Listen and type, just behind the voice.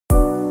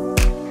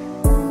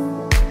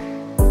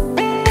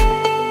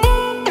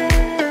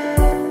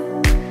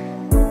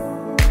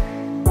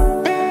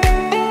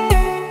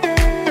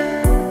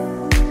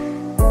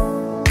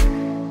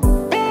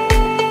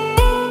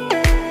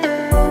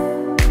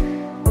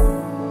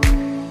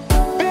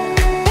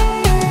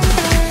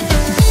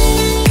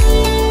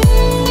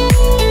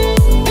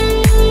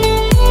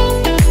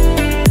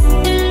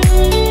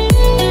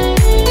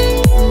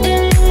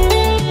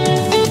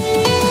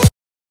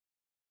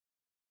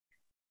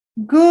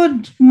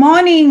Good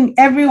morning,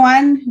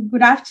 everyone.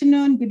 Good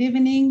afternoon, good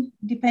evening,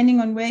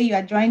 depending on where you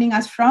are joining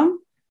us from.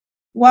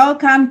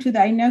 Welcome to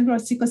the Inaugural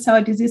Sickle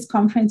Cell Disease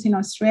Conference in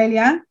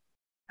Australia.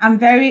 I'm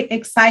very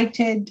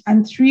excited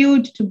and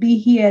thrilled to be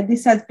here.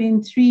 This has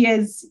been 3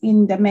 years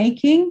in the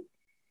making.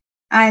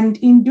 And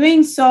in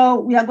doing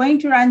so, we are going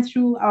to run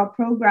through our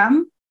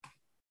program.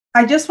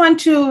 I just want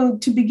to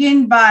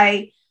begin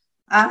by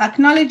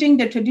acknowledging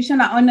the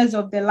traditional owners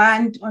of the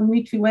land on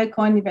which we work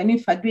on, even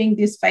if we're doing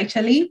this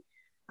virtually.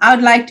 I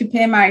would like to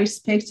pay my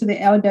respects to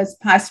the elders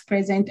past,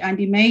 present, and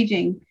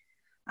emerging.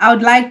 I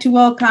would like to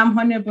welcome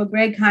Honorable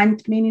Greg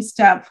Hunt,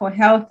 Minister for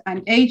Health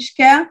and Aged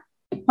Care,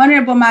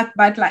 Honorable Mark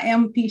Butler,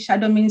 MP,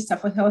 Shadow Minister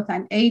for Health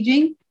and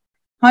Aging,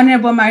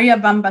 Honorable Maria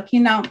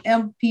Bambakina,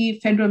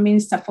 MP, Federal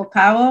Minister for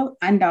Power,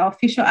 and our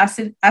official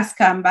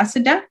ASCA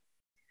Ambassador,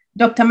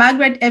 Dr.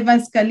 Marguerite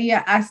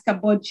Evans-Galea, ASCA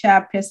Board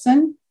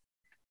Chairperson,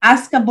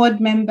 ASCA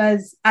Board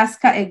members,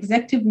 ASCA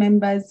Executive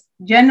members,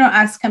 General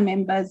ASCA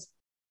members,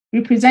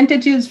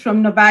 representatives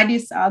from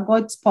Novartis, our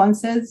gold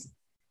sponsors,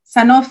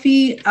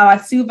 Sanofi, our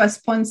silver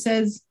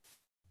sponsors,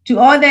 to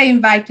all the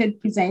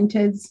invited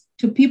presenters,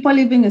 to people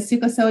living with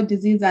sickle cell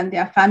disease and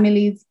their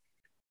families,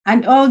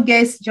 and all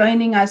guests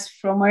joining us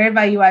from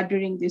wherever you are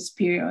during this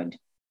period.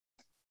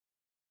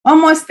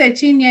 Almost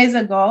 13 years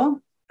ago,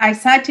 I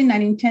sat in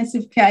an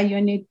intensive care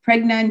unit,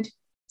 pregnant,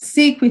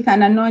 sick with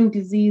an unknown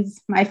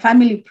disease, my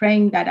family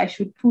praying that I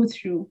should pull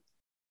through.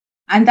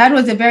 And that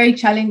was a very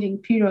challenging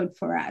period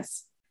for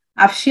us.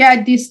 I've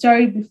shared this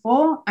story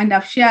before, and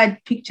I've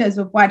shared pictures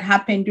of what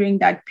happened during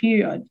that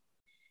period.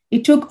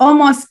 It took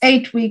almost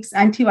 8 weeks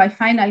until I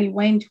finally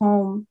went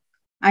home.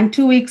 And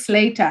 2 weeks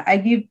later, I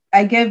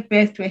gave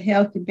birth to a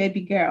healthy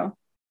baby girl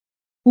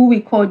who we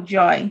called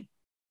Joy.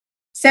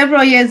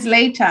 Several years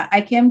later,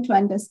 I came to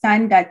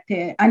understand that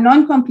the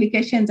unknown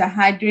complications I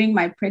had during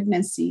my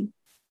pregnancy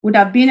would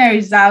have been a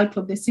result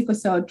of the sickle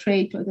cell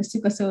trait or the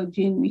sickle cell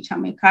gene, which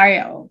I'm a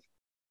carrier of.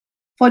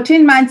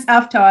 14 months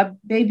after our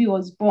baby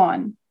was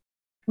born,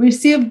 we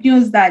received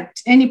news that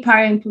any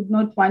parent would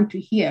not want to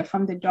hear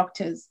from the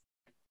doctors,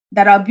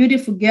 that our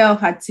beautiful girl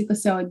had sickle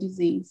cell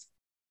disease.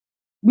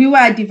 We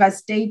were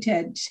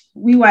devastated.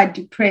 We were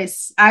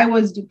depressed. I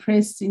was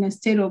depressed, in a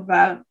state of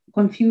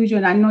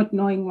confusion and not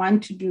knowing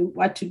what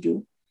to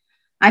do.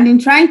 And in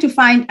trying to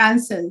find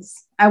answers,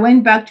 I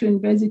went back to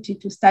university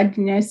to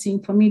study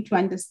nursing for me to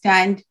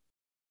understand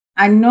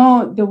and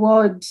know the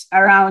world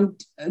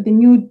around the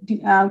new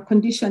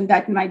condition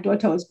that my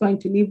daughter was going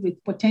to live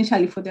with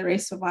potentially for the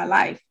rest of her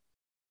life.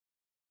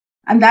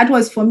 And that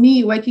was for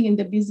me working in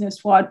the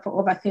business world for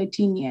over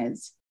 13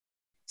 years.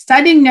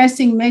 Studying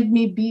nursing made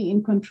me be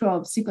in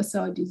control of sickle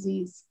cell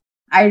disease.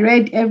 I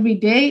read every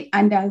day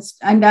and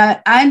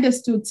I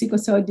understood sickle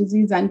cell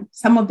disease and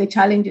some of the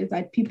challenges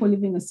that people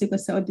living with sickle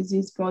cell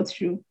disease go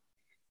through.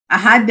 I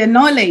had the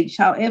knowledge,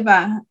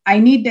 however, I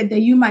needed the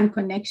human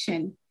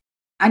connection.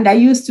 And I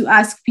used to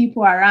ask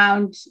people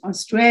around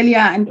Australia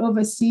and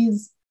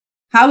overseas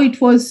how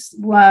it was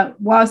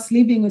whilst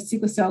living with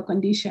sickle cell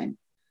condition.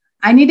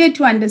 I needed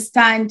to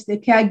understand the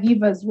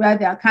caregivers, where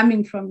they're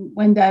coming from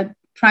when they're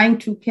trying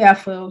to care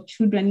for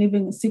children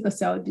living with sickle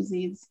cell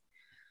disease.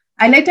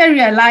 I later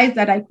realized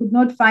that I could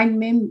not find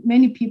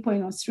many people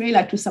in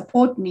Australia to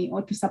support me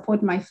or to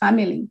support my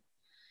family.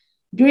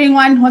 During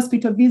one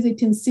hospital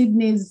visit in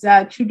Sydney's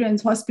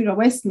Children's Hospital,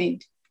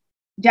 Westmead,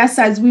 just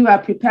as we were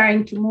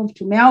preparing to move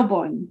to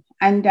Melbourne.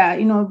 And,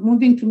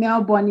 moving to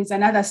Melbourne is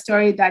another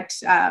story that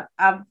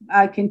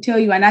I can tell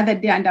you another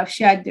day, and I've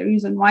shared the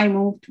reason why I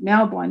moved to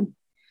Melbourne.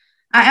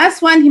 I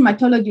asked one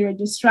hematology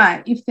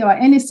registrar if there were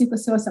any sickle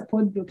cell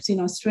support groups in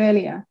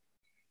Australia.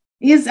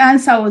 His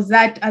answer was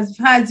that as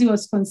far as he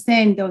was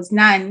concerned, there was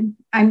none.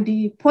 And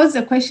he posed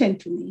a question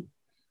to me,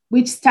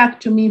 which stuck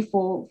to me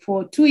for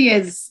 2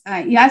 years.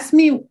 He asked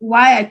me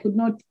why I could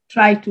not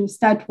try to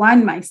start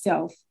one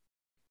myself.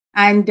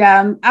 And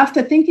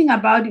after thinking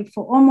about it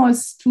for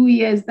almost 2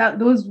 years,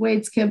 those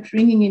words kept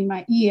ringing in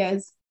my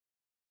ears.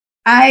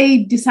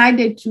 I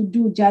decided to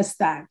do just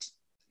that.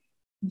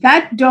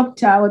 That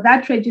doctor or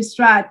that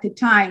registrar at the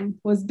time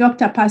was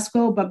Dr.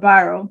 Pascal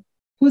Barbaro,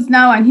 who's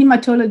now an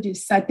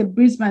hematologist at the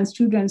Brisbane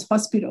Children's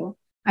Hospital,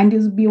 and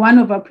will be one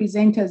of our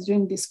presenters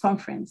during this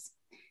conference.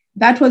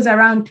 That was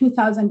around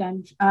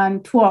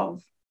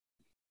 2012.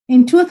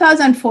 In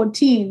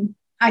 2014,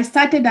 I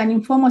started an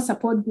informal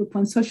support group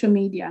on social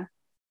media.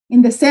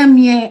 In the same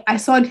year, I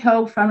sought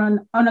help from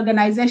an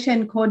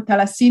organization called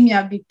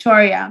Thalassemia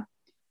Victoria,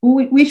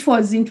 which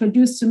was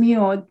introduced to me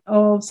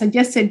or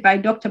suggested by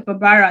Dr.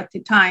 Barbara at the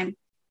time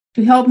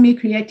to help me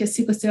create a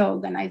sickle cell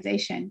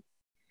organization.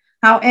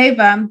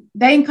 However,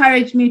 they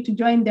encouraged me to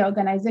join the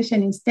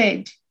organization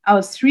instead. I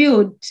was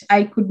thrilled.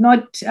 I could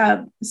not,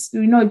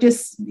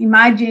 just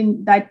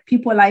imagine that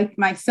people like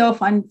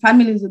myself and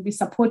families would be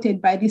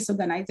supported by this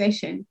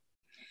organization.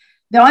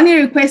 The only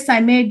request I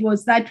made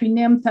was that we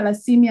name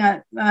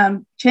thalassemia,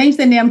 change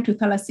the name to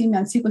thalassemia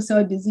and sickle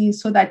cell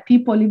disease so that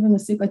people living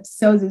with sickle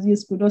cell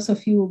disease could also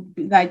feel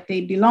like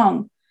they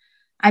belong.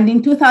 And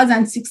in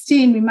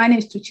 2016, we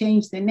managed to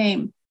change the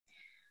name.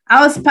 I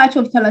was part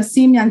of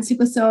Thalassemia and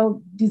Sickle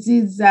Cell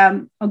Disease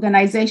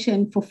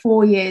organization for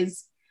 4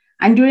 years.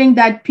 And during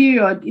that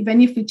period,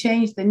 even if we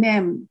changed the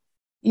name,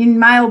 in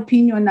my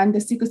opinion, and the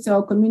sickle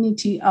cell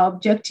community, our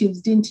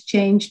objectives didn't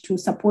change to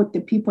support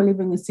the people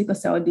living with sickle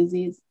cell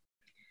disease.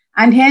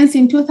 And hence,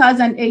 in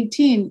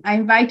 2018, I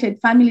invited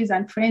families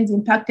and friends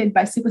impacted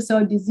by sickle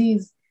cell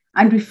disease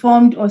and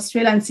reformed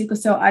Australian sickle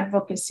cell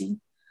advocacy.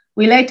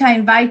 We later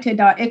invited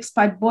our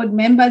expert board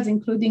members,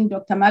 including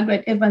Dr.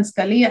 Marguerite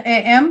Evans-Galea,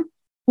 AM,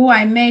 who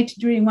I met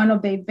during one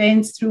of the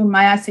events through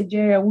Maya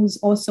Sejeria, who's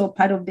also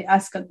part of the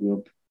ASCA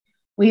group.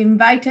 We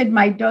invited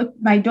my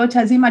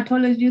daughter's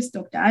hematologist,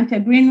 Dr. Ante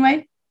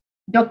Greenway,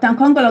 Dr.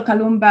 Nkongolo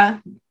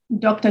Kalumba,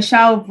 Dr.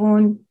 Shao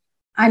Voon,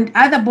 and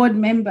other board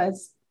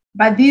members.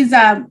 But these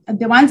are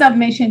the ones I've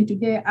mentioned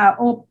today are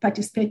all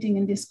participating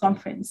in this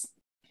conference.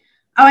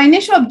 Our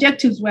initial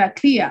objectives were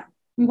clear.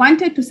 We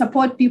wanted to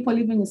support people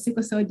living with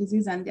sickle cell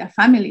disease and their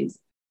families.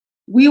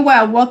 We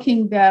were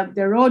walking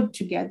the road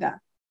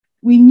together.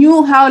 We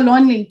knew how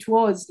lonely it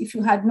was if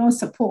you had no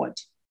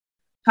support.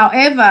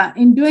 However,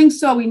 in doing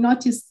so, we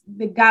noticed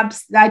the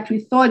gaps that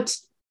we thought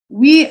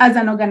we as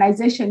an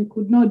organization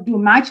could not do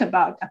much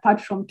about,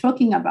 apart from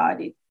talking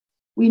about it.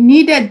 We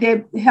needed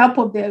the help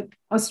of the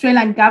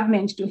Australian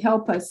government to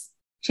help us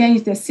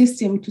change the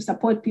system to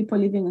support people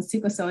living with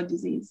sickle cell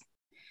disease.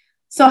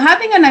 So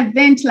having an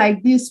event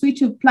like this,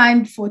 which we've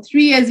planned for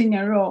 3 years in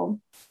a row,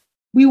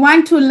 we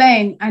want to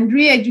learn and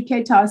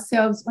re-educate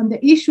ourselves on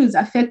the issues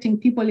affecting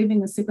people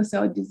living with sickle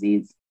cell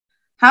disease.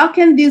 How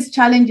can these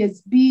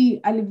challenges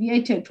be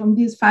alleviated from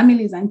these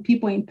families and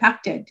people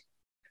impacted?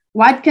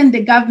 What can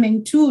the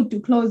government do to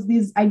close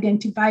these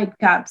identified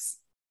gaps?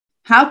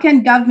 How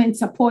can government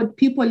support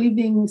people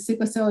living with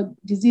sickle cell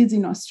disease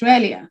in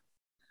Australia?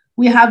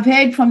 We have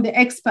heard from the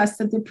experts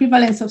that the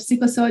prevalence of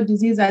sickle cell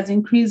disease has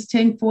increased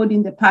tenfold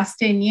in the past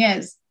 10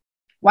 years.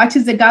 What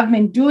is the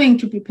government doing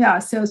to prepare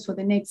ourselves for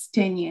the next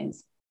 10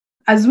 years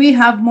as we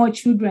have more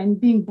children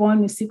being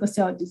born with sickle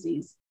cell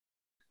disease?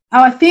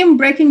 Our theme,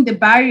 Breaking the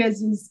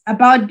Barriers, is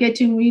about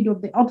getting rid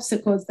of the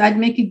obstacles that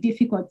make it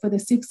difficult for the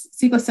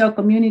sickle cell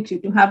community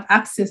to have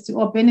access to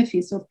all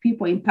benefits of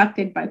people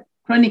impacted by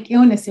chronic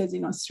illnesses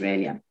in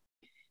Australia.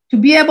 To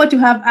be able to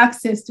have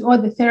access to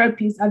all the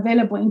therapies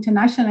available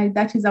internationally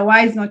that is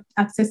otherwise not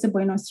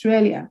accessible in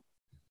Australia.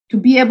 To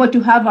be able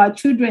to have our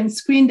children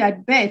screened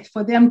at birth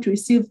for them to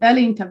receive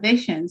early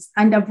interventions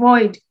and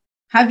avoid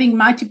having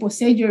multiple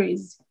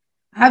surgeries,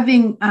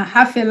 having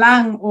half a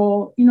lung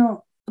or,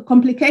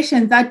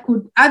 complications that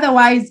could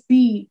otherwise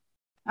be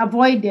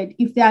avoided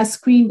if they are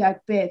screened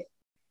at birth.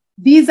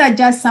 These are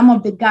just some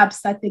of the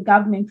gaps that the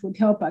government would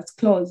help us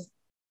close.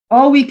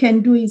 All we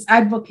can do is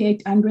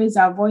advocate and raise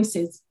our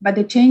voices, but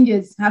the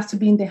changes have to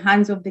be in the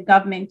hands of the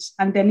government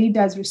and the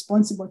leaders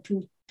responsible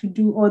to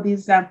do all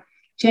these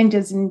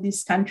changes in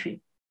this country.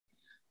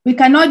 We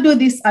cannot do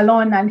this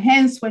alone, and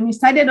hence, when we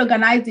started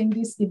organizing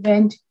this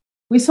event,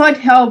 we sought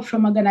help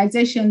from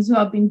organizations who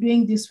have been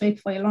doing this work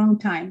for a long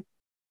time.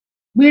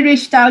 We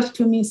reached out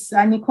to Ms.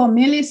 Nicole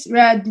Millis,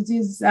 Rare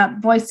Disease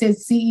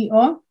Voices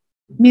CEO,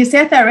 Ms.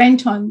 Etha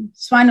Renton,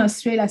 Swan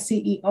Australia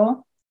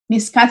CEO,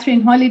 Ms.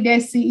 Catherine Holliday,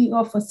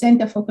 CEO for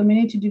Center for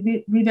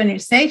Community-Driven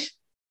Research,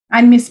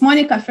 and Ms.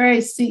 Monica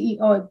Ferris,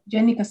 CEO,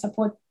 Genetic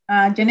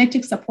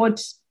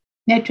Support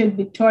Network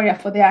Victoria,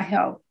 for their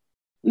help.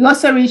 We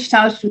also reached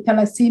out to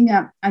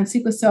Thalassemia and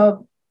Sickle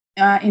Cell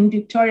in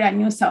Victoria and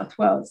New South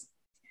Wales.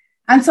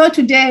 And so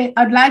today,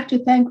 I'd like to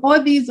thank all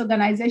these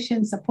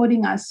organizations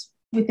supporting us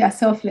with their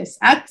selfless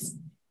acts.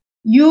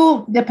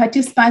 You, the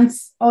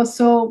participants,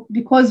 also,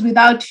 because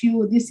without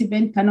you, this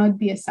event cannot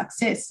be a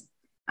success.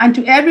 And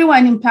to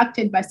everyone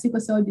impacted by sickle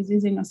cell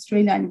disease in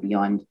Australia and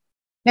beyond,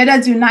 let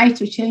us unite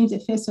to change the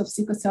face of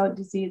sickle cell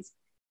disease.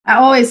 I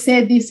always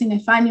say this in a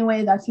funny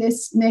way, that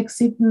let's make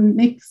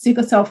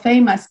sickle cell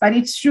famous, but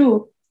it's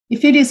true.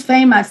 If it is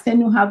famous,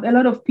 then you have a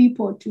lot of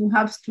people to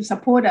have to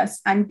support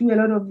us and do a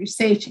lot of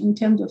research in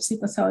terms of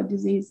sickle cell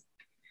disease.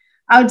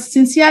 I would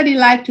sincerely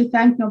like to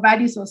thank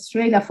Novartis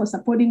Australia for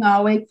supporting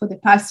our work for the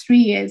past 3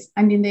 years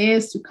and in the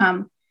years to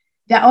come.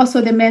 They're also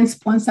the main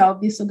sponsor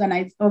of this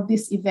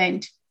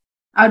event.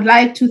 I would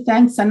like to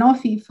thank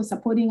Sanofi for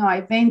supporting our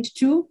event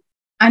too,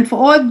 and for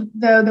all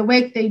the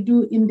work they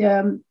do in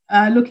the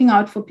looking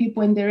out for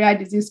people in the rare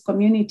disease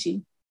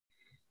community.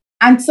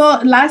 And so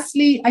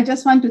lastly, I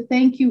just want to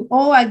thank you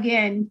all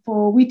again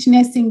for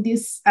witnessing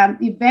this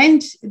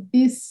event.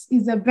 This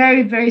is a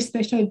very, very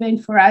special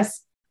event for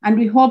us, and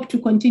we hope to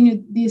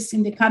continue this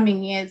in the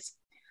coming years.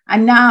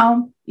 And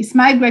now it's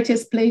my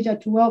greatest pleasure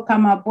to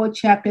welcome our board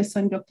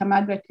chairperson, Dr.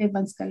 Marguerite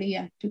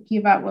Evans-Galea, to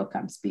give our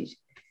welcome speech.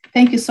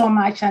 Thank you so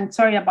much, and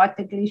sorry about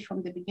the glitch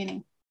from the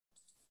beginning.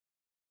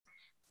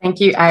 Thank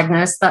you,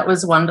 Agnes. That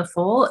was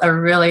wonderful. A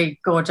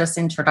really gorgeous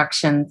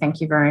introduction. Thank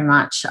you very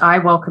much. I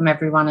welcome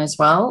everyone as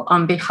well.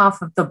 On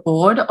behalf of the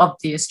board of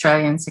the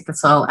Australian Sickle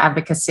Cell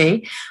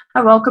Advocacy, I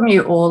welcome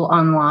you all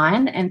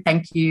online and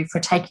thank you for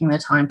taking the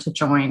time to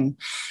join.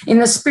 In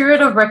the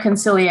spirit of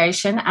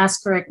reconciliation,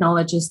 ASCA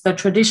acknowledges the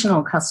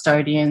traditional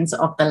custodians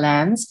of the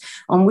lands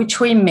on which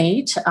we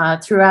meet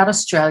throughout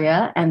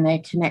Australia and their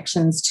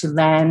connections to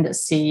land,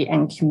 sea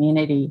and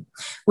community.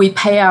 We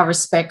pay our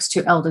respects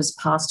to elders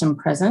past and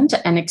present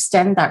and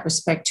extend that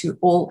respect to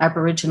all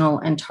Aboriginal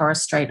and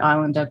Torres Strait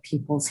Islander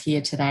peoples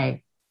here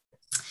today.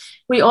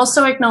 We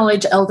also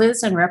acknowledge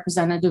elders and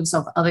representatives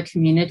of other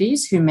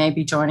communities who may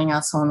be joining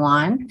us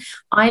online.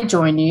 I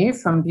join you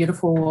from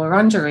beautiful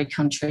Wurundjeri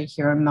country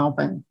here in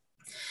Melbourne.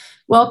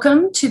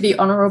 Welcome to the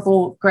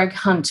Honourable Greg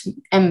Hunt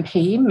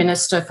MP,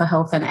 Minister for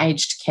Health and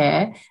Aged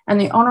Care, and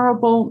the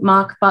Honourable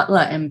Mark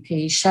Butler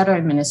MP,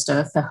 Shadow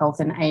Minister for Health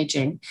and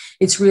Ageing.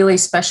 It's really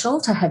special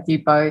to have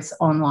you both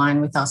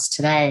online with us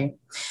today.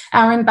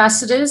 Our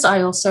ambassadors,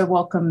 I also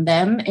welcome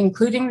them,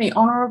 including the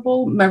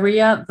Honourable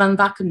Maria Van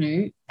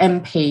Vakenu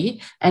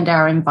MP and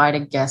our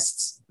invited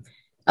guests.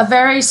 A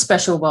very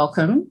special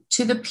welcome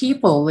to the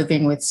people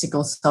living with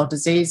sickle cell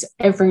disease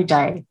every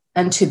day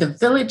and to the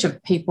village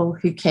of people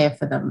who care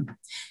for them.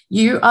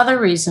 You are the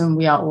reason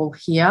we are all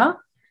here.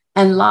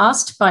 And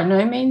last, by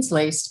no means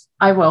least,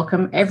 I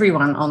welcome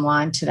everyone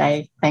online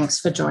today. Thanks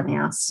for joining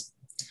us.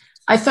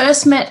 I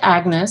first met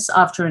Agnes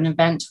after an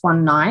event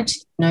one night,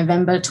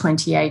 November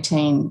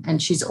 2018, and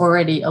she's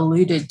already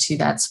alluded to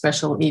that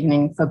special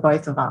evening for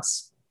both of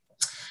us.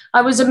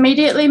 I was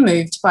immediately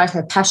moved by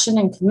her passion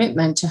and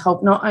commitment to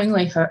help not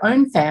only her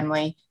own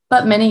family,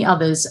 but many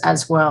others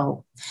as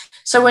well.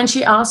 So when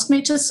she asked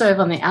me to serve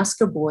on the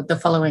ASCA board the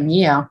following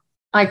year,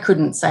 I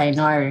couldn't say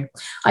no.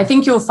 I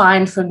think you'll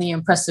find from the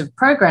impressive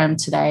program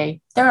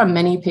today, there are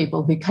many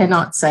people who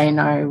cannot say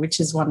no, which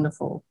is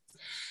wonderful.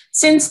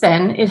 Since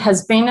then, it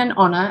has been an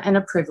honour and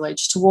a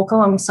privilege to walk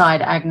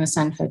alongside Agnes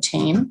and her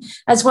team,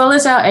 as well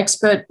as our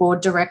expert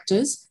board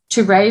directors,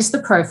 to raise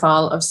the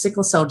profile of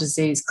sickle cell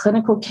disease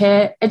clinical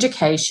care,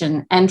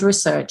 education and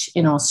research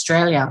in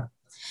Australia,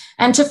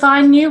 and to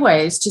find new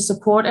ways to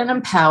support and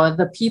empower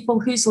the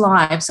people whose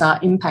lives are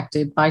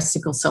impacted by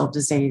sickle cell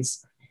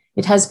disease.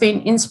 It has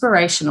been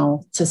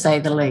inspirational, to say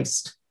the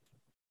least.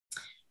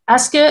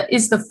 ASCA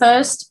is the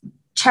first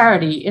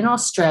charity in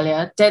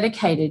Australia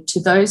dedicated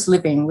to those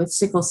living with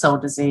sickle cell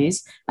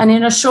disease, and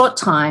in a short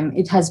time,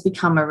 it has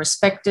become a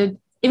respected,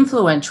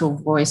 influential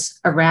voice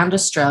around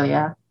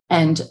Australia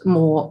and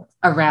more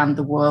around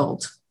the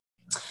world.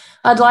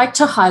 I'd like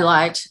to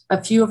highlight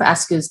a few of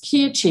ASCA's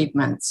key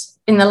achievements.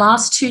 In the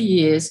last 2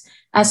 years,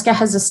 ASCA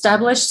has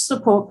established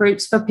support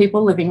groups for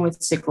people living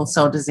with sickle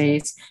cell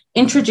disease,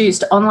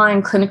 introduced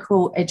online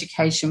clinical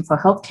education for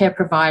healthcare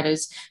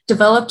providers,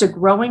 developed a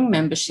growing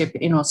membership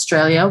in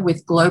Australia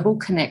with global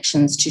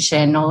connections to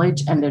share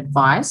knowledge and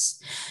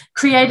advice,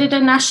 created a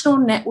national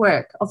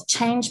network of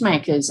change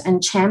makers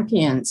and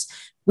champions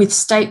with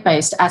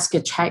state-based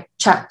ASCA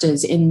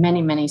chapters in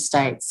many, many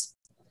states.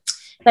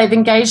 They've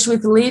engaged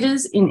with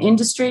leaders in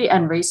industry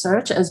and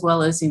research, as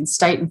well as in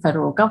state and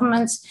federal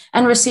governments,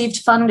 and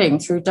received funding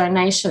through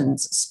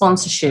donations,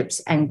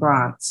 sponsorships, and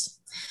grants.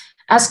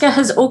 ASCA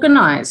has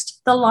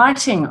organised the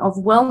lighting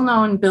of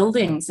well-known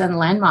buildings and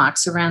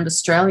landmarks around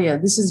Australia.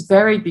 This is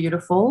very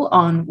beautiful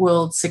on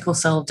World Sickle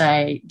Cell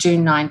Day,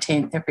 June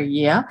 19th every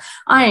year.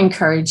 I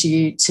encourage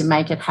you to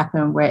make it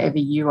happen wherever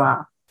you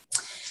are.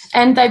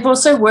 And they've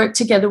also worked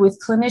together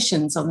with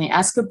clinicians on the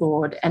ASCA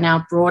board and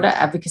our broader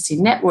advocacy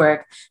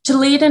network to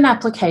lead an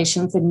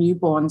application for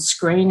newborn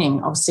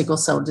screening of sickle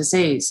cell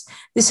disease.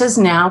 This has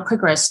now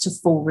progressed to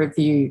full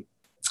review,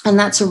 and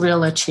that's a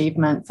real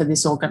achievement for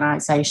this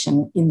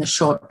organisation in the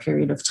short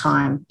period of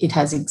time it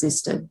has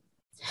existed.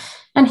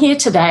 And here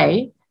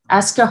today,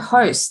 ASCA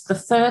hosts the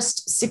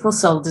first sickle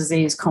cell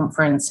disease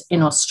conference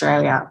in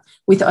Australia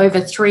with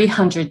over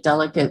 300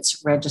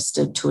 delegates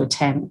registered to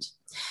attend.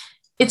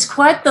 It's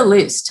quite the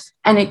list,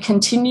 and it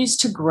continues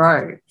to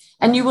grow.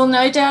 And you will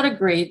no doubt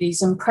agree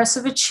these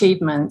impressive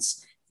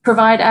achievements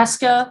provide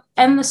ASCA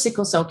and the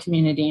sickle cell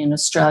community in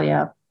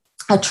Australia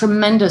a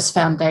tremendous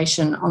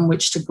foundation on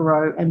which to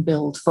grow and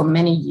build for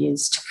many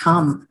years to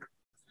come.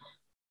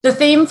 The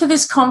theme for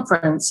this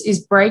conference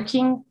is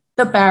Breaking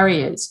the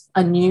Barriers,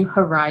 a New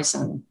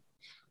Horizon.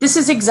 This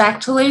is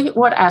exactly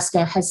what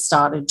ASCA has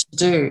started to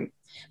do,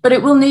 but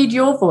it will need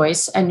your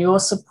voice and your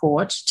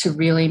support to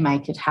really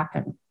make it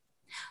happen.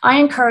 I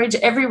encourage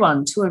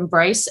everyone to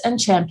embrace and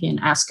champion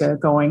ASCA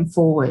going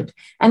forward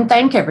and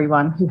thank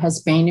everyone who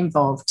has been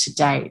involved to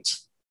date.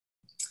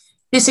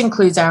 This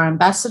includes our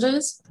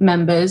ambassadors,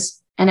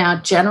 members, and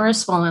our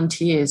generous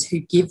volunteers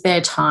who give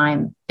their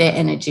time, their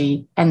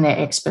energy, and their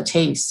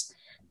expertise,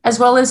 as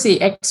well as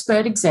the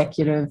expert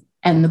executive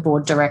and the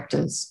board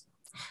directors.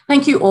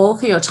 Thank you all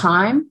for your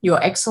time,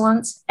 your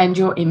excellence, and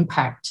your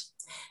impact.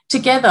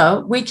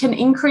 Together, we can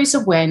increase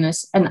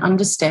awareness and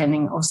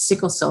understanding of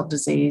sickle cell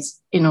disease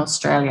in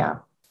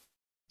Australia.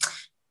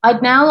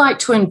 I'd now like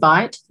to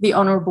invite the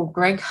Honourable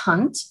Greg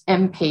Hunt,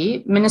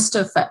 MP,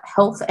 Minister for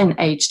Health and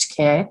Aged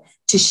Care,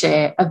 to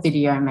share a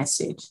video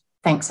message.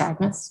 Thanks,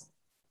 Agnes.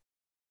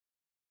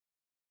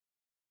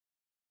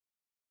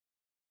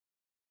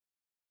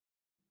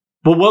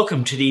 Well,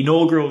 welcome to the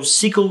inaugural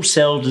Sickle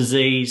Cell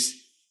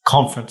Disease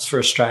Conference for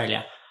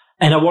Australia.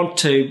 And I want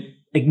to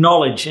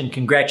acknowledge and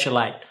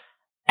congratulate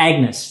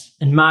Agnes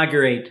and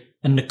Marguerite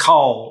and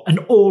Nicole and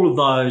all of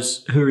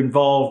those who are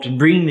involved in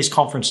bringing this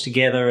conference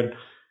together and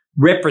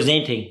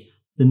representing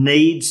the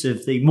needs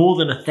of the more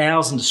than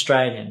 1,000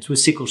 Australians with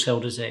sickle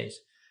cell disease.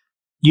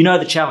 You know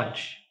the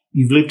challenge.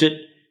 You've lived it.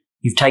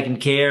 You've taken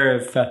care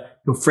of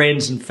your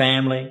friends and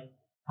family.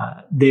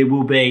 There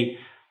will be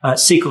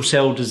sickle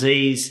cell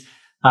disease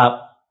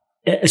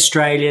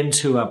Australians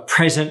who are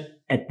present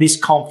at this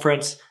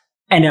conference,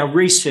 and our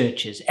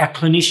researchers, our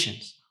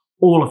clinicians,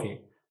 all of you.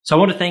 So I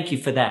want to thank you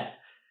for that.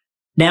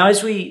 Now,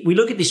 as we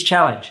look at this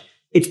challenge,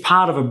 it's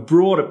part of a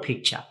broader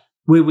picture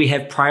where we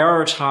have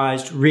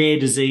prioritised rare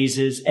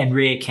diseases and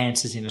rare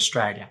cancers in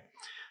Australia.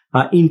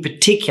 In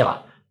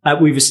particular,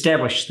 we've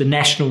established the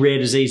National Rare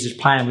Diseases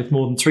Plan with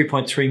more than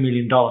 $3.3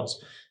 million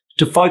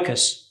to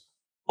focus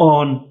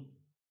on,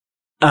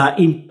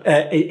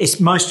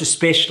 most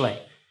especially,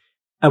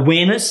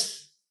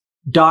 awareness,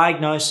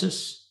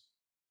 diagnosis,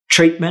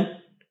 treatment,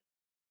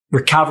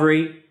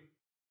 recovery,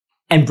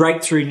 and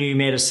breakthrough new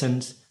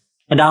medicines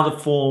and other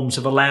forms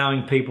of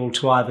allowing people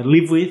to either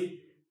live with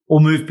or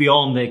move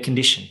beyond their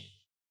condition.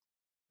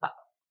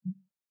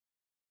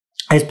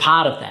 As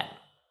part of that,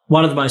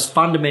 one of the most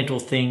fundamental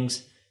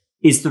things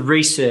is the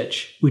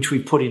research which we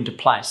put into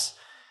place.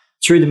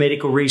 Through the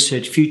Medical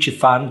Research Future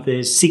Fund,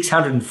 there's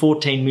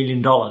 $614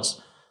 million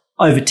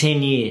over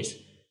 10 years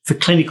for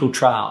clinical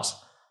trials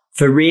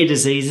for rare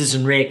diseases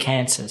and rare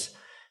cancers.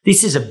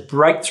 This is a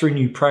breakthrough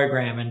new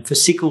program, and for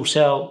sickle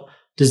cell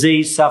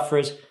disease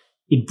sufferers,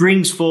 it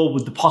brings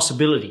forward the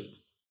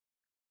possibility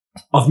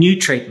of new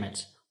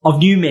treatments, of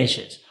new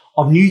measures,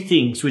 of new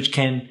things which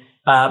can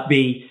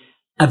be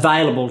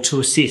available to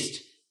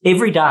assist.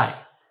 Every day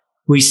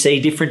we see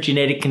different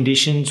genetic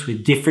conditions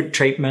with different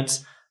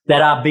treatments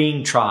that are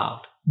being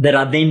trialled, that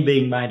are then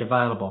being made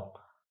available.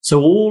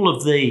 So all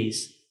of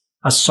these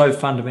are so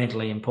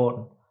fundamentally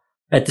important.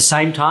 At the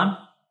same time,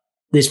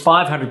 there's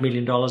 $500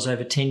 million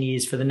over 10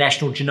 years for the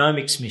National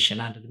Genomics Mission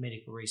under the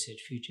Medical Research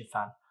Future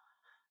Fund.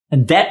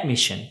 And that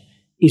mission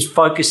is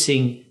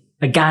focusing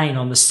again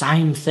on the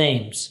same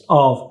themes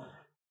of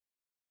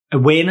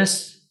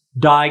awareness,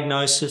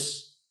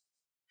 diagnosis,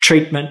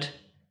 treatment,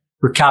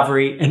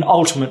 recovery, and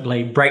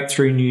ultimately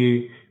breakthrough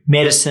new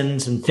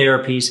medicines and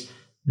therapies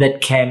that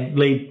can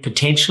lead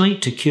potentially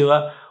to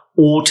cure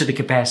or to the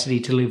capacity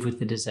to live with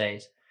the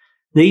disease.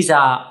 These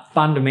are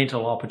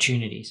fundamental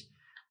opportunities.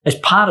 As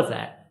part of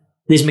that,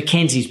 there's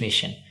Mackenzie's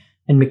mission.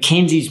 And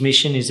Mackenzie's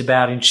mission is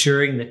about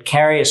ensuring that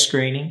carrier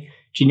screening,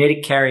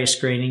 genetic carrier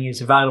screening,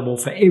 is available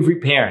for every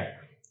parent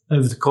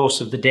over the course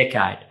of the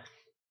decade.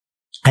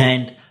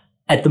 And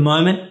at the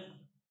moment,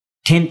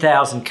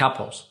 10,000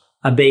 couples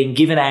are being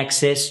given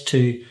access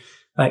to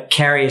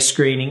carrier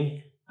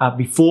screening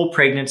before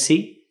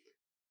pregnancy.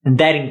 And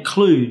that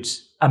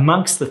includes,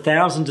 amongst the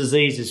 1,000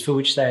 diseases for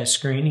which they are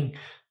screening,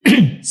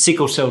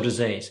 sickle cell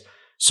disease.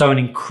 So an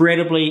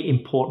incredibly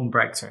important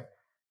breakthrough.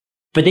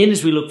 But then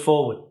as we look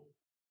forward,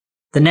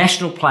 the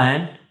national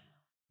plan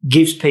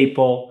gives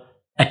people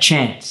a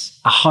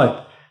chance, a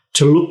hope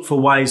to look for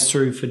ways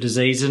through for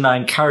disease. And I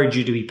encourage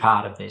you to be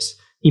part of this,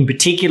 in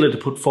particular to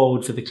put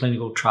forward for the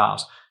clinical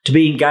trials, to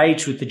be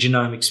engaged with the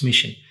genomics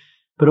mission.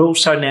 But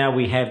also now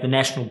we have the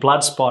National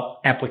Blood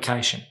Spot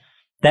application.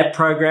 That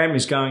program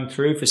is going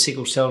through for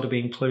sickle cell to be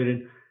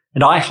included.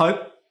 And I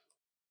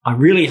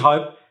really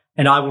hope,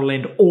 and I will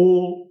lend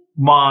all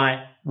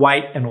my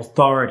weight and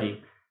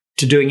authority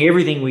to doing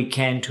everything we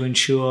can to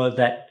ensure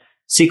that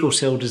sickle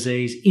cell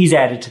disease is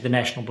added to the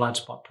National Blood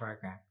Spot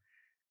program.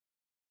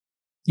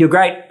 You're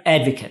great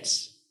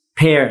advocates,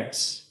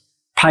 parents,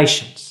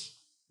 patients,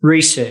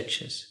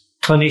 researchers,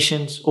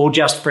 clinicians, or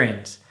just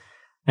friends.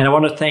 And I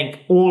want to thank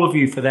all of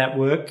you for that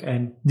work.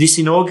 And this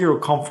inaugural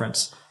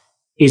conference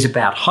is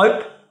about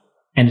hope,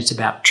 and it's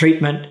about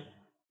treatment,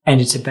 and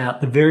it's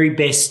about the very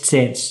best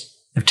sense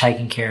of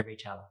taking care of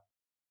each other.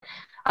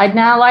 I'd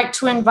now like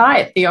to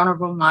invite the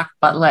Honourable Mark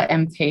Butler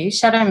MP,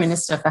 Shadow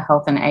Minister for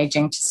Health and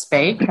Ageing, to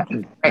speak.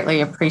 I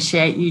greatly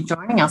appreciate you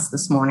joining us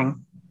this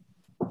morning.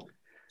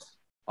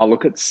 Oh,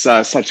 look, it's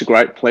such a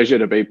great pleasure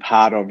to be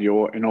part of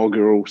your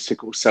inaugural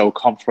Sickle Cell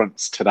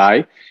Conference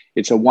today.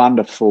 It's a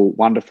wonderful,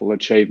 wonderful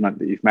achievement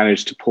that you've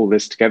managed to pull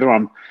this together.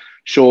 I'm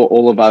sure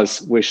all of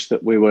us wish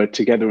that we were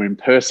together in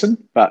person,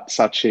 but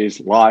such is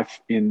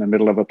life in the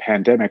middle of a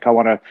pandemic. I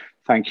want to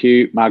thank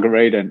you,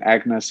 Marguerite and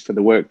Agnes, for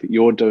the work that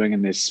you're doing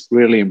in this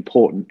really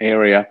important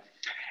area.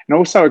 And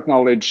also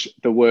acknowledge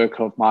the work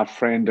of my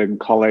friend and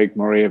colleague,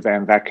 Maria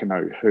van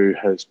Vakenu, who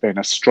has been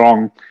a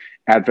strong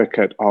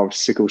advocate of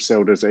sickle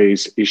cell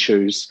disease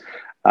issues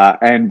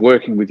and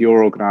working with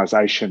your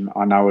organisation,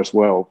 I know as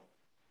well.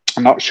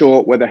 I'm not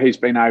sure whether he's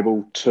been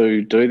able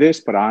to do this,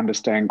 but I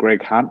understand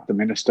Greg Hunt, the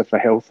Minister for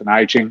Health and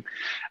Ageing,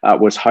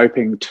 was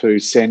hoping to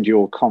send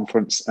your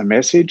conference a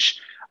message.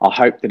 I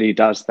hope that he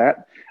does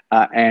that.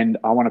 and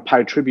I want to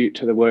pay tribute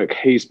to the work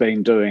he's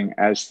been doing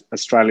as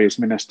Australia's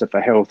Minister for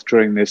Health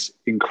during this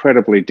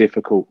incredibly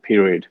difficult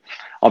period.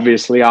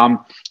 Obviously, I'm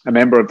a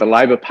member of the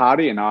Labor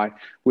Party, and I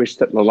wish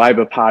that the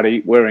Labor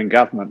Party were in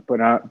government.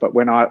 But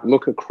when I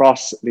look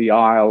across the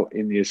aisle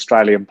in the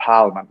Australian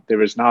Parliament,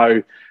 there is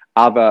no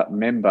other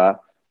member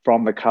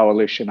from the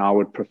coalition I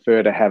would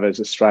prefer to have as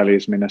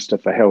Australia's Minister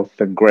for Health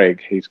than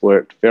Greg. He's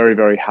worked very,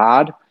 very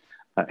hard.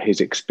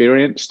 He's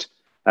experienced.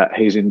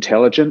 He's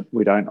intelligent.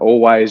 We don't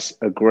always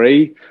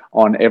agree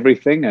on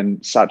everything,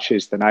 and such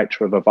is the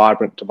nature of a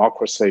vibrant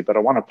democracy. But I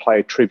want to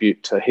pay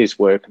tribute to his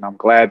work, and I'm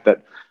glad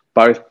that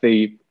both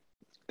the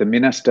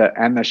Minister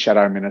and the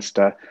Shadow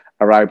Minister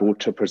are able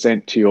to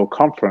present to your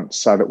conference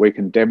so that we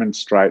can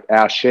demonstrate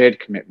our shared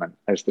commitment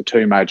as the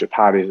two major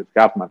parties of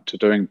government to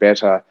doing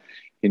better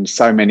in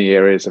so many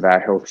areas of our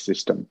health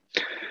system.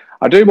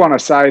 I do want to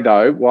say,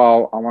 though,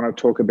 while I want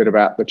to talk a bit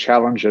about the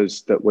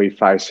challenges that we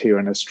face here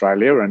in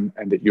Australia and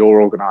that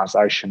your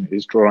organisation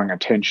is drawing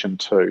attention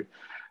to,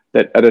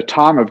 that at a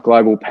time of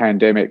global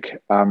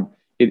pandemic,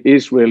 it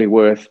is really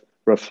worth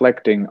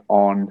reflecting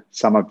on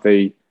some of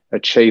the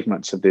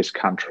achievements of this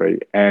country.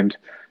 And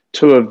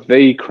two of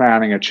the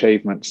crowning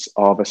achievements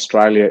of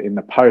Australia in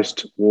the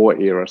post-war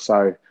era,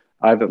 so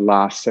over the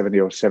last 70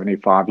 or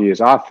 75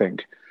 years, I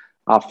think,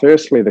 are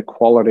firstly the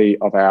quality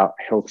of our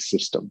health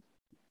system.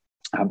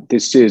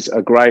 This is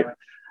a great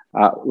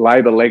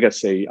Labor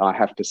legacy, I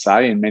have to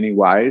say, in many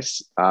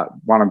ways.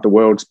 One of the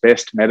world's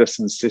best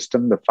medicine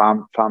system,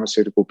 the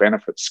Pharmaceutical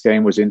Benefits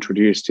Scheme, was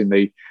introduced in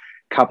the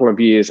couple of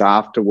years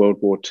after World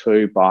War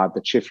II by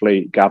the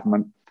Chifley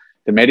government.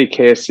 The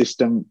Medicare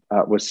system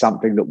was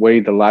something that we,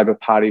 the Labor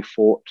Party,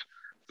 fought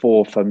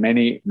for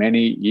many,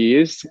 many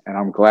years. And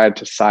I'm glad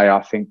to say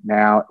I think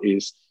now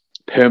is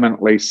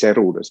permanently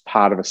settled as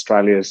part of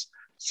Australia's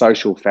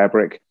social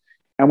fabric.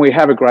 And we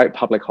have a great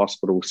public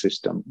hospital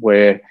system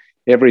where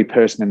every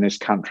person in this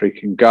country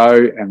can go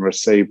and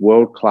receive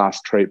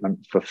world-class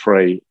treatment for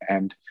free.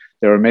 And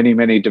there are many,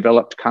 many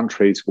developed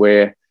countries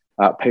where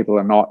people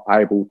are not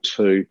able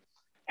to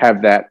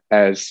have that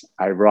as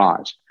a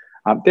right.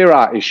 There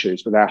are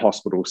issues with our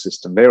hospital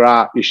system. There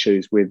are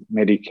issues with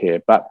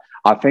Medicare. But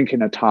I think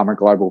in a time of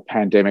global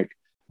pandemic,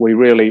 we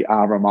really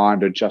are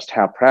reminded just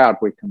how proud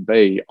we can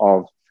be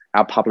of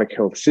our public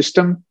health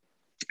system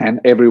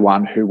and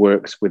everyone who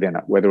works within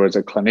it, whether as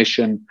a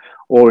clinician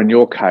or, in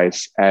your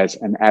case, as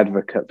an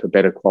advocate for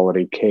better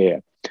quality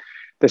care.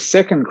 The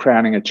second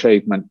crowning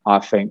achievement, I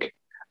think,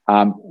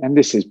 and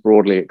this is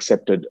broadly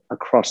accepted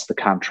across the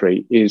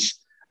country, is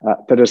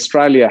that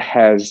Australia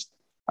has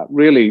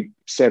really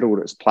settled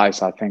its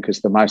place, I think,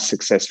 as the most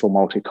successful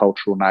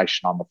multicultural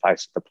nation on the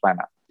face of the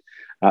planet.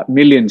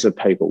 Millions of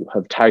people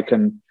have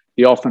taken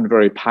the often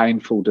very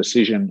painful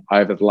decision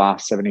over the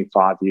last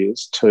 75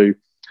 years to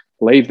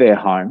leave their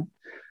home,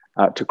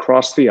 to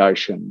cross the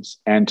oceans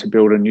and to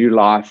build a new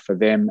life for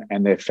them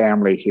and their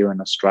family here in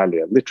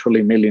Australia,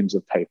 literally millions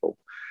of people.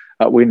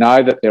 We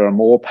know that there are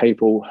more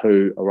people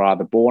who are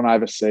either born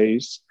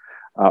overseas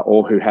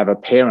or who have a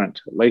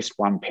parent, at least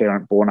one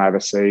parent born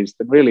overseas,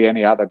 than really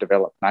any other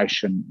developed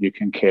nation you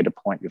can care to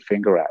point your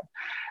finger at.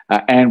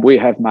 And we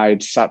have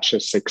made such a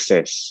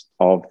success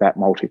of that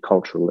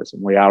multiculturalism.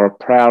 We are a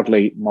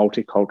proudly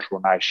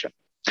multicultural nation.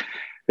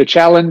 The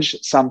challenge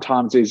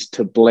sometimes is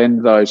to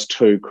blend those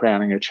two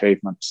crowning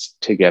achievements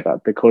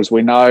together, because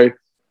we know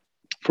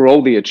for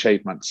all the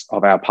achievements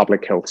of our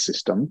public health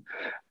system,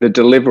 the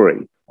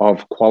delivery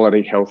of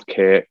quality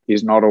healthcare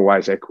is not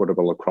always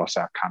equitable across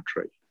our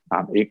country.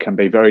 It can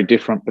be very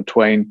different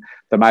between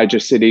the major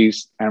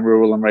cities and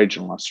rural and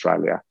regional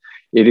Australia.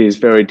 It is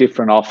very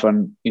different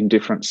often in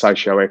different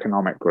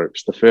socioeconomic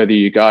groups. The further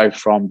you go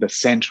from the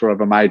centre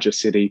of a major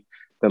city,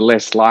 the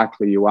less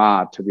likely you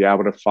are to be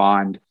able to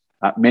find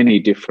many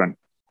different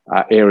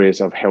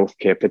areas of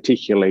healthcare,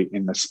 particularly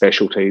in the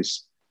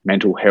specialties,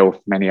 mental health,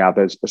 many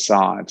others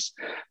besides.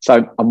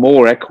 So a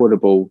more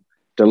equitable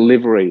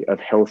delivery of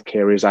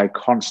healthcare is a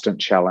constant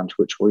challenge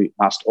which we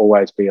must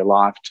always be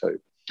alive to.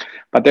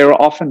 But there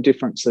are often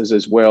differences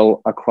as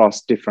well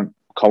across different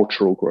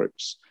cultural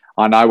groups.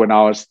 I know when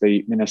I was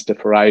the Minister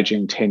for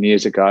Ageing 10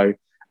 years ago,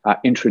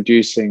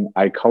 introducing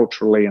a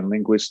culturally and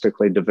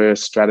linguistically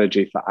diverse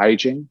strategy for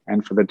ageing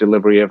and for the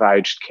delivery of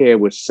aged care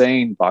was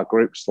seen by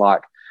groups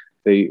like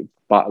FECA,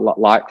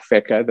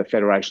 the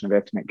Federation of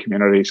Ethnic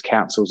Communities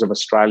Councils of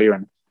Australia,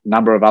 and a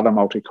number of other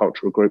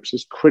multicultural groups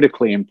as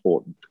critically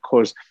important,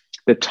 because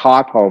the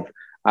type of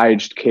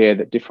aged care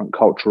that different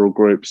cultural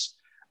groups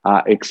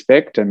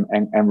expect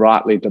and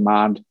rightly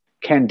demand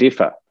can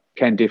differ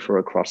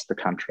across the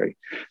country.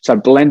 So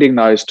blending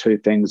those two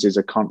things is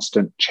a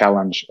constant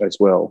challenge as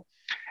well.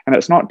 And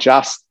it's not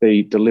just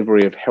the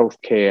delivery of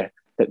healthcare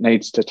that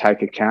needs to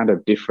take account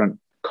of different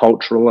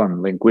cultural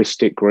and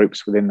linguistic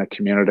groups within the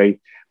community,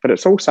 but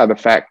it's also the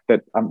fact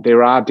that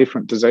there are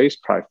different disease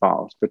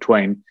profiles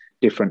between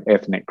different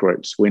ethnic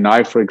groups. We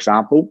know, for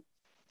example,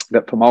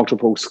 that for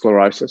multiple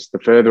sclerosis, the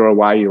further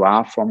away you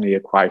are from the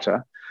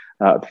equator,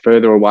 the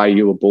further away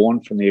you were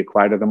born from the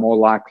equator, the more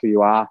likely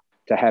you are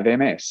to have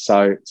MS.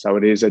 So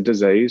it is a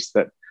disease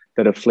that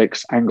that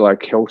afflicts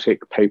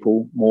Anglo-Celtic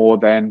people more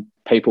than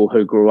people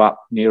who grew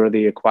up nearer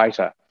the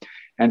equator.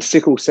 And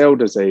sickle cell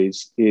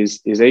disease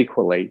is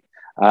equally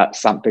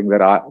something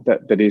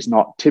that is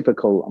not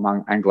typical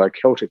among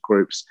Anglo-Celtic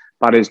groups,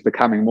 but is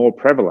becoming more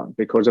prevalent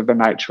because of the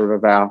nature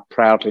of our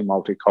proudly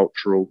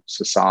multicultural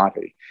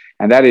society.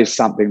 And that is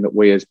something that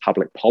we as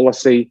public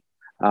policy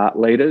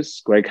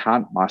leaders, Greg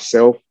Hunt,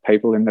 myself,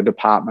 people in the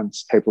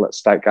departments, people at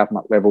state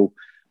government level,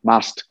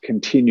 must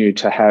continue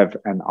to have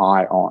an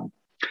eye on.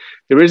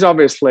 There is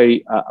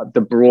obviously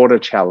the broader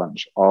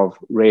challenge of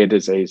rare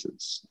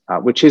diseases,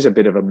 which is a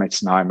bit of a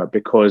misnomer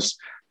because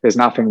there's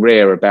nothing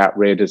rare about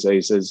rare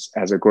diseases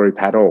as a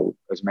group at all.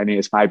 As many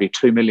as maybe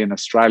 2 million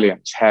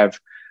Australians have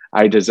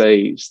a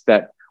disease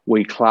that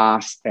we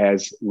class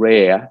as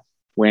rare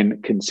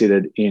when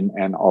considered in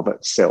and of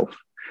itself.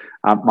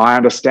 My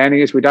understanding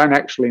is we don't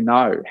actually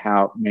know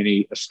how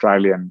many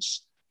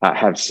Australians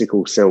have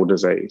sickle cell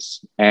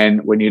disease.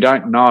 And when you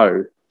don't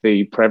know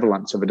the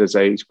prevalence of a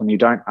disease, when you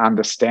don't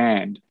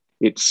understand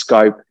its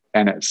scope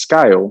and its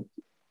scale,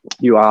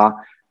 you are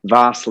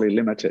vastly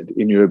limited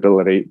in your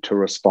ability to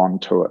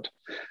respond to it,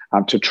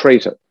 to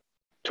treat it,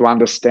 to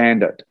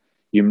understand it.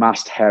 You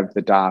must have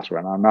the data.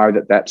 And I know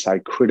that that's a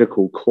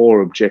critical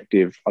core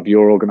objective of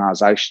your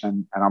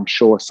organisation, and I'm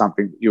sure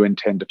something that you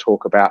intend to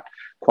talk about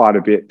quite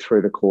a bit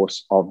through the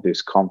course of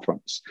this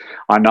conference.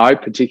 I know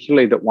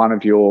particularly that one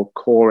of your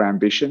core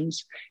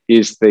ambitions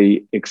is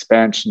the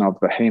expansion of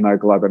the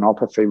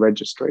hemoglobinopathy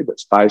registry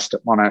that's based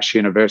at Monash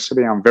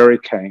University. I'm very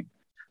keen,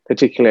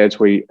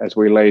 particularly as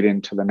we lead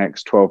into the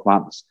next 12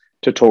 months,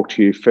 to talk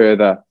to you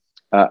further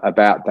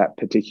about that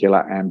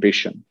particular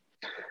ambition.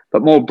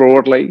 But more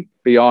broadly,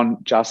 beyond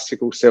just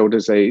sickle cell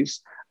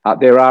disease,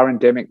 there are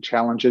endemic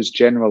challenges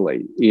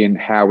generally in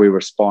how we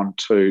respond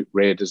to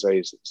rare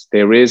diseases.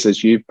 There is,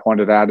 as you've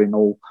pointed out in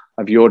all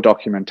of your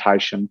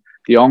documentation,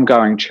 the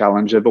ongoing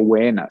challenge of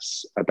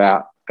awareness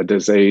about a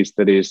disease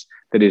that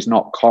is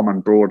not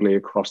common broadly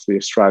across the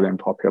Australian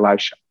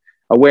population.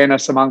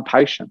 Awareness among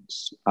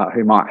patients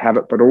who might have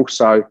it, but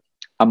also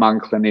among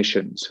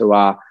clinicians who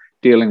are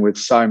dealing with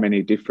so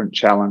many different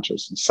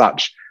challenges and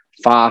such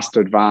fast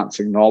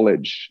advancing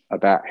knowledge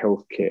about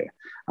healthcare.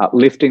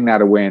 Lifting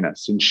that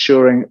awareness,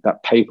 ensuring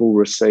that people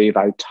receive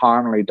a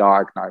timely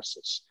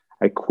diagnosis,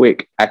 a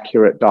quick,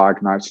 accurate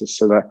diagnosis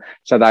so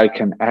they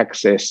can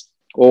access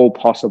all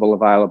possible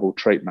available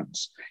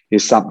treatments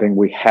is something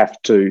we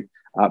have to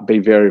be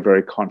very,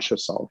 very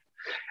conscious of.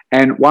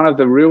 And one of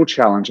the real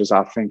challenges,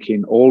 I think,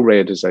 in all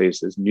rare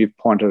diseases, and you've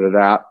pointed it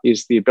out,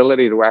 is the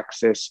ability to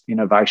access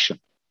innovation.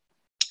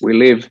 We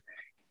live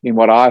in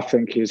what I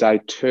think is a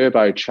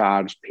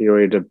turbocharged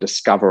period of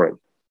discovery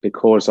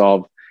because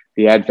of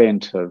the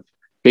advent of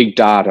big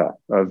data,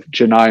 of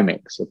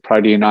genomics, of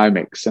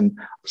proteomics, and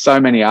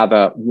so many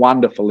other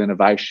wonderful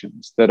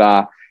innovations that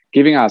are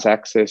giving us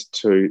access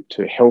to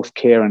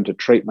healthcare and to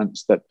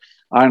treatments that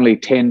only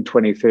 10,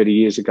 20, 30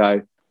 years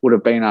ago would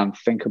have been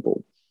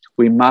unthinkable.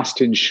 We must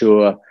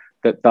ensure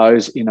that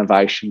those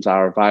innovations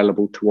are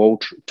available to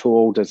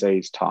all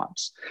disease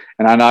types.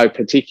 And I know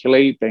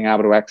particularly being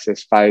able to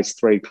access phase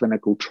 3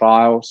 clinical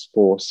trials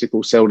for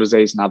sickle cell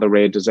disease and other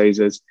rare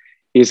diseases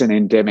is an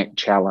endemic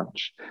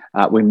challenge.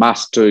 We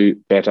must do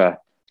better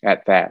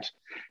at that.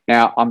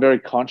 Now, I'm very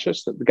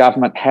conscious that the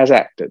government has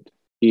acted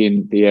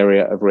in the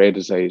area of rare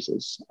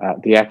diseases.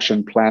 The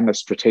action plan, the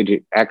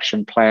strategic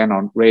action plan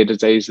on rare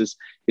diseases,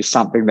 is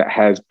something that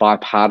has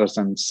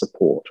bipartisan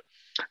support.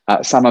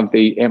 Some of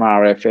the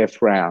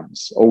MRFF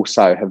rounds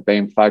also have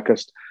been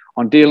focused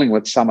on dealing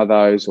with some of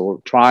those,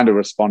 or trying to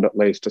respond at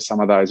least to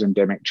some of those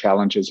endemic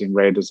challenges in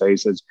rare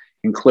diseases,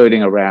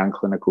 including around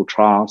clinical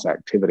trials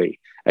activity.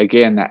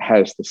 Again, that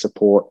has the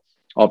support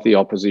of the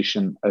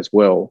opposition as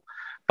well.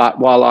 But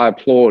while I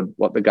applaud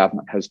what the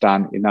government has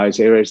done in those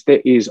areas,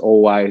 there is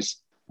always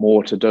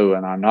more to do.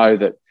 And I know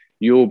that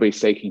you will be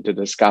seeking to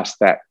discuss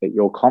that at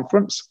your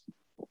conference,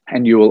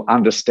 and you will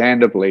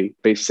understandably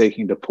be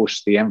seeking to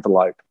push the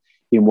envelope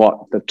in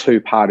what the two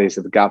parties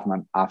of the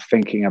government are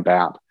thinking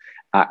about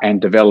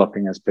and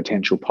developing as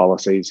potential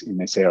policies in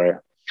this area.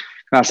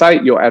 And I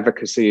say your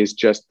advocacy is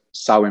just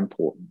so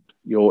important.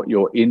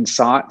 Your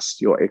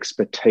insights, your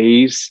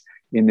expertise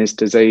in this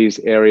disease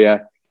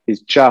area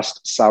is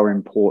just so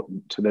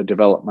important to the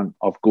development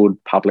of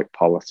good public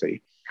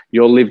policy.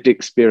 Your lived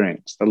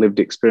experience, the lived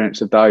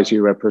experience of those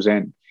you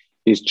represent,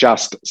 is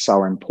just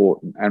so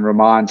important and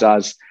reminds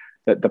us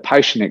that the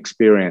patient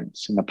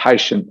experience and the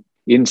patient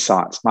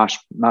insights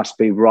must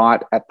be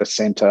right at the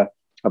centre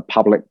of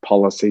public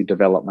policy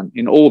development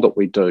in all that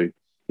we do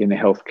in the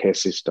healthcare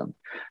system.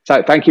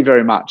 So thank you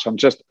very much. I'm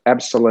just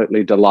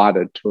absolutely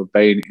delighted to have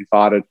been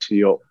invited to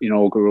your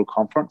inaugural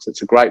conference.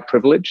 It's a great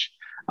privilege.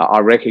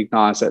 I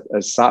recognise it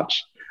as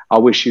such. I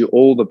wish you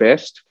all the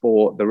best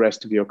for the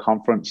rest of your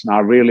conference, and I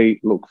really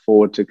look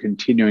forward to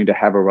continuing to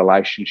have a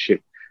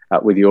relationship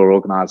with your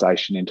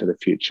organisation into the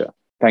future.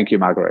 Thank you,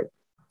 Marguerite.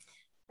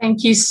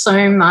 Thank you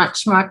so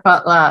much, Mark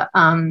Butler,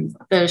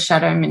 the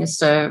Shadow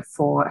Minister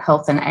for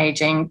Health and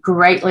Ageing.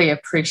 Greatly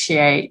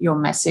appreciate your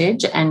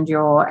message and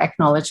your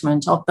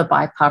acknowledgement of the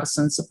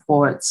bipartisan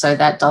support. So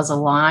that does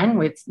align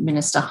with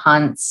Minister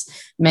Hunt's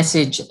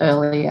message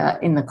earlier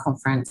in the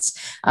conference.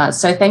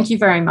 So thank you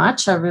very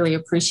much. I really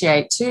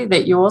appreciate too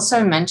that you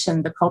also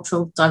mentioned the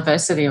cultural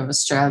diversity of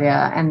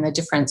Australia and the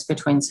difference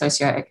between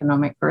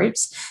socioeconomic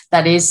groups.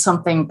 That is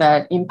something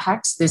that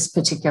impacts this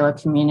particular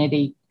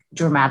community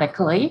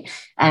dramatically.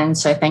 And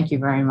so thank you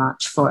very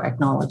much for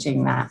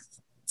acknowledging that.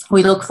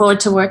 We look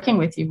forward to working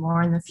with you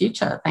more in the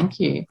future. Thank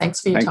you.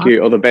 Thanks for your time. Thank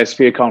you. All the best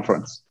for your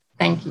conference.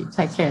 Thank you.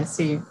 Take care.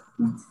 See you.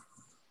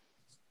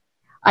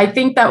 I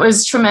think that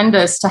was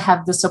tremendous to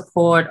have the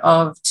support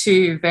of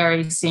two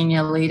very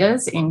senior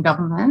leaders in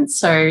government.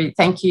 So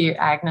thank you,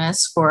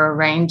 Agnes, for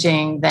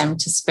arranging them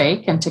to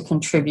speak and to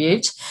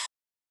contribute.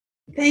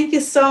 Thank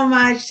you so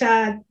much,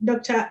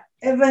 Dr.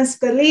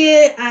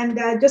 Evans-Galea, and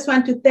I just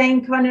want to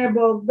thank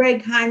Honorable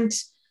Greg Hunt,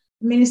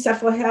 Minister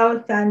for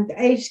Health and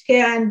Aged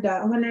Care, and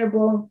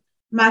Honorable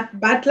Mark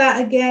Butler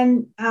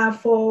again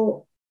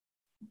for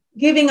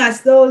giving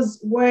us those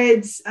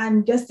words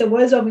and just the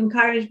words of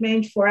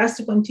encouragement for us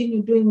to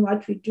continue doing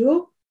what we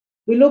do.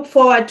 We look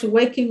forward to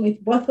working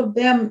with both of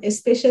them,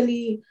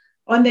 especially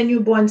on the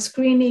newborn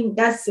screening.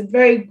 That's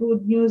very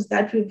good news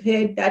that we've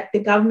heard that the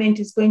government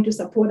is going to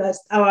support us,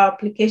 our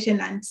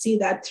application, and see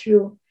that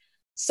through.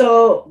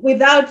 So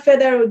without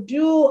further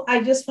ado,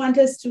 I just want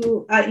us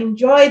to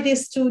enjoy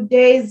these 2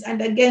 days.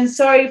 And again,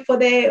 sorry for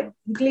the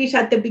glitch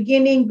at the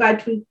beginning,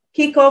 but we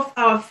kick off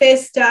our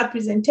first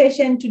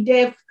presentation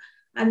today.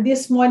 And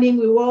this morning,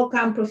 we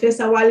welcome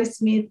Professor Wally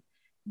Smith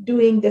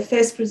doing the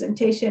first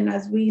presentation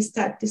as we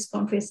start this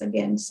conference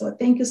again. So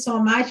thank you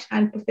so much.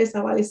 And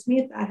Professor Wally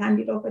Smith, I hand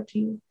it over to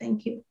you.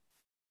 Thank you.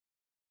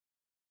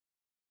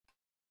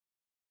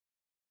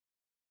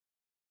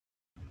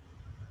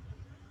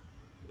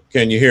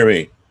 Can you hear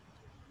me?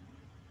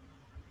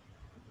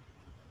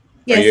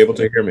 Yes. Are you able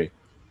to hear me?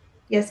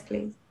 Yes,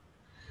 please.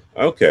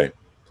 Okay.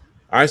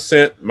 I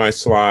sent my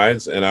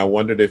slides and I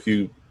wondered if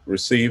you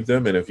received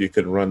them and if you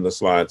could run the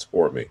slides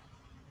for me.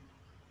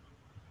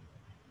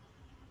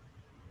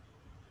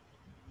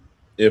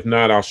 If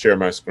not, I'll share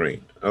my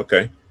screen.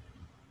 Okay.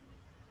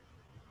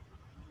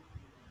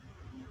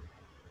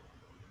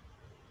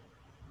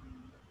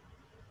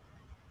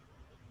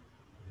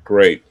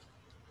 Great.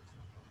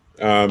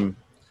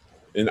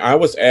 And I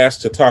was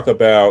asked to talk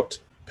about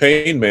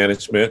pain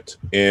management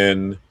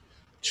in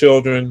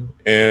children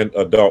and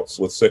adults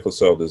with sickle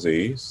cell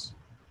disease.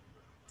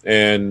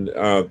 And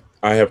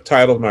I have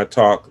titled my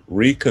talk,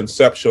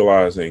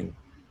 Reconceptualizing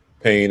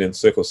Pain and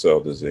Sickle Cell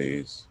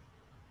Disease,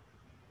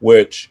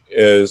 which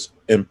is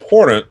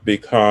important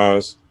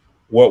because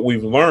what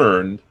we've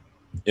learned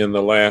in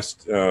the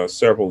last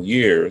several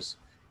years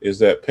is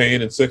that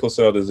pain and sickle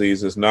cell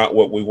disease is not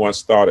what we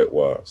once thought it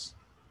was.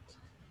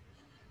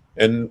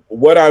 And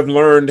what I've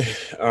learned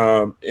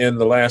in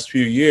the last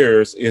few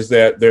years is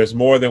that there's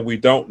more than we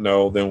don't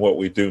know than what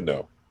we do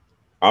know.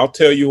 I'll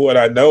tell you what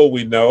I know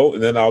we know,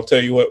 and then I'll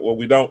tell you what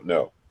we don't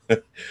know.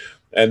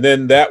 And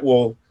then that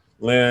will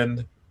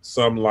lend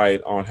some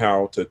light on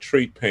how to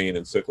treat pain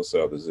and sickle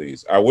cell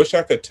disease. I wish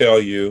I could tell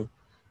you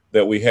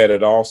that we had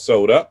it all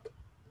sewed up,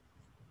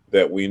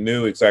 that we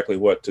knew exactly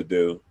what to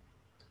do,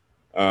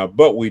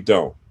 but we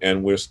don't.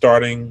 And we're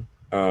starting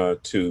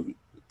to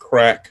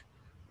crack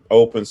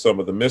open some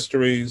of the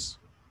mysteries,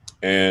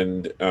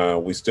 and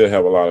we still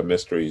have a lot of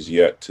mysteries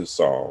yet to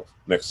solve.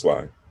 Next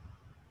slide.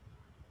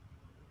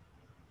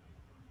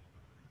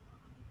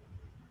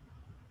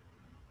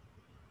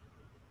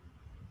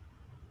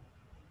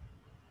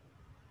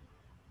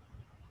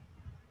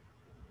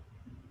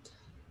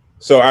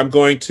 So I'm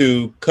going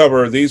to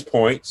cover these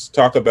points,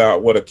 talk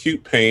about what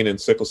acute pain and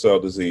sickle cell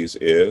disease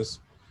is,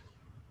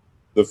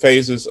 the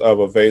phases of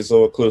a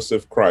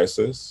vaso-occlusive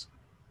crisis,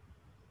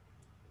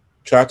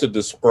 try to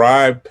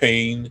describe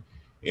pain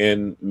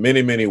in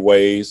many, many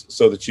ways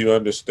so that you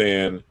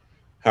understand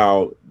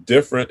how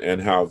different and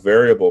how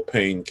variable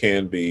pain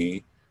can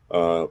be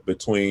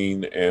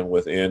between and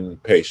within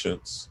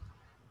patients.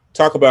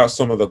 Talk about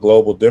some of the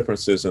global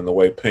differences in the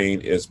way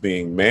pain is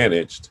being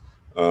managed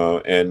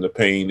and the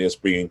pain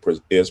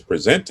is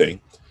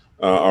presenting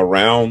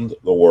around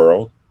the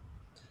world.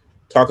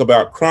 Talk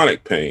about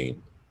chronic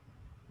pain,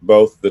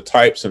 both the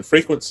types and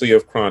frequency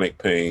of chronic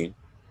pain,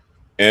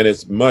 and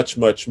it's much,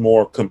 much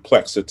more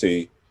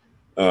complexity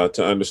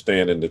to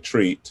understand and to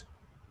treat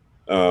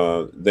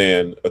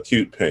than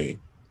acute pain.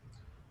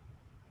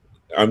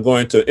 I'm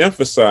going to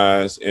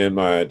emphasize in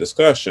my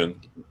discussion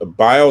a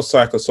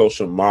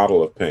biopsychosocial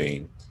model of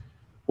pain,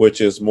 which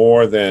is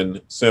more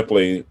than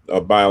simply a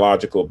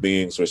biological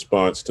being's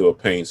response to a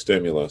pain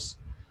stimulus,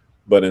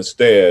 but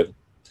instead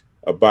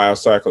a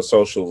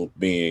biopsychosocial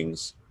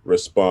being's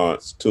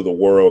response to the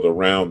world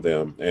around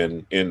them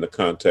and in the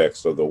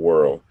context of the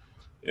world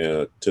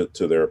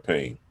to their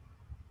pain.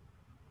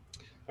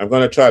 I'm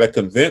going to try to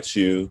convince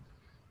you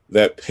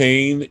that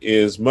pain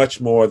is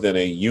much more than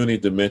a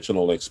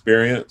unidimensional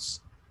experience,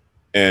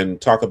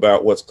 and talk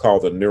about what's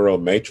called the neural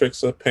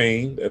matrix of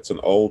pain. That's an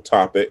old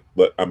topic,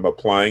 but I'm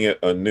applying it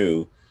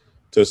anew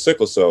to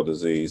sickle cell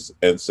disease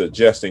and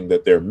suggesting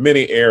that there are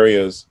many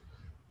areas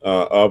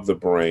of the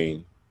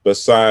brain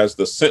besides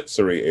the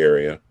sensory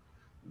area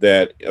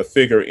that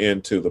figure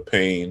into the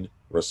pain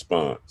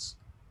response.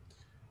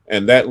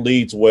 And that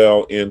leads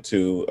well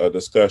into a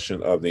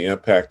discussion of the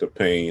impact of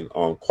pain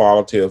on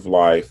quality of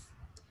life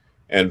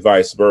and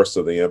vice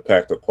versa, the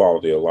impact of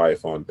quality of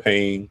life on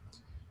pain,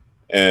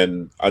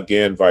 and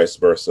again, vice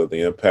versa,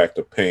 the impact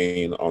of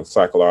pain on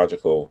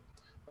psychological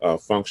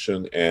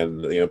function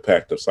and the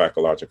impact of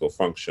psychological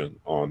function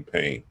on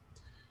pain.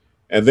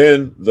 And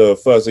then the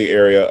fuzzy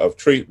area of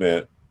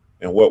treatment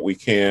and what we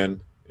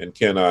can and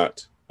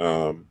cannot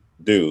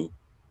do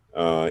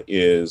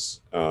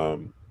is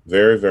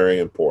very, very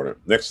important.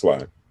 Next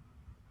slide.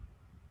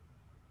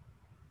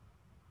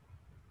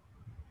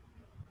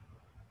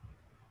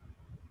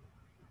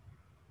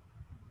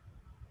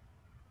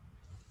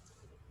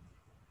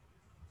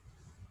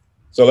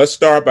 So let's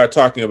start by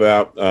talking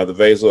about the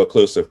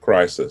vaso-occlusive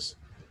crisis.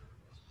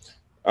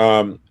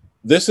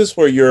 This is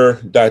for your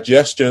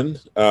digestion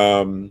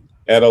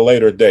at a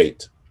later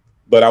date,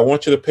 but I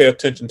want you to pay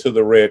attention to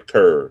the red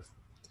curve.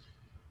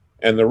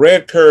 And the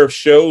red curve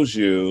shows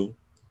you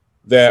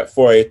that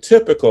for a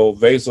typical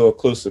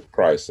vaso-occlusive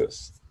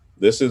crisis,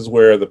 this is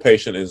where the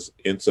patient is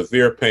in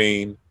severe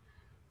pain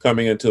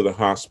coming into the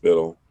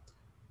hospital.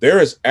 There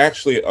is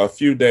actually a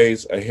few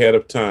days ahead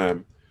of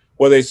time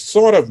where they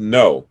sort of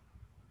know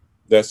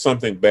that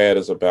something bad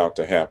is about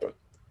to happen.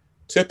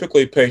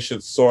 Typically,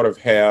 patients sort of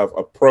have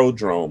a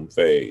prodrome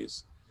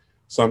phase.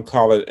 Some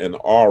call it an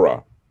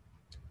aura,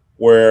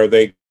 where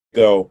they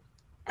go,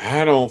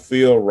 I don't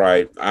feel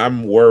right.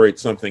 I'm worried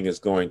something is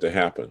going to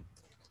happen.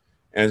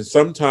 And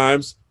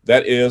sometimes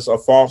that is a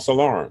false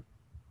alarm.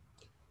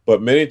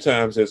 But many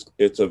times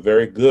it's a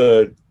very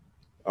good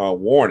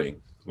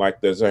warning. Like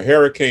there's a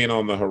hurricane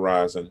on the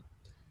horizon.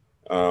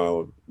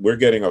 We're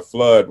getting a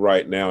flood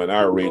right now in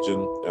our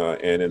region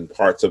and in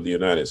parts of the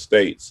United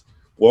States.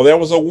 Well, there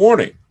was a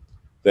warning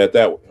that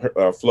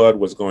flood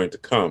was going to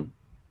come.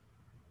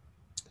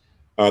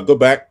 Go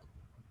back.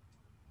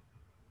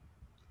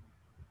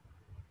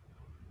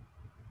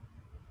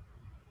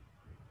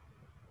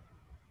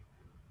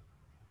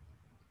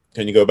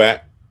 Can you go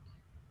back?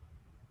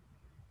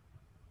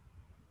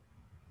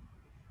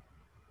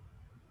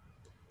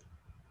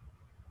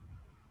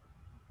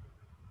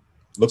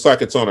 Looks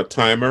like it's on a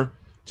timer.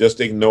 Just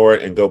ignore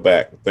it and go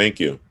back. Thank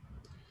you.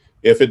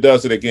 If it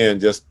does it again,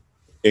 just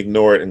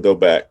ignore it and go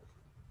back.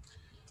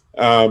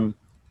 At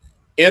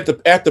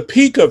the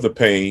peak of the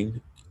pain,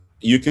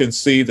 you can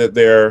see that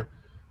there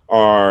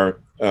are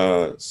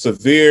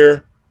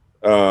severe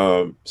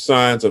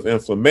signs of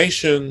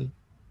inflammation.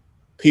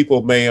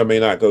 People may or may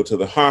not go to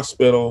the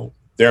hospital.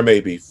 There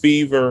may be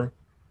fever.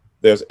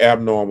 There's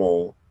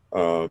abnormal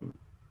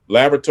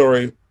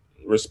laboratory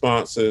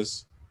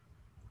responses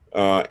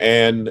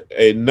and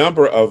a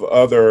number of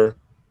other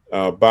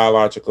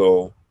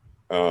biological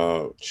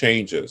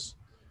changes.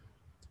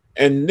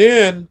 And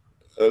then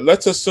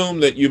let's assume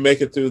that you make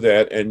it through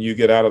that and you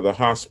get out of the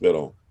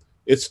hospital.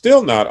 It's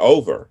still not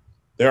over.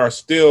 There are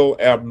still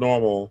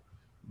abnormal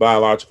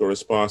biological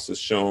responses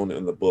shown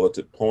in the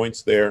bulleted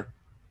points there.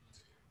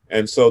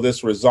 And so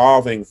this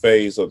resolving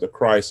phase of the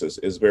crisis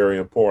is very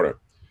important.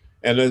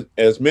 And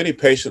as many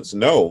patients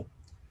know,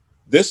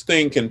 this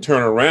thing can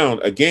turn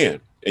around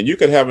again, and you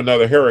could have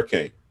another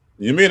hurricane.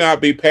 You may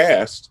not be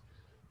past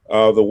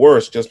the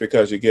worst just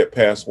because you get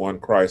past one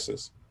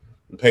crisis.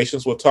 And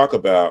patients will talk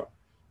about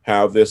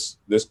how this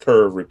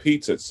curve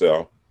repeats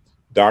itself.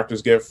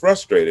 Doctors get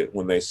frustrated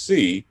when they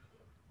see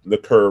the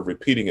curve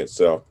repeating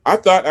itself. I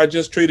thought I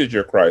just treated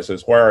your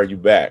crisis. Why are you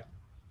back?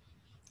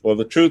 Well,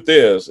 the truth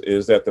is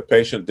that the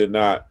patient did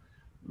not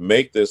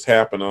make this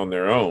happen on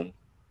their own.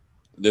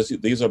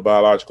 These are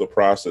biological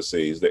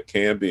processes that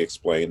can be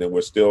explained, and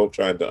we're still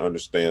trying to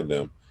understand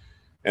them.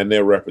 And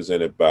they're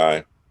represented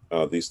by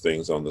these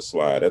things on the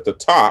slide. At the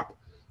top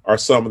are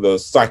some of the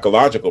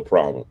psychological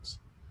problems.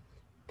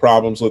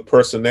 Problems with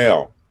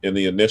personnel in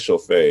the initial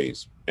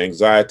phase,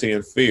 anxiety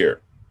and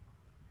fear.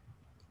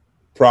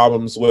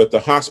 Problems with the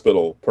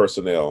hospital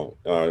personnel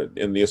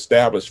in the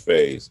established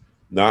phase,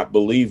 not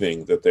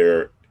believing that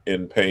they're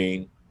in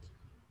pain.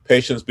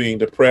 Patients being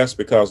depressed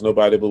because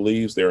nobody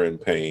believes they're in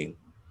pain.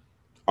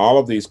 All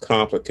of these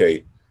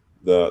complicate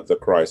the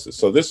crisis.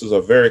 So this is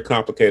a very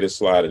complicated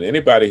slide, and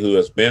anybody who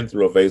has been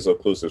through a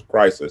vaso-occlusive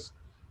crisis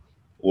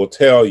will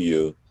tell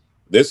you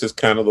this is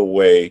kind of the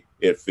way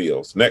it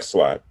feels. Next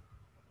slide.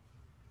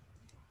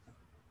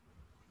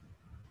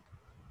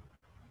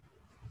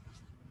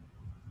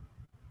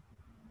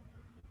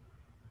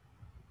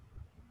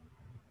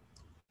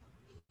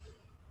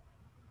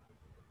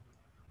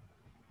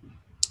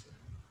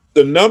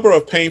 The number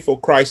of painful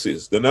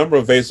crises, the number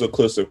of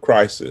vaso-occlusive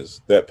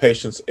crises that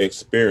patients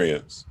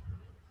experience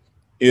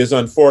is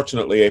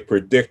unfortunately a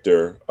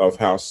predictor of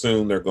how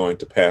soon they're going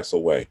to pass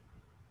away.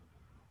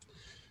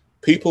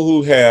 People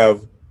who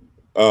have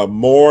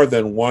more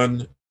than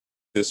one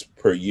this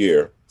per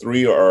year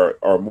 3 or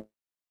more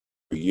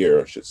per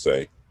year, I should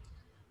say,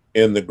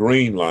 in the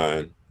green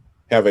line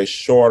have a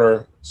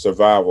shorter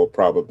survival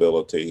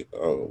probability,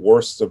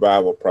 worse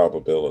survival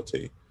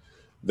probability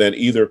than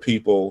either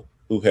people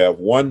who have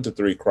 1 to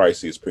 3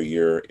 crises per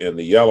year in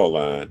the yellow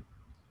line,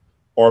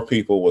 or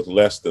people with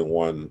less than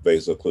 1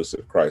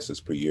 vaso-occlusive crisis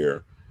per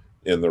year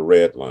in the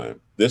red line.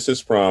 This is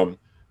from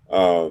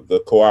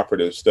the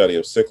cooperative study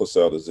of sickle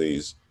cell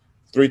disease.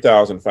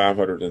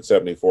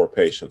 3,574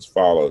 patients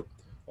followed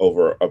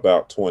over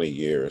about 20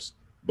 years,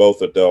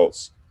 both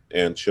adults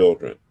and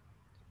children.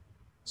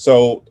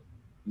 So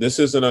this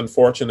is an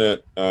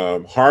unfortunate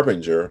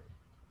harbinger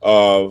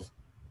of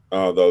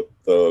the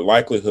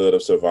likelihood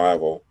of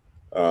survival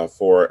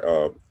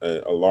for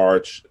a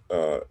large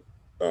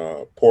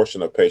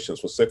portion of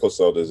patients with sickle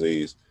cell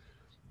disease.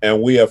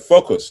 And we have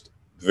focused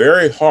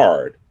very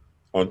hard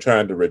on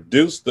trying to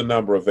reduce the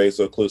number of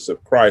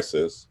vaso-occlusive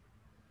crises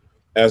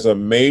as a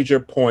major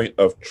point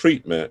of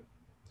treatment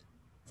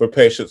for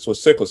patients with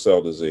sickle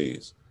cell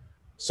disease.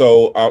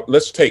 So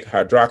let's take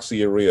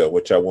hydroxyurea,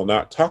 which I will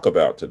not talk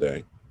about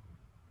today.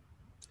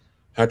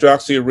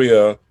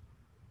 Hydroxyurea,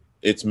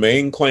 its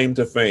main claim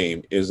to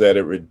fame is that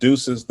it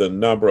reduces the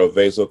number of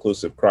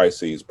vaso-occlusive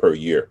crises per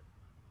year.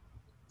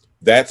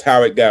 That's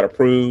how it got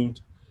approved,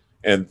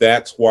 and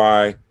that's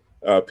why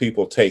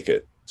people take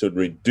it, to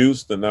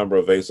reduce the number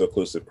of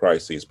vaso-occlusive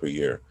crises per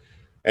year.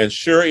 And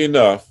sure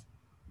enough,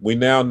 we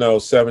now know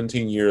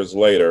 17 years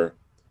later,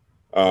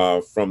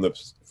 from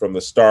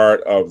the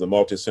start of the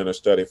multi-center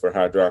study for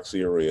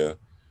hydroxyurea,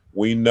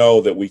 we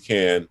know that we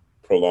can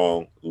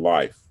prolong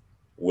life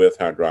with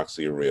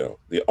hydroxyurea.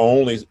 The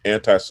only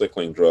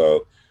anti-sickling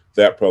drug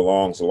that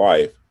prolongs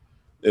life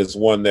is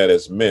one that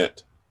is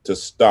meant to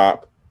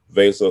stop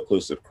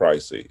vaso-occlusive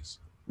crises.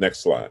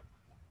 Next slide.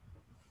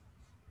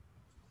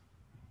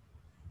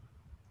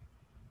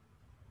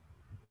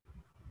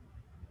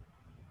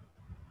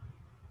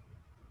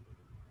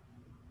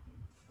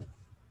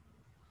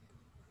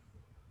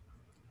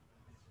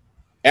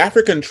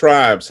 African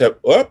tribes have,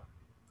 let's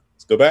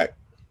go back.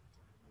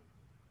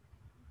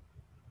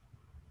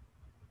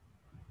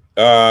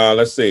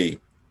 Let's see.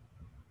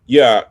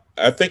 Yeah,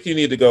 I think you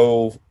need to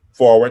go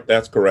forward.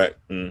 That's correct.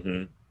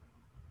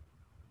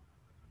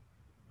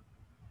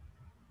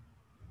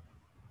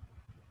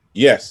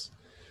 Yes.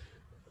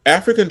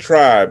 African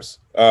tribes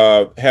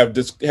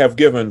have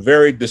given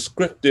very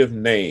descriptive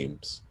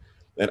names.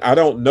 And I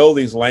don't know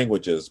these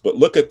languages, but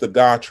look at the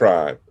Ga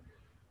tribe.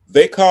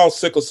 They call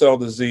sickle cell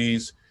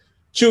disease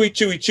chewy,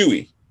 chewy,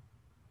 chewy.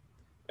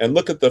 And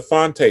look at the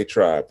Fonte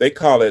tribe. They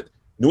call it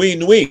nui,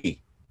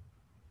 nui.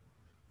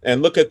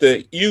 And look at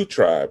the U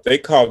tribe. They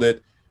called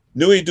it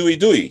nui, dui,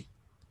 dui.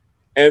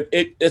 And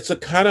it's a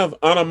kind of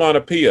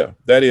onomatopoeia.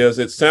 That is,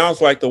 it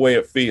sounds like the way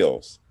it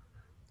feels.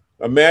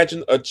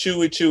 Imagine a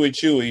chewy, chewy,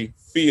 chewy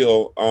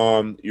feel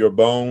on your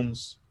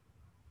bones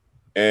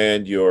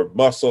and your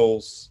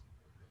muscles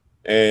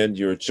and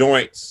your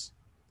joints.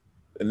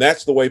 And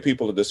that's the way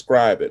people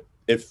describe it.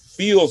 It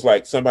feels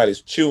like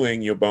somebody's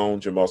chewing your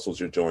bones, your muscles,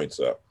 your joints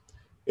up.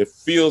 It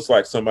feels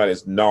like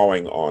somebody's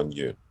gnawing on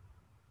you.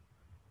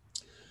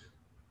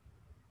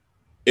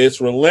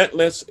 It's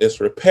relentless, it's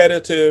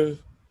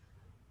repetitive,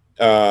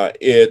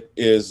 it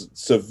is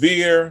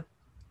severe.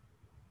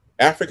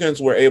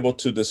 Africans were able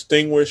to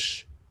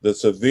distinguish the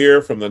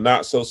severe from the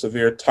not so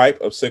severe type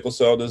of sickle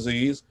cell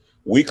disease.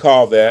 We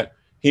call that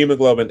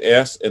hemoglobin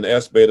S and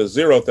S beta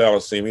 0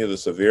 thalassemia, the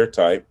severe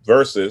type,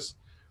 versus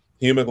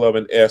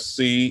hemoglobin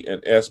SC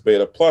and S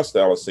beta plus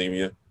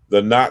thalassemia,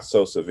 the not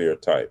so severe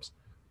types.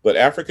 But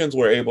Africans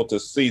were able to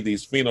see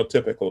these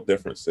phenotypical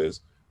differences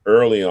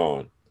early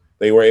on.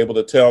 They were able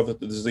to tell that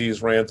the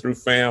disease ran through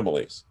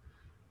families.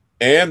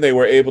 And they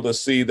were able to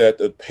see that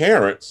the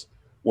parents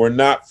were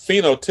not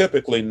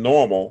phenotypically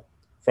normal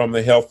from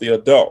the healthy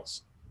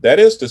adults. That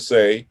is to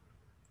say,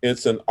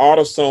 it's an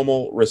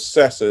autosomal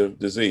recessive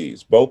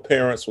disease. Both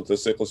parents with the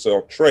sickle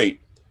cell trait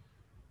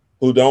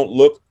who don't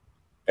look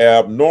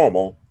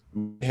abnormal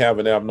have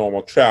an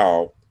abnormal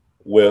child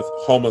with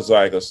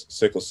homozygous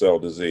sickle cell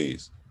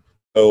disease.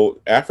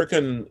 So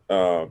African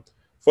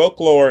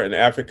folklore and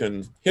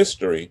African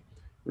history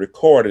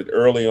recorded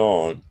early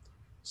on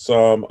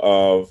some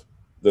of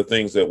the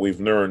things that we've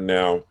learned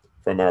now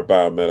from our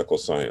biomedical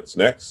science.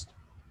 Next.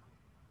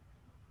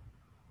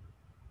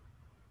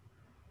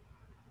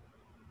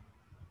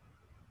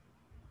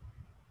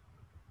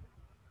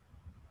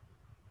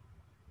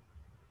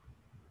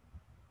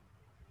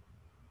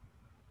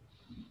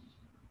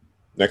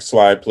 Next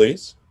slide,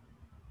 please.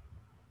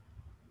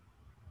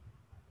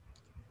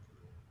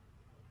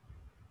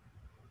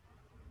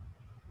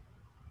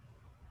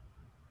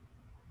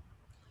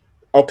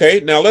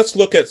 Okay, now let's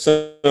look at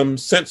some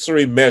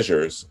sensory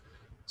measures,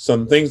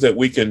 some things that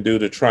we can do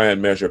to try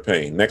and measure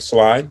pain. Next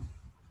slide.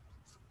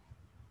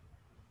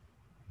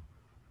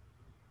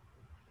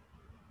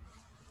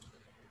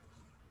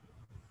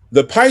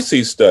 The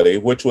Pisces study,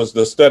 which was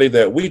the study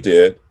that we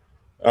did,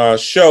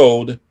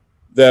 showed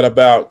that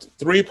about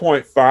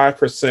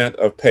 3.5%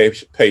 of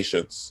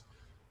patients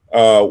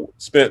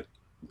spent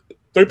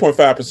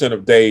 3.5%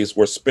 of days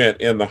were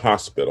spent in the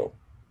hospital.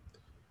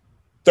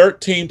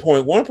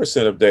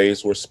 13.1% of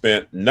days were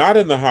spent not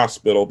in the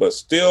hospital, but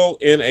still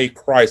in a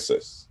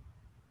crisis.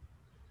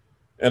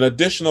 An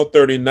additional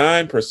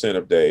 39%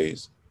 of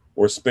days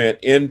were spent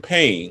in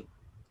pain,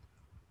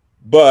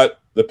 but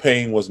the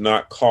pain was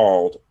not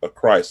called a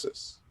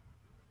crisis.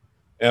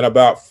 And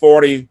about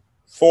 44%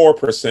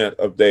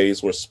 of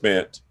days were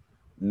spent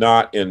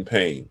not in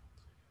pain.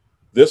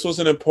 This was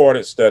an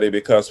important study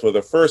because for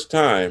the first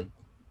time,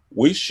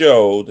 we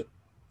showed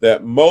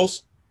that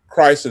most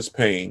crisis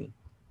pain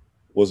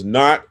was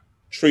not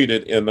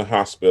treated in the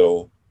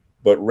hospital,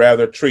 but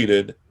rather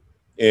treated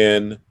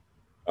in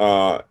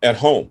at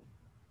home.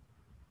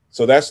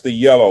 So that's the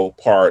yellow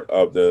part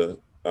of the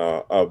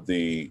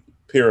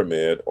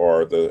pyramid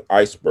or the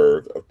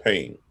iceberg of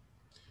pain.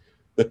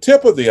 The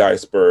tip of the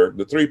iceberg,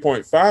 the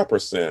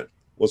 3.5%,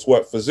 was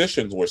what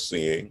physicians were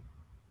seeing.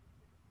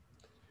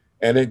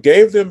 And it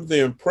gave them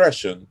the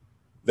impression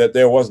that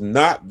there was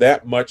not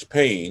that much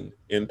pain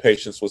in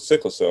patients with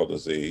sickle cell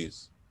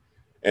disease.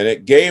 And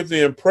it gave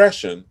the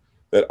impression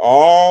that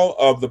all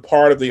of the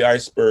part of the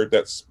iceberg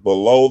that's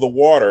below the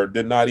water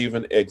did not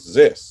even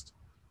exist.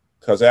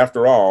 Because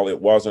after all, it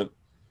wasn't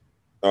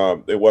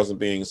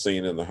being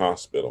seen in the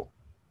hospital.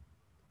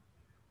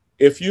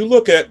 If you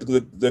look at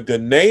the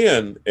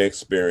Ghanaian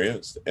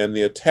experience and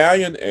the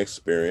Italian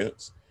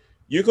experience,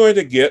 you're going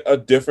to get a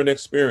different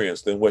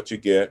experience than what you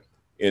get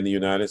in the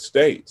United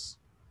States.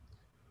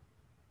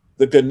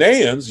 The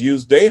Ghanaians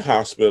use day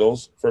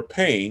hospitals for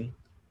pain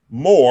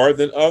more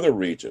than other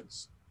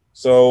regions.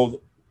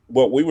 So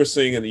what we were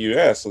seeing in the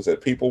US was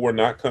that people were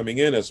not coming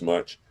in as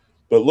much,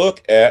 but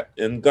look at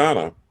in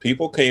Ghana,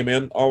 people came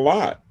in a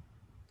lot.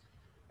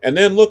 And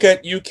then look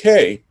at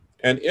UK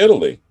and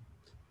Italy,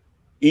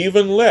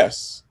 even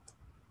less.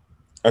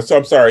 So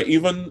I'm sorry,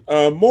 even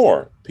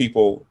more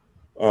people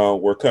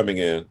were coming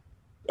in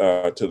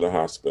to the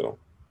hospital.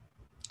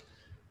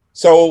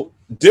 So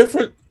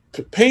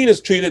pain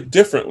is treated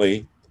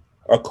differently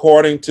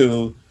according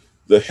to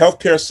the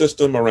healthcare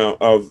system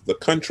of the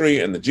country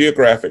and the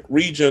geographic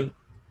region.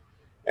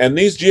 And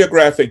these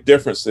geographic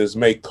differences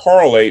may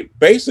correlate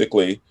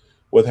basically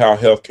with how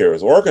healthcare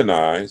is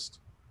organized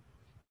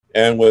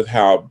and with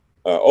how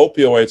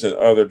opioids and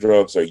other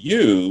drugs are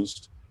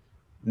used,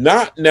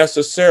 not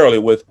necessarily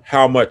with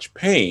how much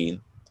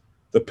pain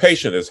the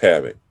patient is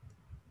having.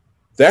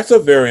 That's a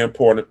very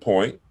important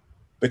point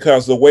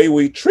because the way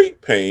we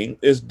treat pain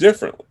is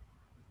different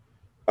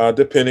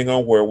depending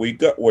on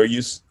where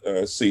you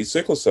see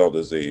sickle cell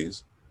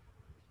disease.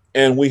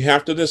 And we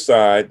have to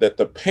decide that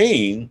the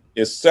pain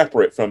is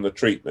separate from the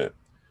treatment.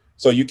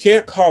 So you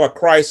can't call a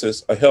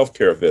crisis a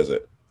healthcare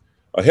visit.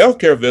 A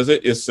healthcare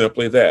visit is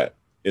simply that.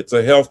 It's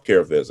a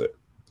healthcare visit.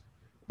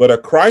 But a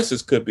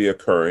crisis could be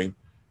occurring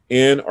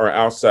in or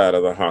outside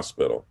of the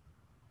hospital.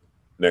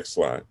 Next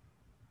slide.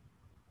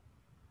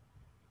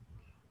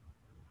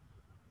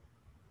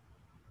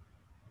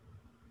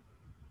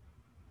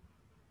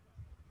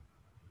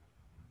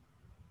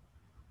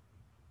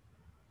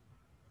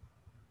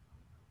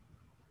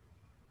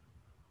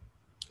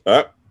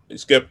 You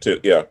skipped to,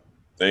 yeah,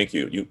 thank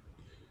you.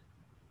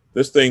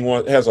 This thing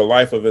has a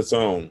life of its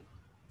own.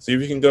 See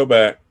if you can go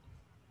back.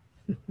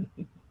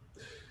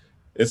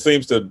 It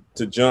seems to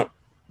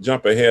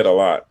jump ahead a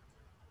lot.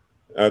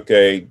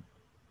 Okay,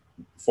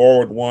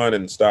 forward one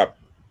and stop.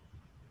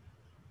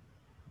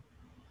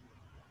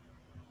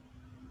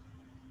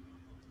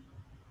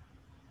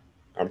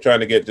 I'm trying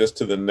to get just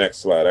to the next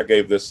slide. I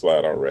gave this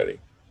slide already.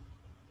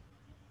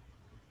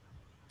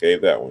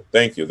 Gave that one.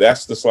 Thank you.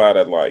 That's the slide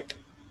I'd like.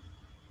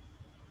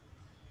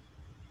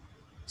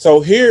 So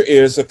here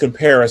is a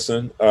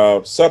comparison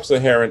of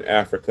sub-Saharan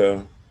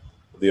Africa,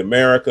 the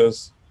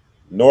Americas,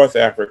 North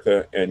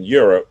Africa, and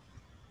Europe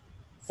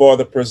for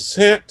the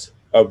percent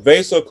of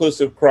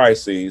vaso-occlusive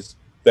crises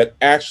that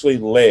actually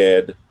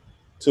led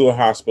to a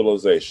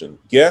hospitalization.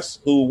 Guess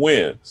who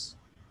wins?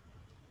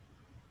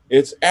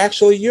 It's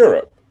actually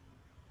Europe.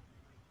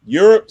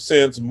 Europe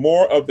sends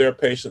more of their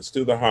patients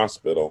to the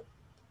hospital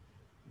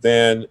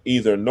than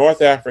either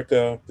North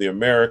Africa, the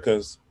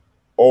Americas,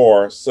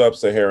 or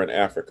sub-Saharan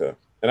Africa.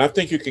 And I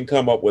think you can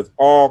come up with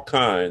all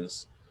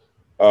kinds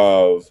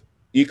of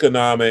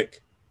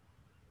economic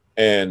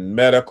and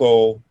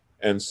medical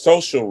and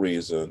social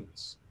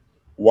reasons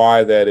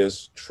why that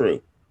is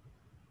true.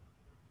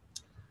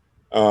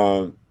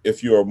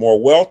 If you are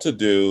more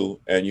well-to-do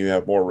and you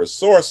have more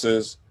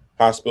resources,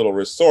 hospital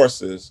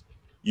resources,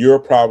 you're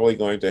probably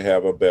going to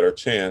have a better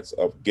chance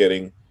of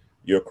getting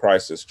your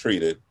crisis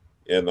treated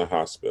in the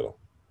hospital.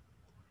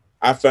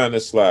 I found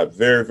this slide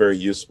very, very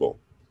useful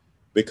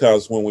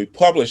because when we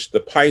published the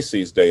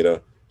Pisces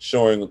data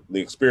showing the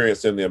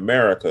experience in the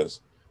Americas,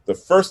 the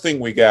first thing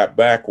we got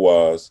back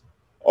was,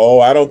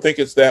 oh, I don't think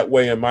it's that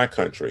way in my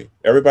country.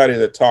 Everybody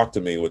that talked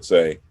to me would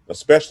say,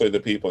 especially the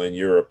people in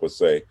Europe would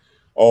say,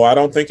 oh, I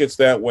don't think it's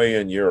that way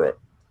in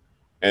Europe.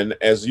 And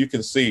as you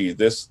can see,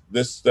 this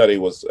study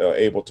was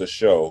able to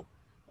show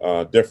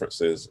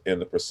differences in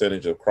the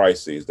percentage of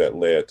crises that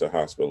led to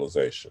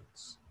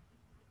hospitalizations.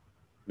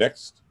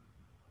 Next.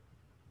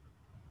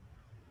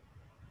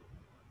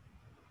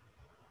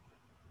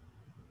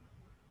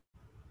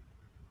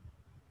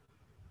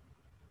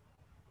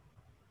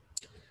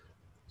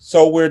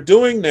 So we're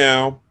doing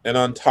now an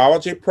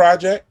ontology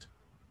project.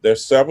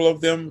 There's several of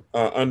them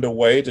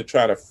underway to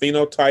try to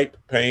phenotype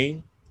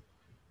pain.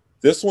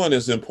 This one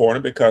is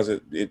important because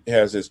it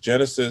has its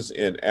genesis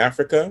in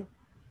Africa.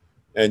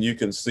 And you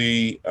can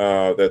see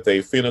that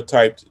they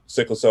phenotyped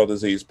sickle cell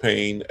disease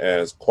pain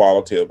as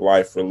quality of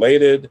life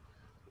related,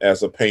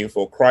 as a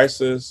painful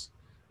crisis,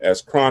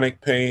 as chronic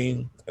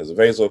pain, as a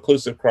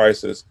vaso-occlusive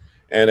crisis,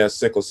 and as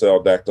sickle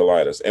cell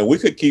dactylitis. And we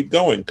could keep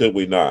going, could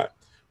we not?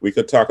 We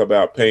could talk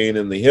about pain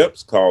in the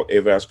hips called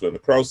avascular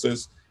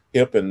necrosis,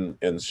 hip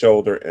and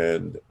shoulder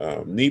and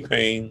knee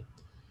pain.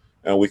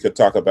 And we could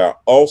talk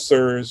about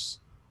ulcers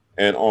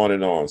and on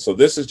and on. So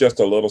this is just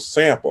a little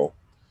sample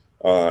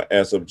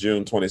as of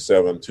June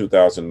 27,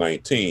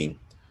 2019,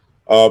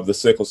 of the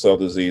Sickle Cell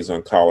Disease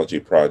Ontology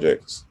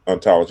Projects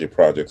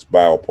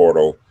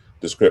bioportal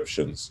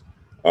descriptions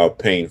of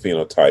pain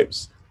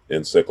phenotypes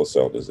in sickle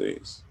cell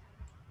disease.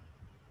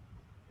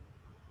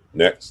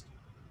 Next.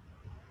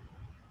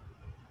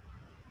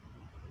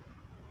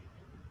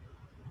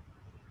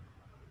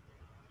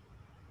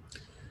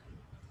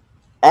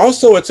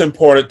 Also, it's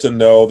important to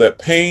know that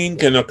pain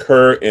can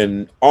occur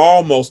in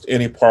almost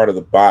any part of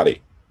the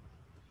body.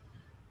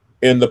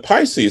 In the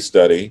Pisces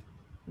study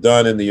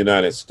done in the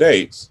United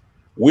States,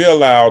 we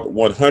allowed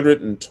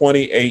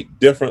 128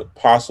 different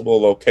possible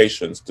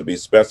locations to be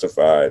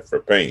specified for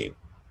pain.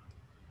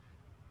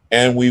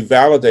 And we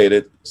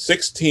validated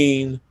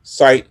 16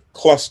 site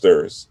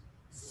clusters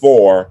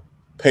for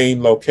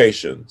pain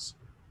locations.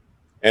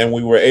 And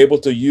we were able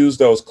to use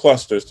those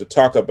clusters to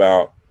talk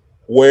about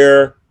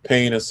where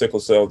pain in sickle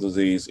cell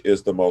disease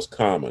is the most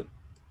common.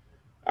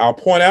 I'll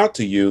point out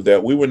to you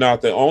that we were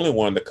not the only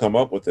one to come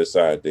up with this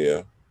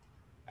idea.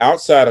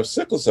 Outside of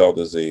sickle cell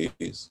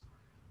disease,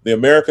 the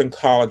American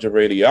College of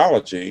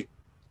Radiology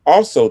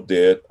also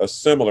did a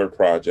similar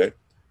project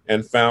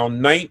and found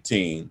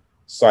 19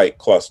 site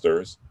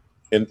clusters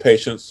in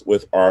patients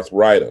with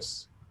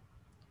arthritis.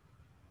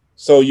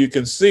 So you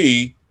can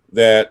see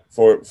that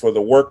for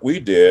the work we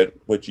did,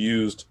 which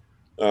used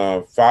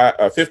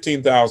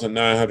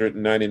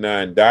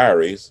 15,999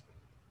 diaries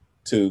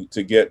to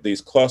get these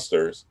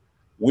clusters,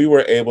 we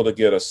were able to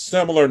get a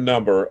similar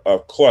number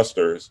of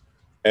clusters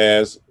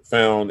as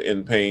found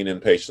in pain in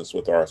patients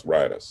with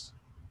arthritis.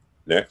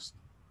 Next.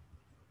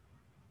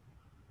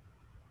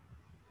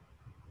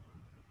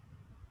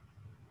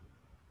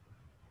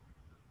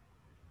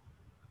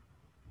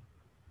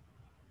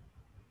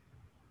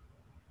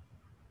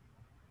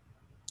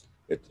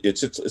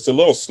 It's a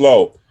little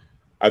slow.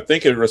 I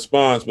think it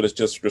responds, but it's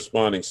just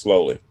responding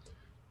slowly.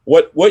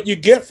 What you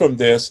get from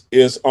this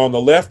is, on the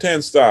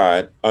left-hand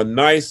side, a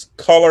nice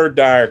color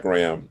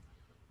diagram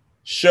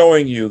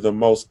showing you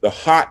the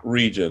hot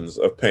regions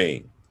of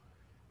pain.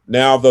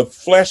 Now, the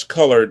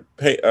flesh-colored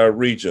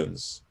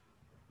regions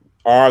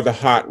are the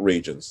hot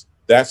regions.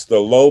 That's the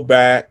low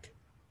back,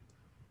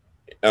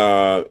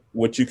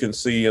 which you can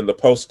see in the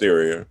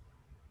posterior,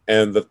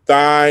 and the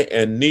thigh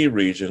and knee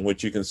region,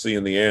 which you can see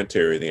in the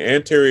anterior. The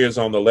anterior is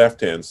on the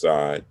left-hand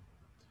side,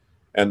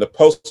 and the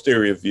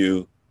posterior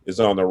view is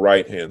on the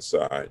right-hand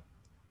side.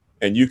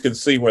 And you can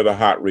see where the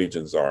hot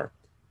regions are.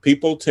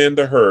 People tend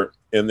to hurt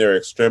in their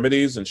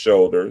extremities and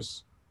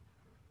shoulders,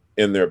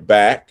 in their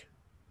back,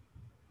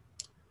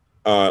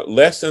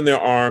 less in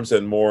their arms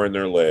and more in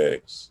their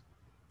legs.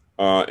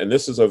 And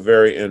this is a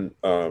very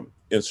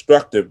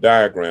instructive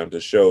diagram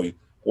to show you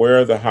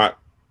where the hot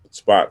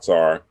spots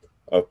are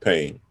of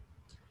pain.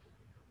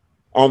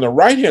 On the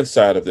right-hand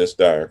side of this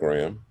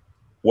diagram,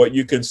 what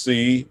you can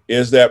see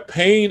is that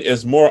pain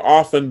is more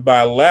often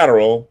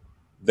bilateral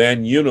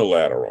than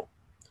unilateral.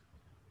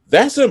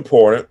 That's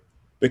important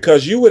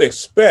because you would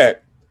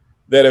expect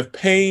that if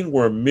pain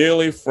were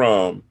merely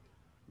from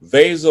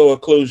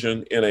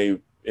vaso-occlusion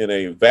in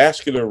a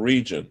vascular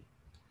region,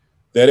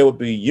 that it would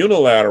be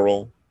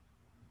unilateral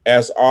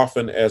as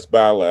often as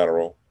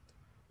bilateral,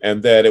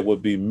 and that it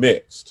would be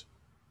mixed.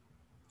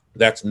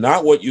 That's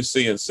not what you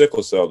see in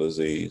sickle cell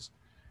disease,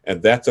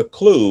 and that's a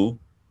clue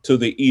to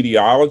the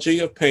etiology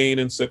of pain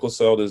in sickle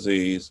cell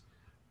disease,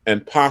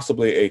 and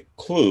possibly a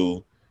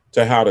clue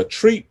to how to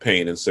treat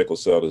pain in sickle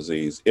cell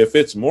disease. If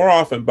it's more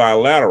often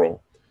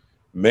bilateral,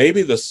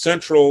 maybe the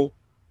central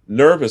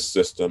nervous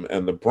system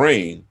and the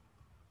brain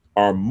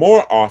are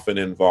more often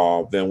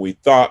involved than we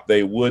thought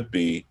they would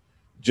be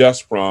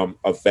just from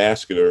a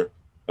vascular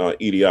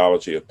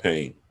etiology of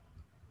pain.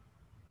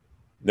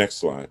 Next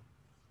slide.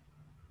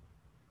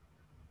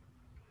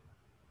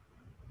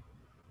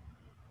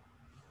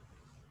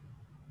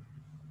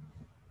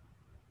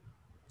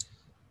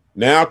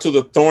 Now to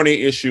the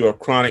thorny issue of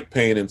chronic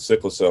pain in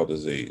sickle cell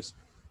disease.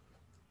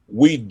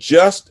 We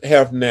just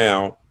have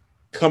now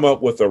come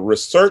up with a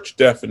research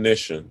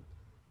definition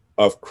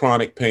of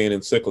chronic pain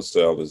in sickle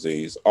cell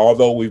disease.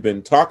 Although we've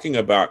been talking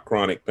about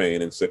chronic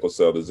pain in sickle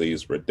cell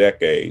disease for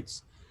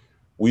decades,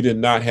 we did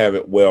not have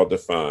it well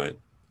defined.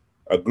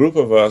 A group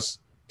of us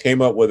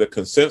came up with a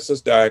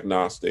consensus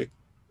diagnostic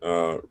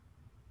and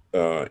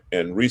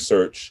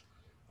research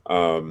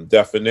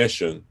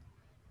definition,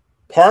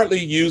 partly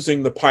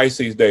using the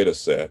Pisces data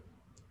set,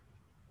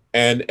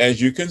 And as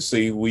you can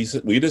see,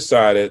 we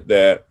decided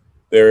that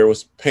there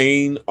was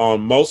pain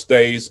on most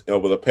days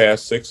over the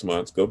past 6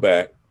 months. Go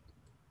back.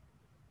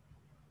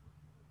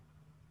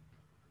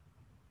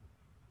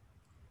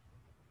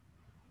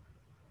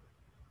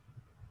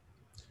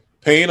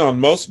 Pain on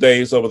most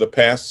days over the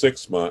past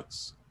 6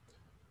 months,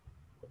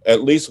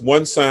 at least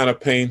one sign of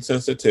pain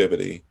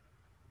sensitivity,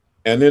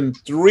 and then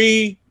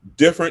 3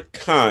 different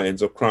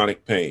kinds of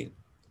chronic pain.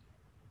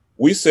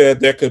 We said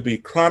there could be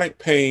chronic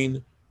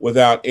pain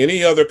without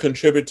any other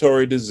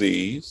contributory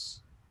disease,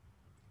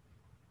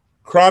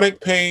 chronic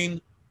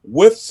pain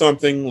with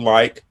something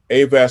like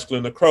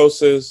avascular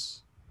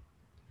necrosis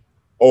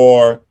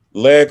or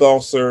leg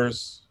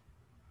ulcers,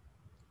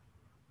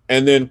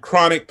 and then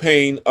chronic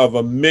pain of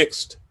a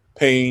mixed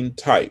pain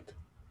type.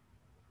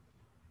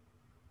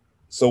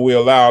 So we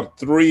allowed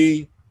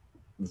 3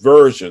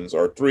 versions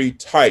or 3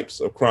 types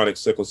of chronic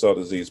sickle cell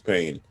disease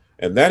pain,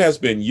 and that has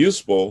been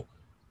useful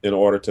in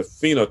order to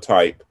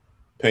phenotype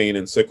pain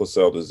in sickle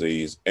cell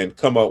disease and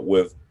come up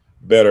with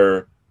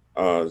better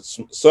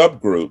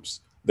subgroups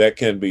that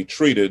can be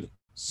treated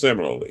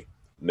similarly.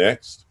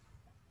 Next.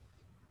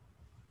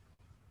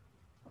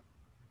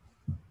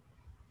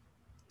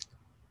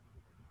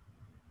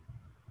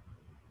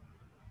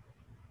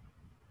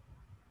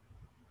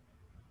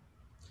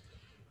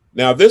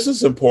 Now, this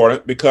is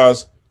important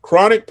because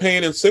chronic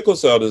pain in sickle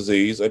cell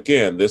disease,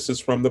 again, this is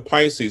from the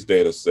Pisces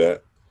data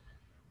set,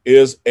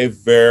 is a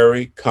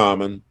very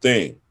common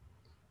thing.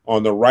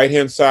 On the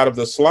right-hand side of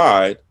the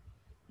slide,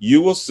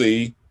 you will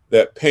see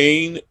that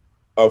pain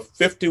of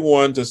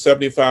 51 to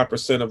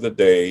 75% of the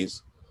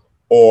days,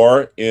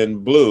 or in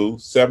blue,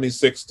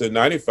 76 to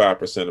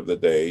 95% of the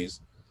days,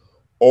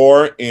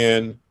 or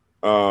in,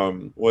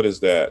 what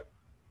is that,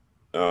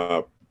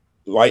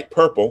 light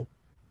purple,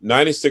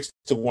 96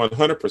 to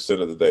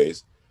 100% of the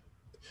days.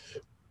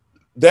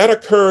 That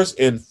occurs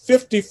in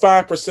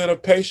 55%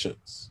 of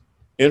patients.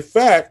 In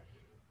fact,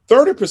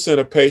 30%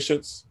 of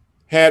patients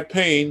had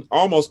pain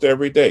almost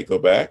every day. Go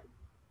back.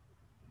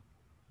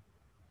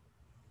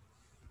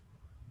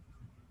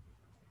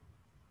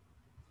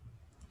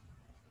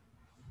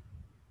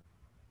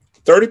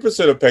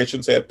 %30 of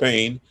patients had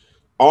pain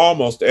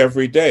almost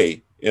every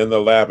day in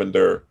the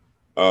lavender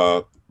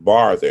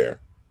bar there.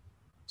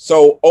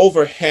 So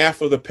over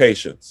half of the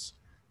patients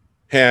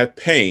had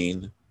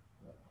pain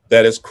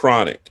that is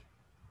chronic.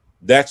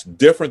 That's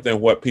different than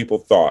what people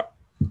thought.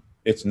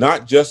 It's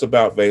not just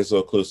about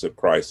vaso-occlusive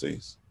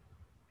crises.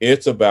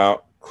 It's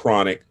about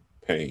chronic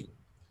pain.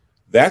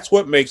 That's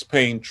what makes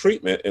pain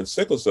treatment in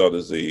sickle cell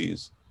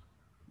disease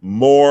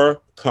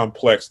more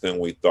complex than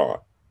we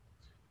thought.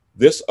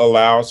 This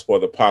allows for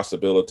the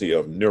possibility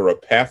of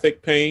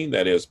neuropathic pain,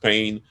 that is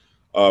pain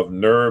of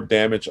nerve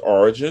damage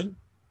origin,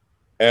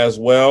 as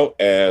well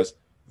as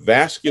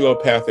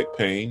vasculopathic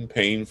pain,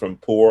 pain from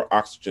poor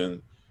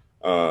oxygen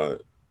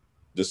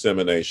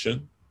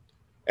dissemination,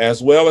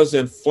 as well as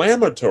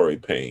inflammatory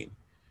pain,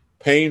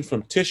 pain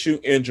from tissue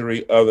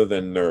injury other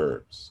than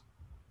nerves.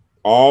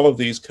 All of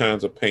these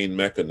kinds of pain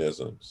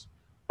mechanisms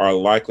are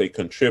likely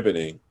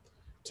contributing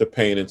to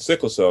pain in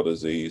sickle cell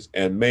disease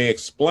and may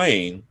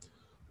explain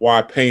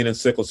why pain in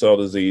sickle cell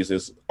disease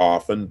is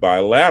often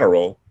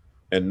bilateral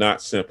and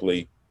not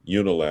simply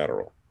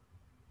unilateral.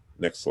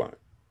 Next slide.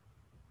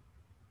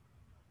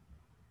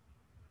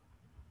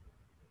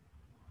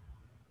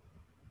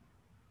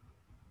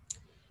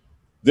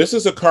 This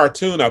is a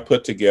cartoon I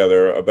put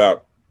together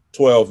about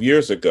 12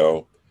 years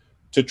ago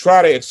to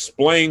try to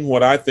explain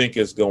what I think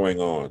is going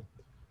on.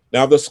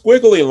 Now, the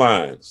squiggly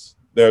lines,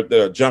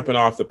 they're jumping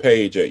off the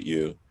page at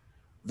you.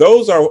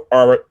 Those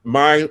are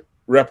my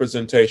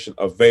representation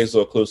of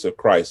vaso-occlusive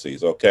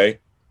crises, okay?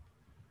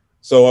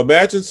 So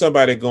imagine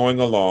somebody going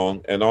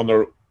along, and on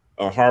the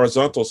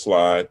horizontal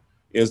slide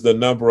is the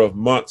number of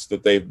months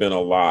that they've been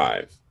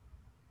alive.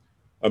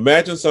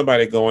 Imagine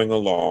somebody going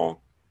along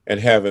and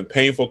having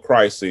painful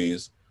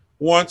crises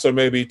once or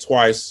maybe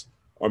twice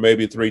or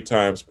maybe 3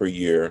 times per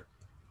year,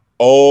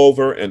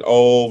 over and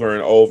over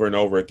and over and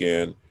over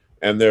again.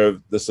 And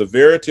the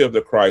severity of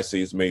the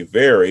crises may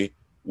vary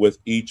with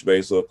each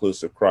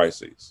vaso-occlusive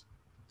crisis.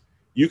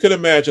 You can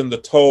imagine the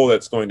toll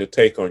that's going to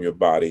take on your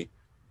body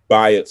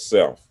by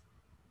itself.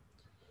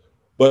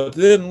 But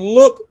then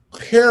look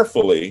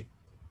carefully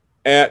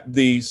at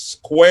the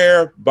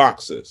square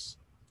boxes.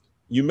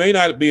 You may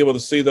not be able to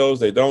see those.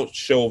 They don't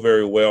show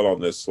very well on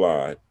this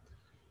slide.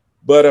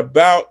 But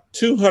about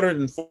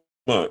 204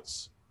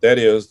 months, that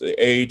is the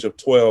age of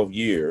 12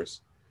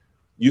 years,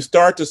 you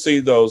start to see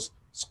those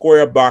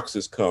square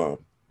boxes come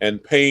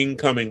and pain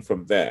coming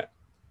from that.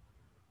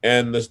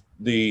 And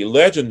the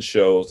legend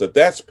shows that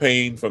that's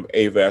pain from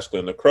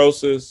avascular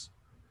necrosis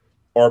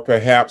or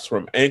perhaps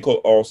from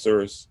ankle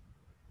ulcers.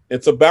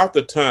 It's about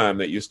the time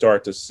that you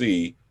start to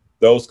see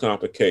those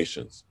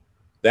complications.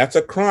 That's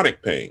a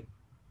chronic pain.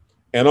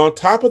 And on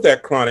top of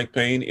that chronic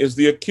pain is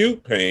the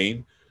acute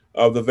pain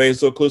of the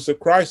vaso-occlusive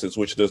crisis,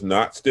 which does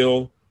not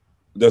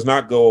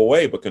go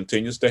away, but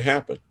continues to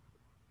happen.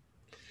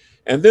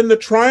 And then the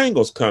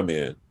triangles come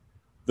in.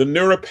 The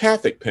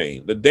neuropathic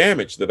pain, the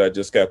damage that I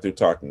just got through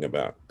talking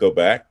about. Go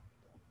back.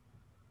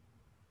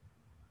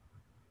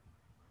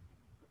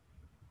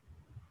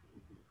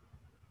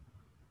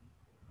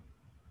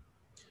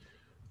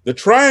 The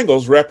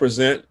triangles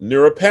represent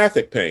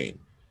neuropathic pain,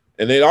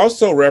 and they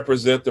also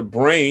represent the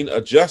brain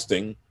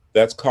adjusting.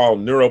 That's called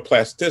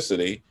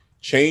neuroplasticity,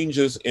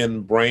 changes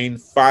in brain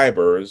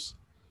fibers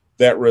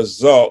that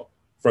result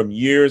from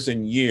years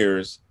and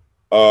years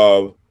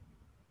of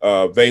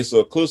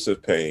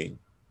vaso-occlusive pain.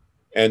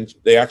 And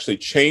they actually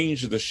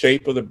change the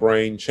shape of the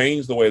brain,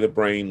 change the way the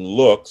brain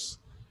looks,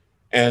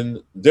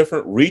 and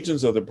different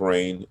regions of the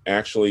brain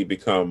actually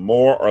become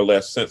more or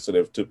less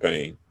sensitive to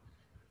pain.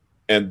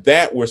 And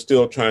that we're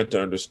still trying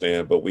to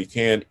understand, but we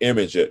can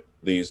image it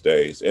these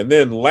days. And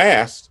then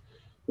last,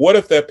 what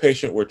if that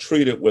patient were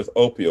treated with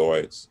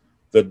opioids?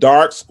 The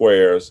dark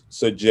squares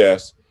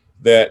suggest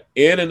that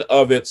in and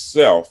of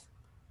itself,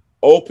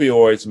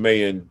 opioids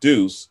may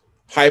induce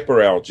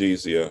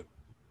hyperalgesia,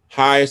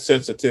 high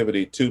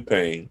sensitivity to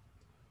pain,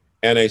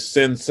 and a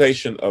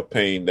sensation of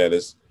pain that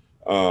is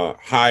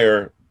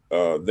higher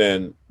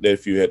than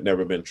if you had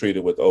never been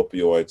treated with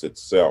opioids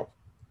itself.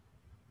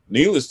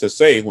 Needless to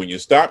say, when you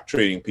stop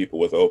treating people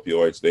with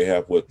opioids, they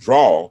have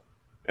withdrawal,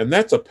 and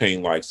that's a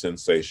pain-like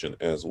sensation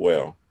as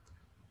well.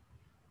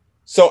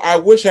 So I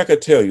wish I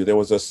could tell you there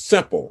was a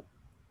simple,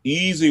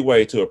 easy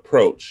way to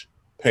approach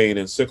pain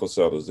in sickle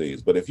cell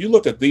disease. But if you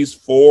look at these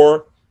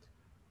 4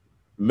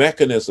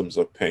 mechanisms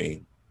of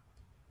pain,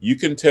 you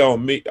can tell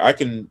me, I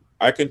can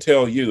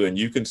tell you, and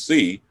you can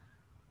see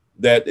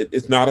that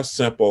it's not a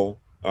simple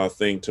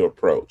thing to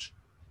approach.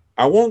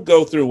 I won't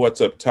go through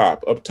what's up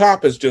top. Up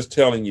top is just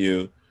telling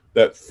you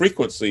that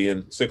frequency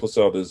in sickle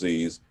cell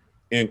disease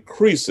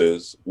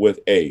increases with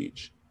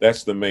age.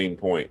 That's the main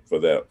point for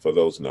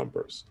those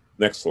numbers.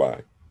 Next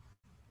slide.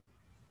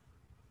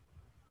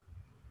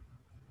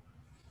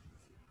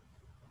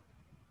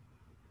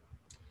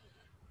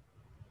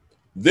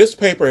 This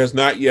paper has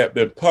not yet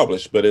been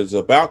published, but is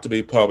about to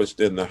be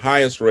published in the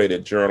highest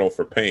rated journal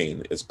for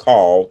pain. It's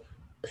called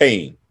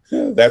Pain.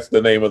 That's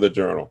the name of the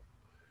journal.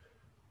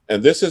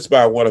 And this is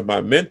by one of my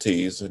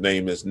mentees. Her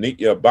name is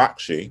Nitya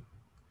Bakshi.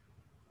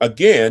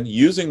 Again,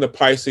 using the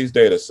Pisces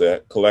data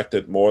set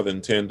collected more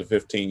than 10 to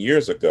 15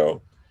 years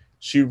ago,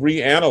 she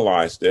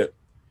reanalyzed it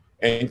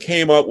and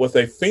came up with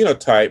a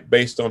phenotype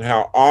based on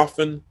how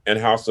often and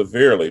how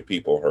severely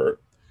people hurt.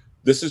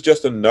 This is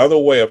just another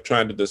way of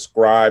trying to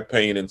describe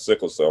pain in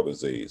sickle cell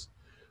disease.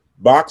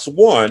 Box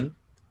 1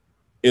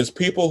 is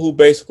people who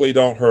basically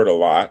don't hurt a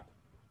lot,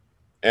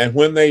 and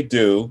when they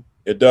do,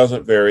 it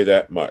doesn't vary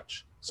that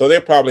much. So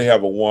they probably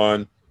have a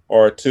 1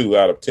 or a 2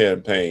 out of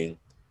 10 pain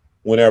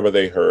whenever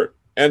they hurt.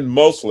 And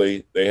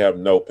mostly they have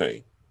no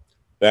pain.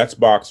 That's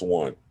box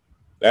 1.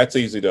 That's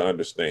easy to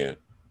understand.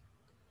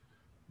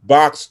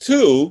 Box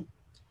 2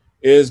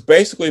 is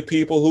basically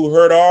people who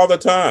hurt all the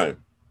time.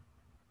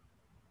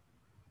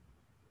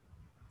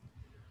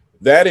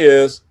 That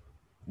is,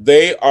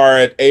 they are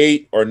at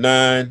 8 or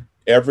 9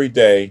 every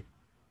day,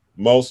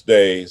 most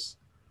days,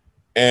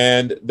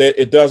 and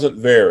it doesn't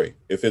vary.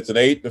 If it's an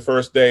 8 the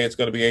first day, it's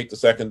going to be 8 the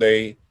second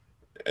day,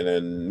 and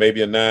then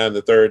maybe a 9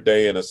 the third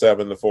day, and a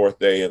 7 the fourth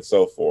day, and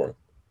so forth.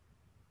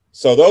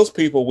 So those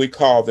people, we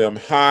call them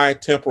high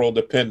temporal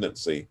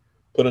dependency.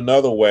 Put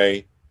another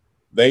way,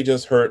 they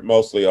just hurt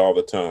mostly all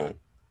the time.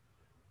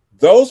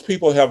 Those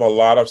people have a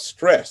lot of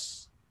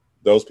stress.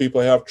 Those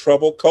people have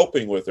trouble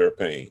coping with their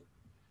pain.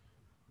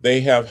 They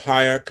have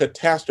higher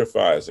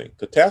catastrophizing.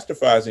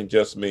 Catastrophizing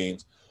just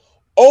means,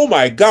 oh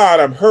my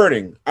God, I'm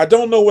hurting. I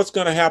don't know what's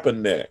going to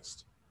happen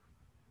next.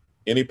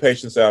 Any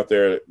patients out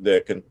there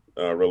that can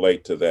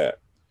relate to that?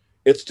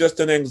 It's just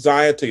an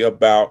anxiety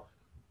about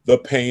the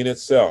pain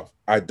itself.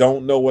 I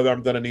don't know whether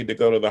I'm going to need to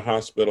go to the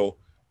hospital.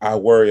 I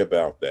worry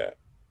about that.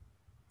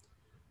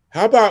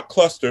 How about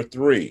cluster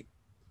 3?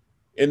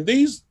 In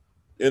these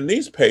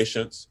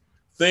patients,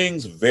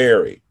 things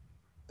vary.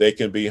 They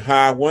can be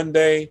high one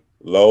day,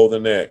 low the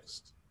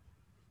next.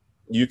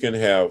 You can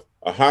have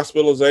a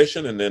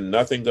hospitalization and then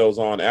nothing goes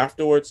on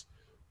afterwards,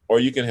 or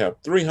you can have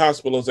 3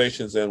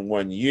 hospitalizations in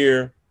 1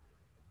 year,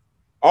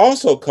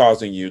 also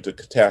causing you to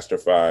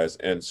catastrophize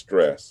and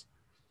stress,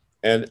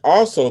 and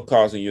also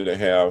causing you to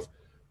have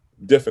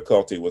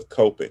difficulty with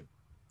coping.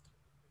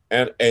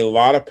 And a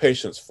lot of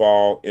patients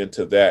fall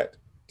into that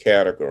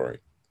category.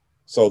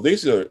 So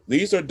these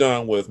are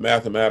done with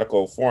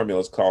mathematical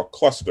formulas called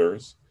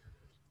clusters.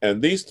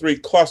 And these 3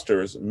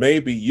 clusters may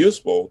be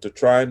useful to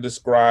try and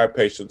describe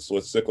patients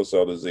with sickle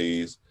cell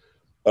disease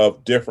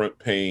of different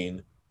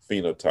pain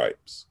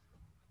phenotypes.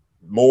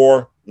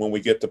 More when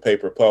we get the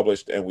paper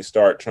published and we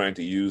start trying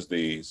to use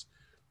these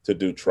to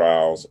do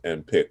trials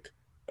and pick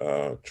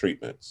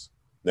treatments.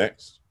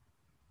 Next.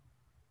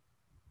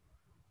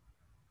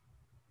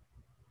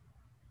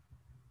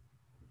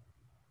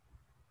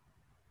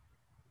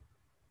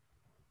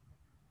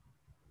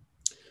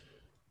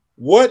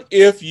 What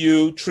if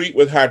you treat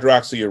with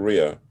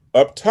hydroxyurea?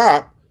 Up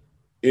top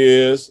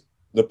is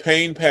the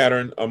pain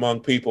pattern among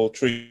people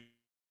treated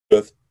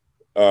with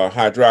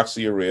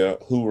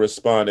hydroxyurea who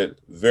responded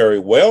very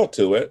well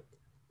to it,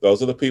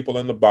 those are the people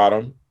in the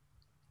bottom,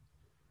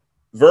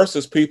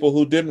 versus people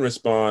who didn't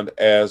respond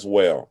as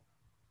well.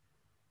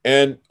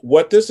 And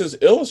what this is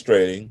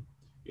illustrating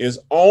is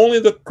only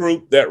the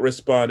group that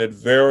responded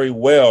very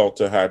well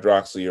to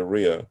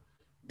hydroxyurea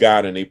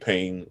got any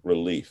pain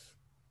relief.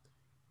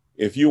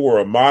 If you were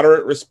a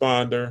moderate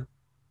responder,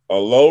 a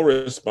low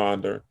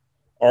responder,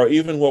 or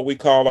even what we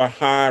call a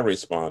high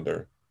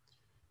responder,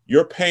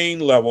 your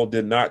pain level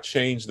did not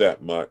change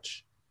that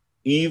much,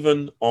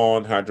 even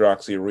on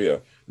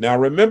hydroxyurea. Now,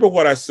 remember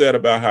what I said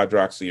about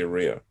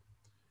hydroxyurea.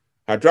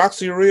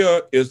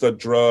 Hydroxyurea is a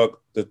drug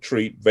to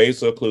treat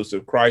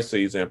vaso-occlusive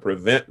crises and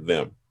prevent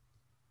them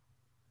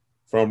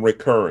from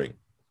recurring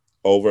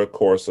over a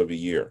course of a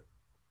year.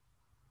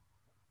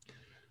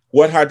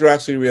 What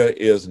hydroxyurea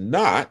is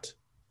not,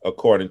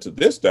 according to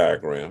this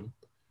diagram,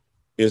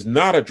 is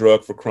not a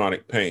drug for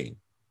chronic pain.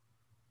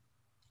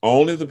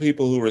 Only the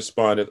people who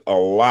responded a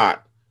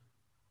lot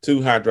to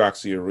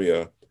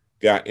hydroxyurea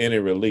got any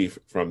relief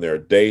from their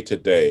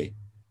day-to-day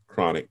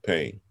chronic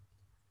pain.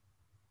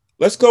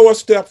 Let's go a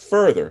step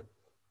further.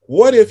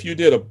 What if you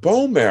did a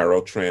bone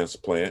marrow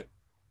transplant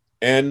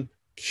and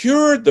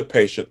cured the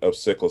patient of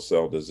sickle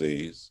cell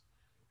disease?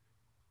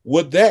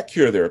 Would that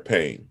cure their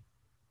pain?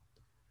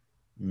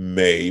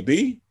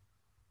 Maybe,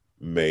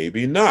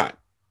 maybe not.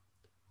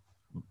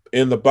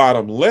 In the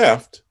bottom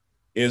left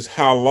is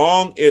how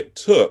long it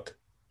took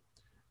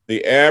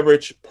the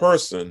average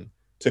person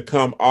to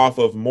come off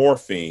of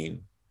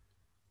morphine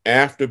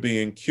after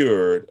being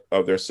cured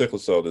of their sickle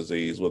cell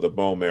disease with a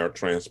bone marrow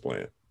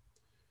transplant.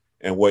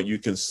 And what you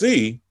can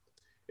see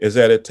is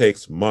that it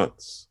takes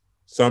months,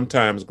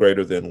 sometimes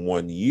greater than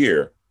 1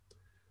 year,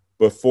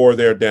 before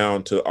they're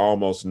down to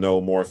almost no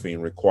morphine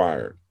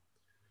required.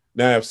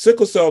 Now, if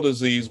sickle cell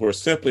disease were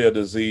simply a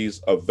disease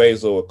of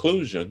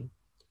vaso-occlusion,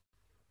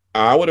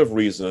 I would have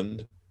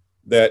reasoned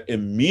that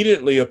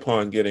immediately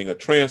upon getting a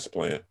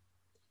transplant,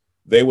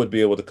 they would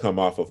be able to come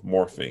off of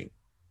morphine.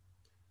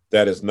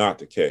 That is not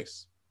the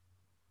case.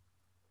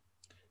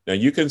 Now,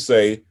 you can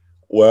say,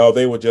 well,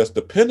 they were just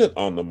dependent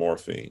on the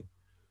morphine.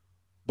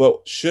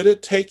 But should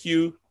it take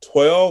you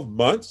 12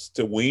 months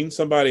to wean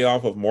somebody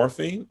off of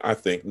morphine? I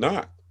think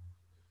not.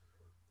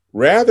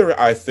 Rather,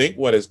 I think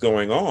what is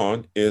going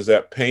on is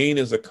that pain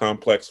is a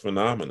complex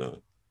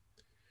phenomenon,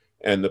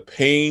 and the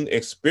pain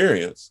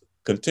experience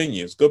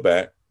continues. Go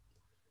back.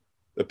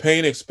 The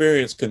pain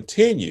experience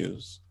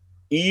continues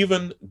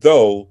even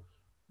though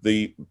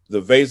the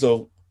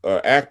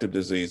vasoactive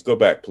disease, go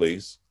back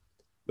please,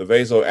 the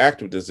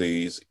vasoactive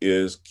disease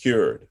is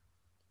cured.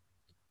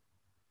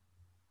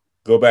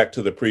 Go back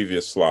to the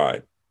previous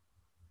slide.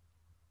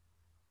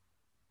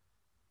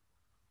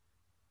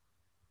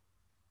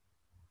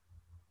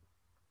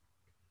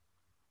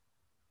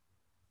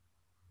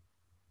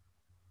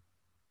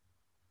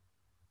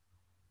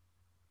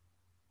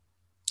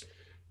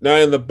 Now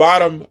in the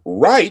bottom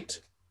right,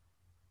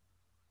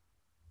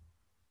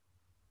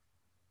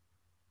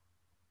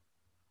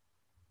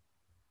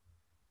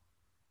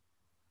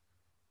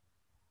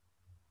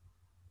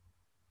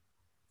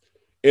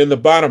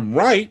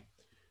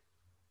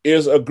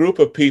 is a group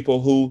of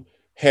people who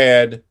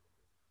had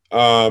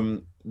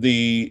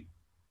their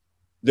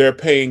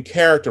pain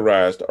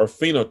characterized or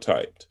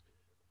phenotyped.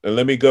 And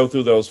let me go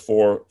through those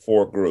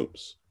four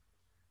groups.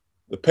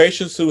 The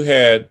patients who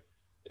had,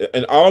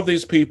 and all of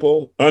these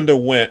people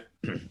underwent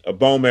a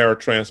bone marrow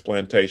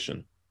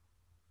transplantation.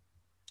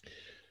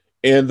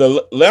 In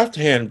the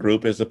left-hand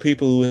group is the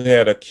people who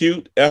had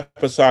acute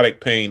episodic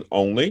pain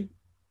only.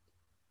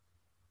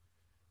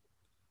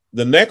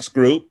 The next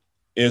group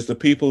is the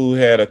people who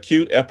had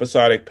acute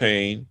episodic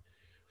pain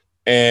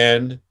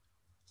and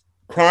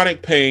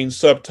chronic pain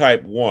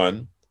subtype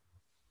 1,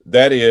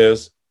 that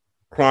is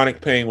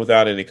chronic pain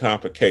without any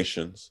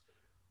complications.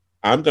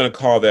 I'm going to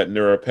call that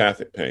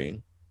neuropathic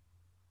pain.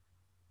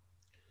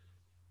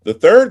 The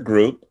third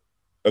group,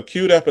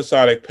 acute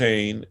episodic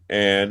pain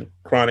and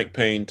chronic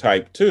pain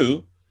type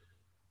 2,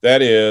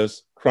 that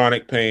is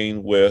chronic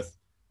pain with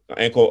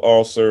ankle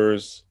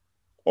ulcers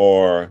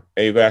or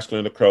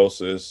avascular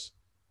necrosis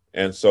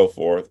and so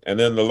forth. And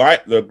then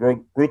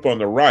the group on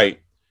the right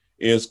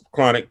is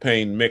chronic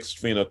pain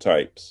mixed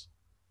phenotypes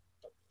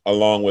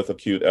along with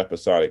acute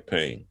episodic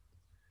pain.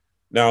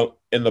 Now,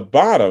 in the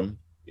bottom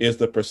is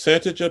the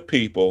percentage of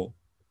people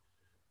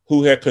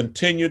who had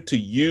continued to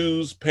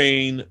use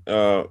opioids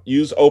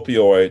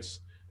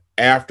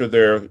after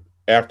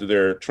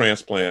their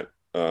transplant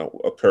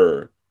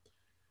occurred.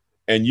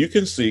 And you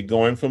can see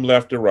going from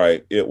left to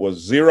right, it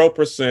was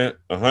 0%,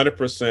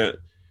 100%,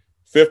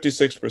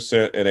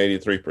 56%, and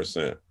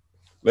 83%.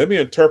 Let me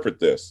interpret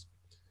this.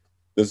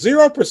 The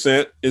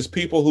 0% is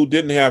people who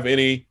didn't have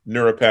any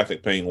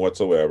neuropathic pain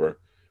whatsoever.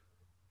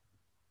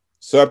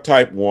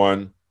 Subtype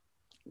 1,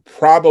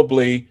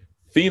 probably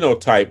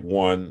phenotype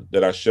 1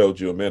 that I showed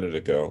you a minute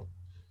ago.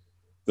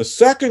 The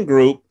second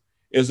group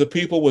is the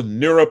people with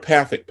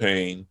neuropathic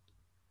pain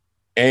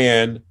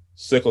and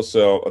sickle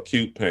cell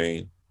acute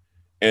pain,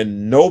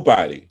 and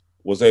nobody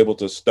was able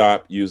to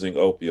stop using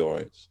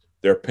opioids.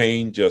 Their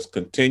pain just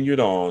continued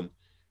on,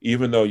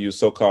 even though you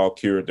so-called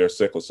cured their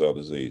sickle cell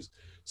disease.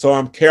 So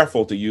I'm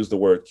careful to use the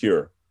word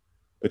cure,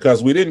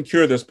 because we didn't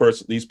cure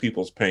these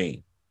people's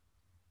pain.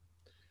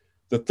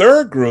 The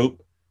third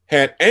group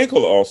had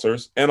ankle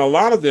ulcers, and a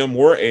lot of them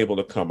were able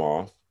to come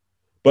off.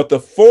 But the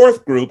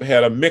fourth group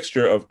had a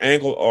mixture of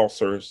ankle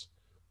ulcers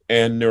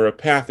and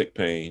neuropathic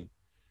pain,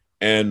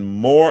 and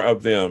more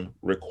of them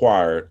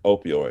required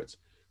opioids.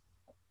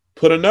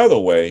 Put another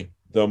way,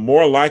 the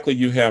more likely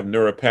you have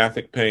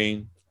neuropathic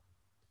pain,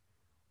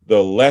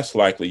 the less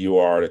likely you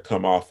are to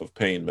come off of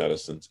pain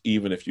medicines,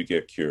 even if you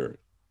get cured.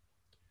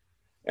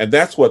 And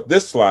that's what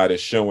this slide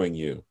is showing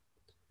you.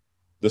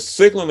 The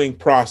signaling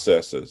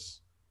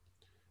processes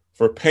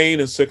for pain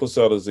and sickle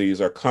cell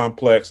disease are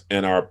complex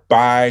and are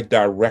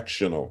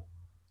bidirectional.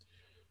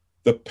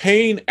 The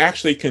pain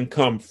actually can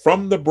come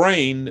from the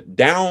brain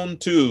down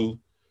to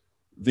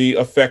the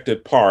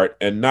affected part,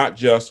 and not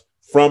just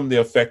from the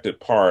affected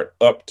part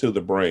up to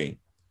the brain.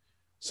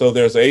 So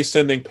there's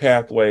ascending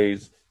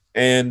pathways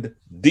and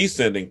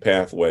descending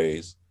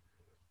pathways,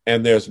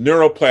 and there's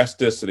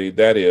neuroplasticity.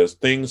 That is,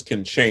 things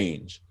can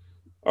change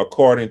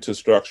according to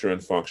structure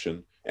and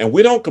function. And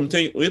we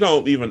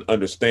don't even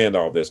understand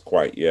all this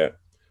quite yet,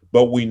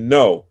 but we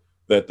know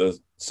that the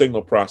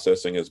signal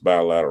processing is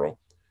bilateral.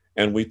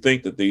 And we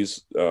think that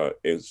these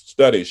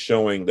studies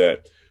showing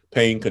that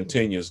pain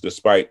continues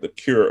despite the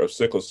cure of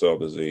sickle cell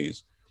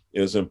disease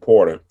is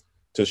important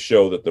to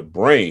show that the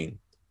brain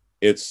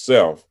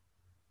itself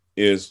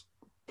is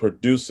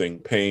producing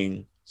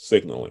pain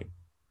signaling.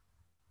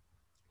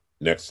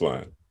 Next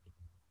slide.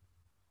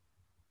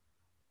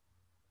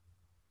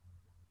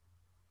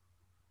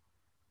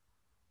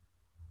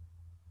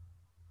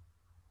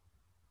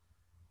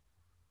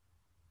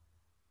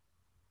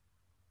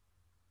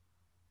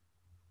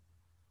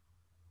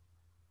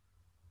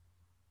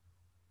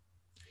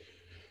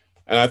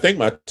 And I think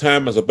my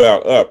time is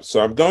about up.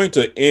 So I'm going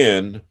to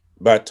end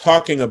by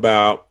talking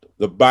about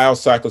the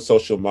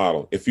biopsychosocial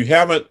model. If you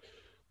haven't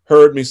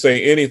heard me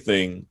say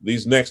anything,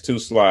 these next two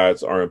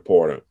slides are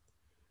important.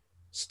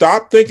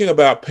 Stop thinking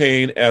about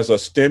pain as a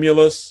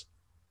stimulus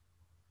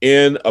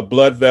in a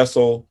blood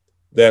vessel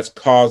that's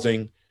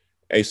causing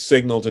a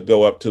signal to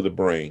go up to the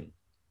brain.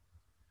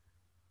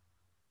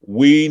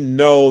 We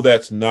know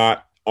that's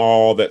not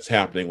all that's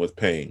happening with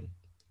pain.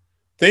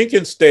 Think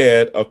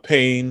instead of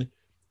pain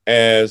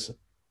as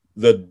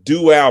the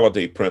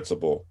duality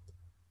principle.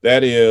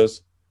 That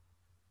is,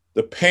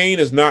 the pain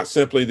is not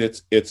simply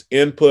its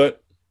input.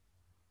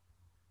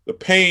 The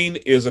pain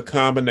is a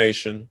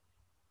combination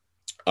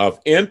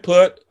of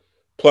input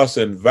plus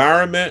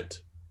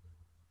environment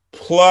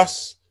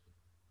plus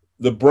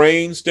the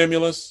brain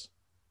stimulus.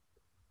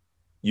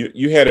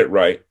 You had it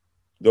right.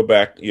 Go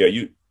back. Yeah,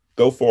 you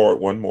go forward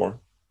one more.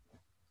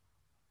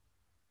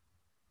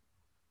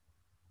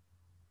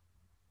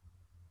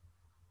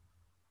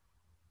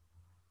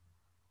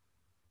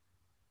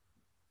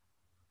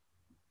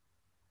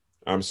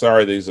 I'm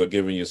sorry these are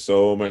giving you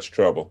so much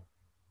trouble.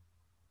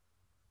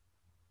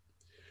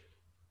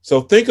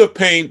 So think of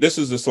pain. This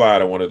is the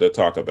slide I wanted to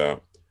talk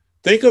about.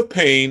 Think of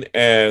pain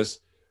as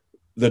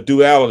the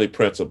duality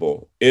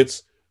principle.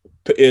 It's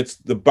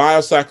the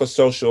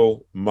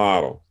biopsychosocial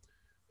model.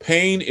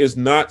 Pain is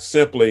not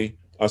simply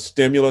a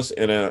stimulus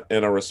and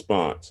a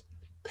response.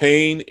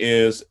 Pain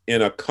is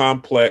in a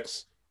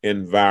complex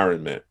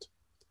environment.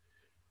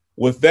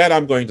 With that,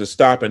 I'm going to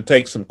stop and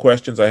take some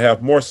questions. I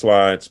have more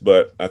slides,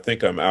 but I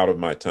think I'm out of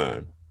my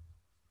time.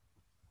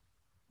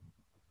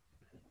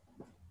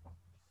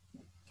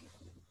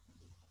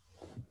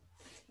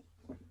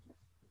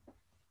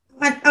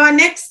 Our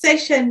next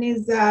session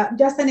is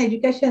just an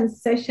education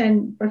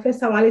session,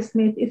 Professor Wally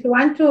Smith. If you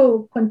want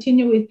to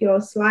continue with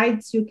your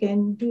slides, you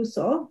can do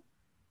so.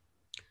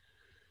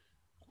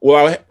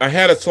 Well, I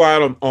had a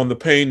slide on the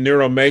pain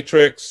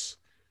neuromatrix,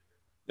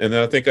 and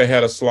then I think I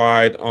had a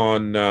slide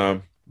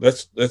on,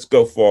 let's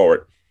go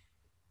forward.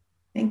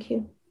 Thank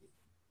you.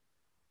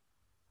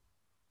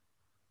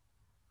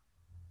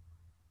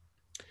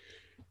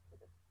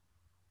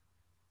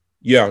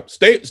 Yeah,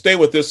 stay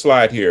with this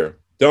slide here.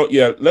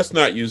 Let's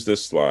not use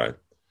this slide.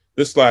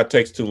 This slide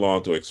takes too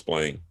long to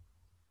explain.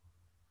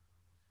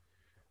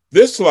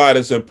 This slide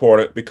is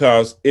important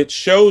because it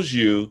shows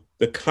you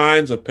the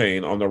kinds of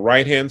pain on the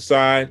right-hand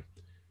side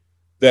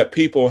that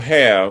people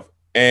have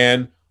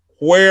and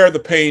where the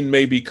pain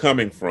may be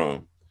coming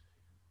from.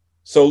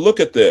 So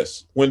look at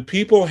this. When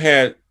people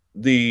had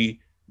the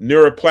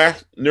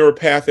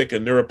neuropathic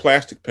and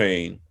neuroplastic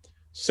pain,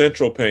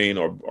 central pain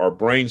or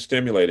brain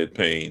stimulated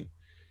pain,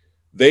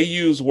 they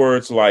use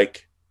words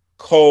like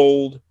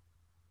cold,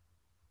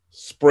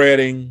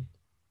 spreading,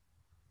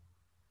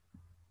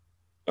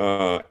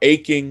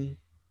 aching,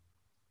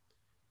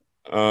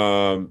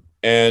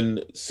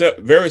 and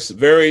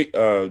very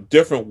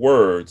different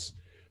words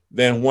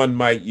than one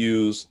might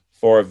use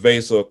for a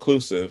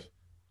vaso-occlusive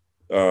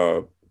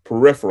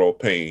peripheral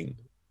pain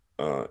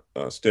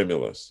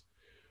stimulus.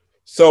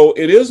 So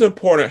it is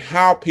important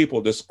how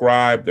people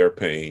describe their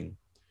pain,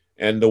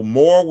 and the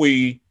more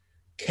we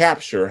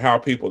capture how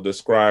people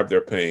describe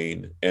their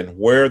pain and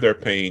where their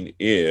pain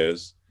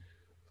is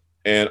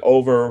and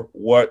over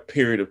what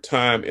period of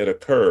time it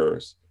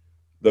occurs,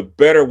 the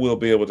better we'll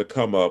be able to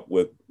come up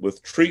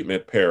with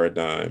treatment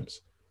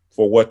paradigms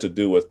for what to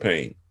do with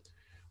pain.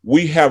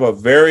 We have a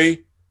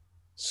very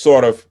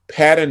sort of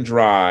pat and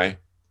dry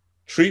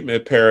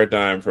treatment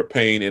paradigm for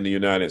pain in the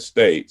United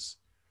States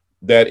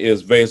that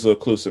is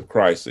vaso-occlusive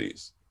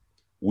crises.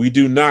 We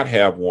do not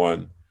have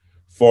one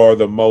for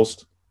the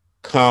most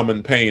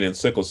common pain in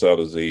sickle cell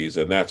disease,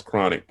 and that's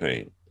chronic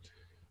pain.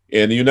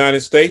 In the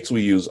United States,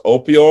 we use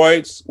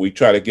opioids. We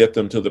try to get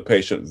them to the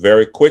patient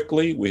very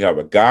quickly. We have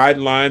a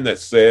guideline that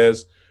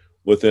says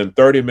within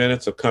 30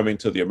 minutes of coming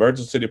to the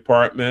emergency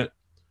department,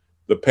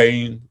 the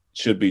pain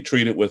should be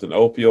treated with an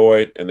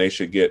opioid and they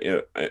should get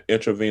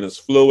intravenous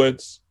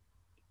fluids.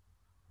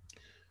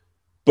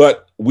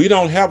 But we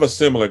don't have a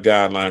similar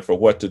guideline for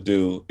what to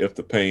do if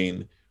the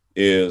pain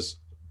is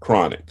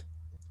chronic.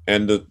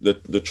 And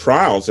the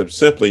trials have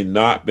simply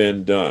not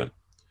been done.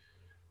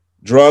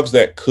 Drugs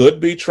that could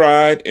be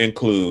tried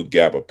include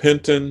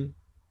gabapentin,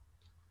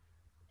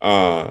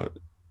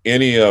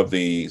 any of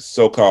the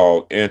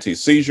so-called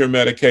anti-seizure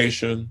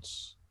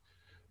medications,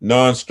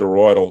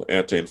 non-steroidal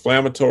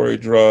anti-inflammatory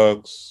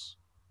drugs,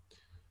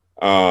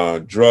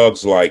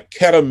 drugs like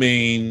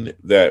ketamine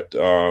that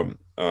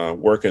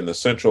work in the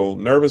central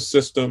nervous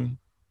system,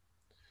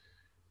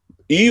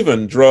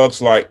 even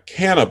drugs like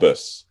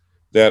cannabis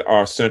that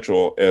are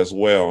central as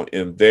well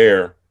in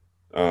their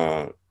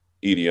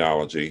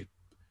etiology.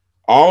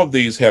 All of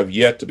these have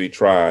yet to be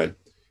tried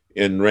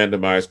in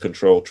randomized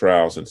controlled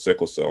trials in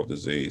sickle cell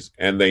disease,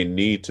 and they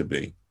need to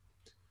be.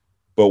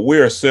 But we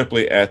are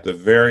simply at the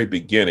very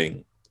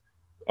beginning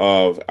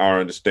of our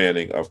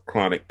understanding of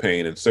chronic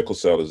pain in sickle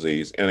cell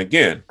disease. And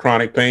again,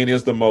 chronic pain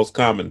is the most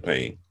common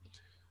pain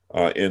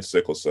in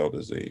sickle cell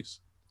disease.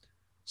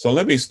 So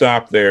let me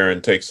stop there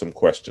and take some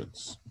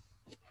questions.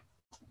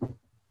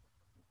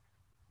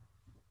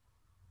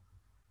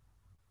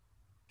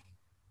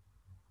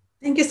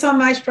 Thank you so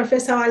much,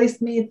 Professor Wally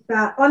Smith.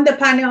 On the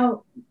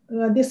panel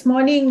this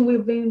morning,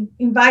 we've been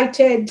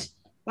invited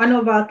one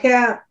of our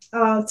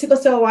sickle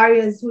cell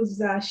warriors, who's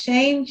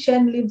Shane.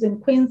 Shane lives in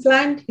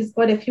Queensland. He's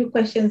got a few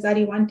questions that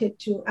he wanted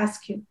to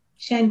ask you.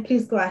 Shane,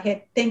 please go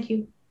ahead. Thank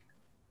you.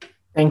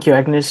 Thank you,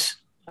 Agnes.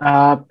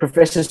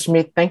 Professor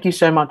Smith, thank you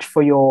so much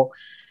for your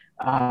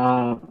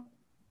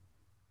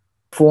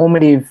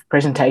formative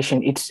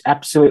presentation. It's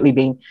absolutely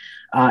been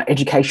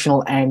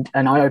educational and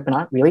an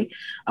eye-opener, really.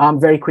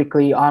 Very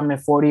quickly, I'm a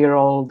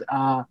 40-year-old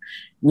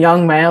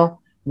young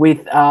male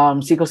with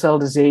sickle cell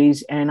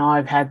disease, and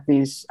I've had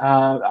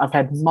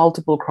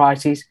multiple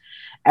crises,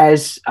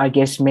 as I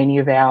guess many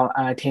of our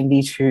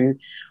attendees who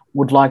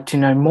would like to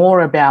know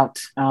more about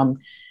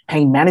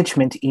pain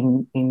management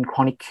in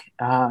chronic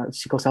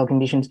sickle cell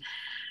conditions.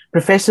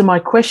 Professor, my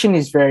question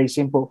is very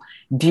simple.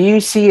 Do you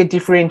see a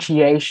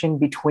differentiation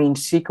between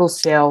sickle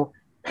cell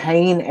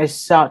pain as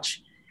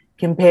such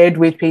compared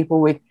with people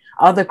with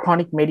other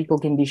chronic medical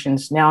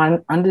conditions? Now, I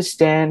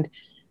understand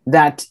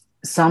that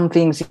some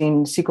things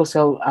in sickle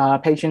cell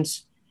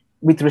patients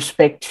with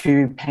respect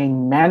to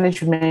pain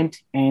management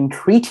and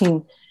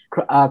treating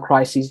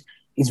crises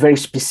is very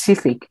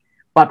specific.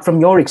 But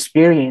from your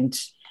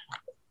experience,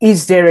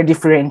 is there a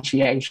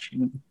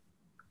differentiation?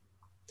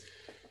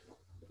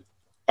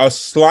 A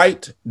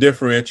slight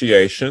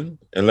differentiation,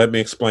 and let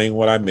me explain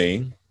what I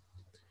mean.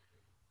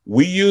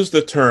 We use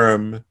the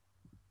term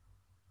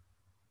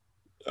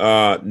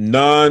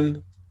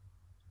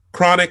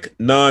chronic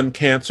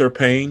non-cancer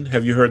pain.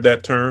 Have you heard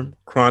that term?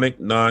 Chronic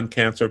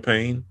non-cancer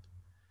pain.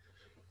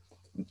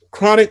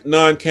 Chronic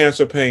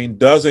non-cancer pain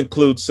does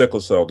include sickle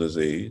cell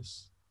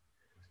disease,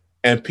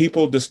 and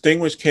people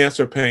distinguish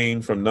cancer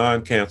pain from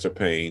non-cancer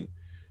pain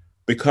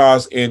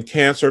because in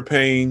cancer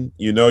pain,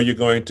 you know you're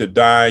going to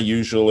die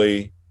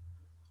usually,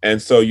 and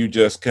so you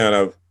just kind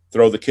of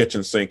throw the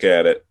kitchen sink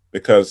at it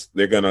because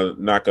they're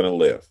not gonna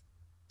live.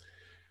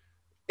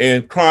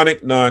 In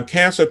chronic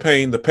non-cancer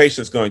pain, the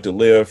patient's going to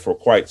live for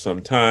quite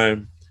some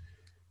time.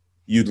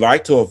 You'd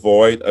like to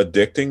avoid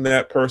addicting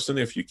that person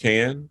if you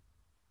can,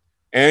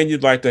 and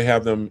you'd like to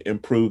have them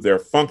improve their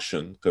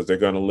function because they're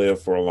going to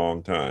live for a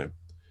long time.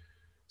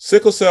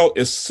 Sickle cell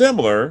is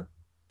similar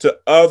to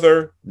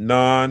other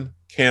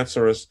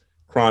non-cancerous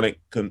chronic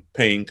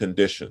pain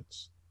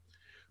conditions.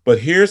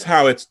 But here's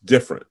how it's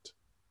different.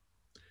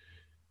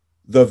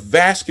 The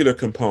vascular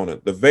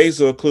component, the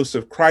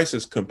vaso-occlusive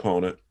crisis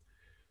component,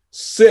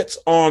 sits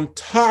on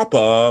top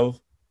of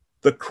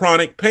the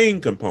chronic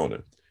pain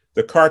component.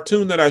 The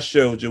cartoon that I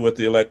showed you with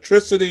the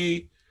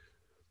electricity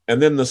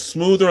and then the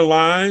smoother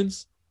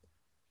lines,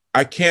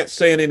 I can't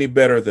say it any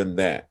better than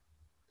that.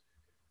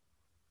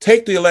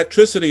 Take the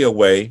electricity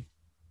away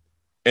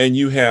and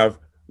you have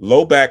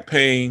low back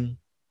pain,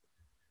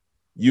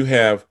 you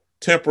have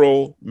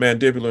temporal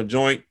mandibular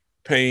joint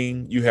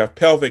pain, you have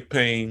pelvic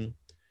pain,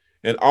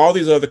 and all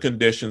these other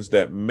conditions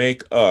that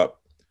make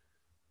up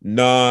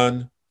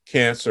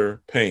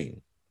non-cancer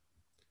pain.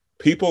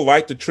 People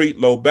like to treat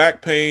low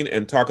back pain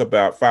and talk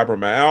about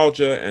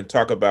fibromyalgia and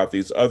talk about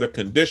these other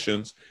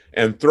conditions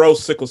and throw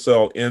sickle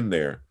cell in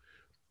there.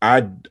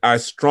 I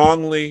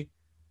strongly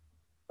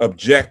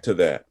object to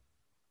that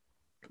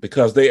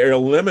because they are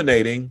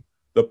eliminating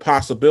the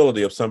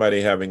possibility of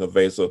somebody having a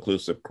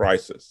vaso-occlusive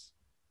crisis.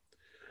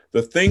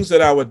 The things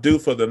that I would do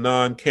for the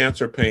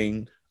non-cancer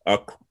pain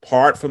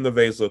apart from the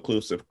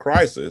vaso-occlusive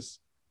crisis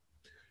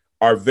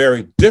are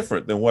very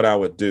different than what I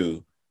would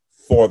do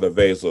for the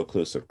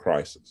vaso-occlusive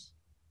crisis.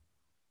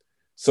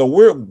 So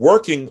we're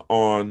working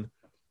on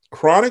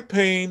chronic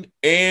pain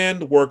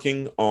and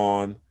working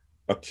on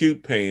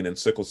acute pain and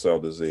sickle cell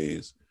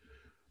disease.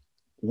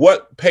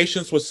 What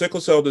patients with sickle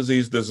cell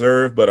disease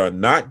deserve but are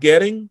not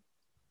getting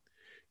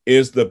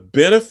is the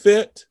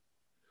benefit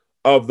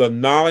of the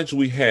knowledge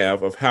we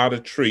have of how to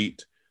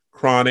treat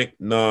chronic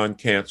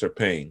non-cancer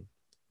pain.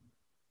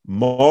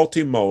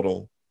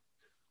 Multimodal,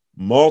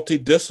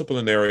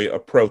 multidisciplinary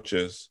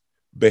approaches,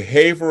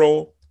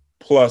 behavioral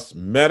plus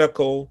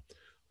medical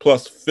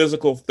plus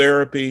physical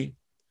therapy,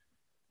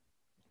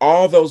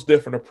 all those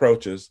different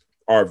approaches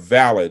are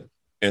valid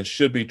and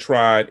should be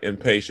tried in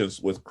patients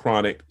with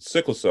chronic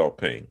sickle cell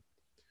pain.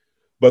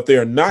 But they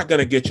are not going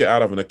to get you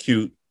out of an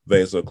acute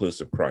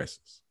vaso-occlusive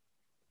crisis.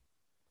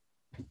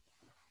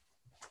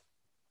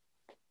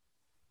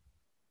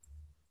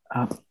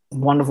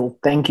 Wonderful.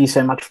 Thank you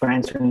so much for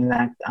answering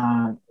that,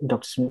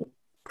 Dr. Smith,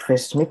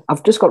 Professor Smith.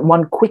 I've just got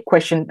one quick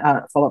question,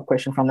 follow-up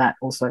question from that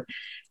also.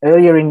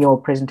 Earlier in your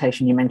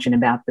presentation, you mentioned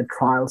about the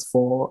trials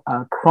for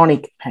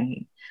chronic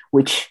pain,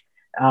 which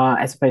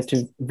as opposed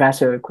to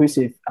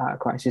vaso-occlusive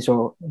crisis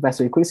or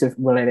vaso-occlusive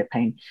related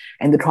pain.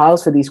 And the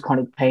trials for these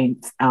chronic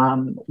pains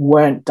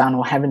weren't done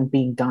or haven't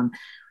been done.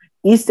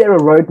 Is there a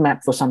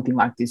roadmap for something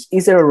like this?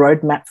 Is there a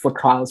roadmap for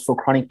trials for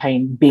chronic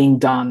pain being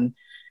done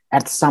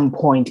at some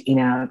point in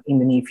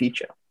the near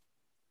future?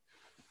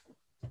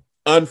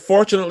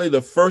 Unfortunately,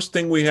 the first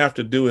thing we have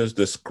to do is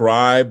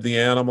describe the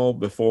animal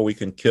before we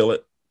can kill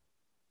it.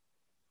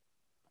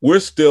 We're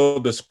still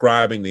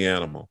describing the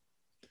animal.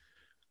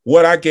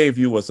 What I gave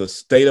you was a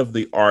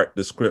state-of-the-art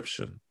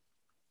description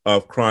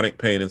of chronic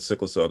pain and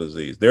sickle cell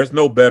disease. There's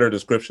no better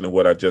description than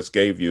what I just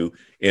gave you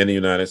in the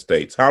United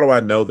States. How do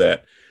I know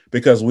that?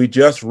 Because we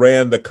just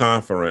ran the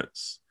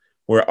conference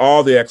where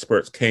all the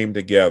experts came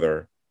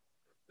together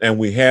and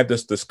we had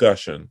this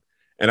discussion,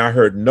 and I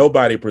heard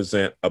nobody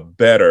present a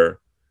better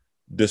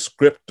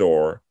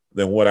descriptor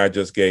than what I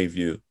just gave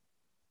you.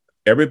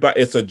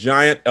 Everybody, it's a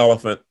giant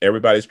elephant.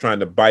 Everybody's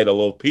trying to bite a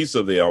little piece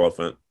of the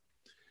elephant.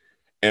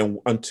 And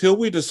until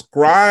we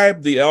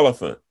describe the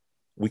elephant,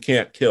 we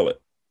can't kill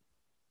it.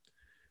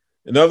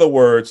 In other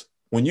words,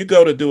 when you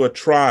go to do a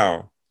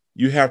trial,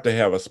 you have to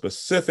have a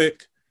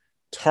specific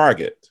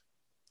target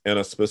and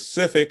a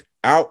specific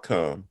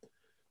outcome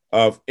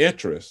of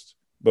interest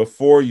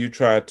before you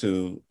try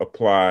to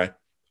apply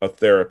a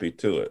therapy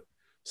to it.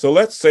 So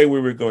let's say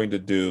we were going to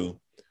do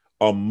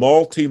a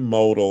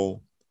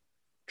multimodal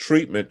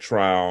treatment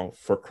trial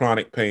for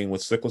chronic pain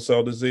with sickle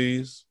cell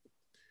disease.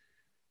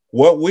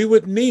 What we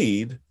would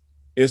need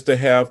is to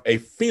have a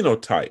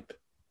phenotype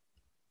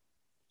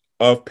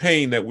of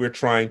pain that we're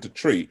trying to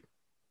treat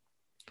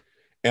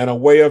and a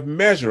way of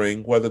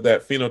measuring whether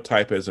that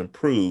phenotype has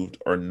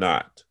improved or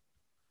not.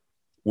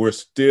 We're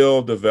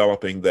still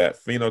developing that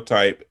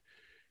phenotype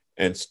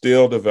and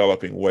still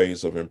developing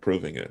ways of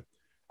improving it.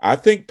 I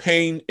think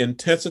pain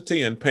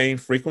intensity and pain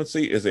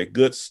frequency is a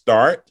good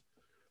start,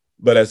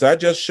 but as I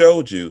just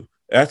showed you,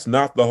 that's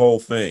not the whole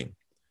thing.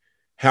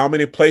 How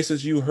many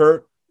places you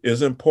hurt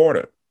is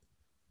important.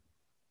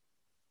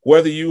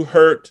 Whether you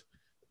hurt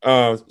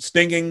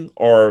stinging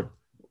or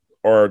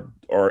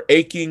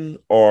aching,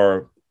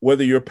 or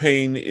whether your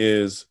pain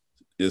is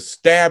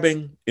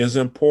stabbing is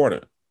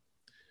important.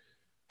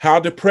 How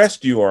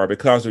depressed you are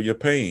because of your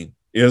pain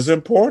is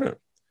important.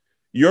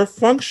 Your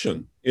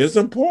function is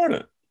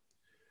important.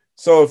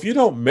 So if you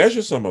don't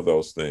measure some of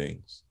those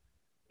things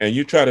and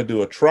you try to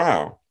do a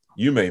trial,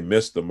 you may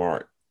miss the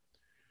mark.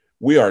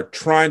 We are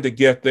trying to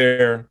get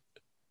there.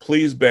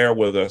 Please bear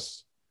with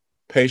us,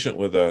 patient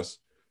with us.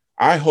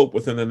 I hope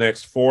within the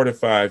next 4 to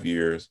 5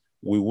 years,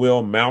 we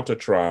will mount a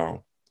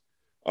trial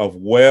of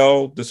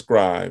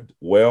well-described,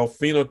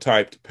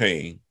 well-phenotyped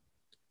pain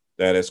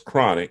that is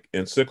chronic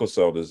in sickle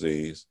cell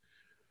disease,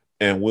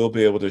 and we'll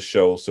be able to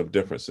show some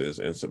differences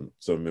and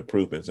some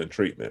improvements in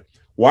treatment.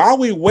 While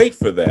we wait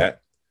for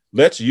that,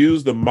 let's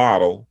use the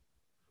model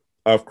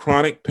of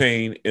chronic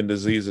pain in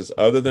diseases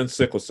other than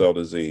sickle cell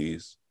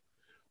disease,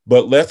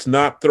 but let's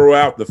not throw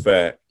out the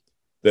fact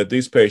that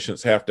these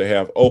patients have to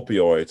have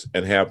opioids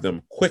and have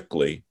them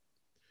quickly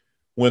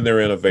when they're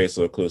in a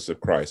vaso-occlusive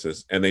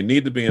crisis, and they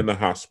need to be in the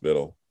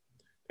hospital,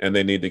 and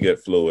they need to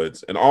get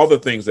fluids, and all the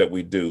things that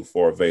we do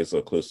for a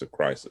vaso-occlusive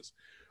crisis.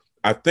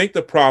 I think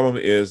the problem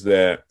is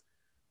that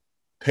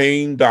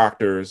pain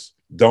doctors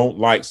don't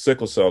like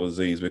sickle cell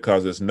disease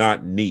because it's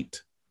not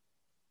neat.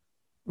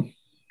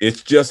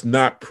 It's just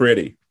not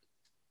pretty.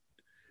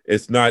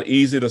 It's not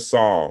easy to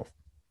solve.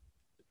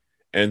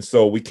 And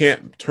so we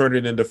can't turn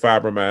it into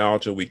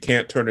fibromyalgia. We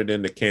can't turn it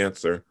into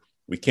cancer.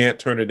 We can't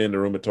turn it into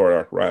rheumatoid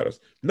arthritis.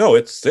 No,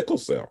 it's sickle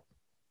cell.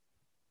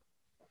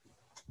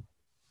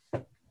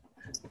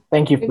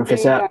 Thank you,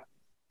 Professor.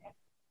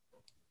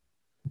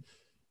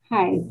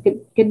 Hi,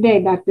 good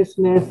day, Dr.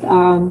 Smith.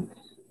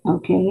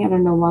 Okay, I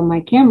don't know why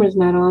my camera's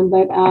not on,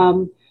 but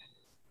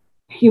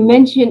you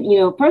mentioned,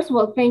 first of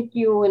all, thank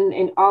you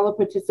and all the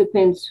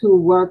participants who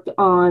worked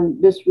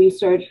on this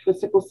research for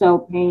sickle cell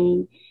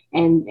pain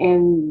and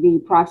the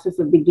process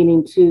of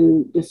beginning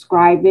to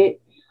describe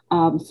it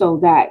so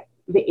that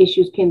the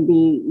issues can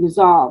be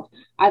resolved.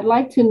 I'd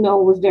like to know,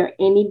 was there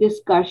any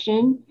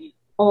discussion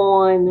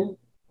on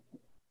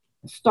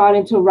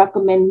starting to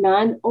recommend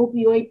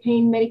non-opioid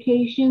pain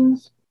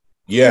medications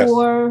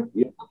for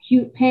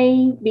acute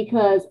pain?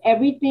 Because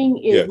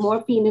everything is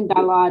morphine and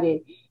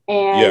Dilaudid.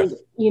 And,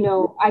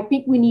 I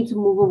think we need to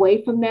move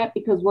away from that,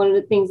 because one of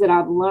the things that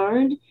I've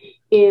learned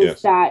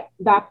is that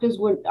doctors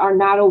are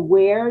not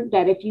aware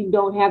that if you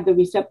don't have the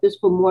receptors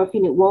for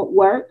morphine, it won't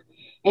work.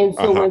 And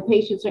so when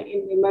patients are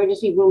in the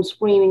emergency room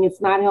screaming,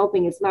 it's not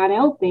helping,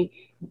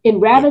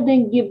 and rather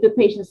than give the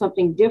patient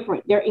something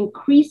different, they're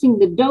increasing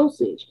the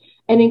dosage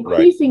and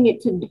increasing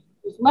it to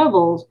those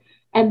levels.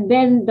 And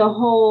then the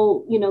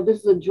whole, this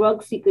is a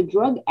drug seeker,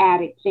 drug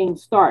addict thing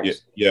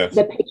starts.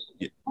 The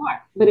patient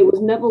part, but it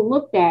was never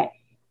looked at.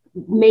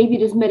 Maybe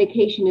this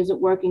medication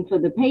isn't working for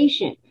the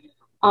patient.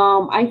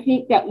 I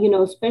think that,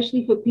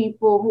 especially for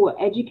people who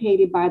are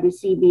educated by the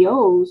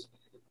CBOs,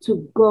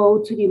 to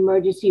go to the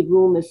emergency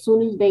room as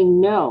soon as they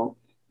know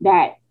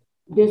that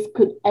this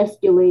could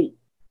escalate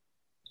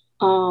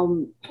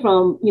from,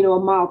 a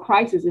mild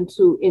crisis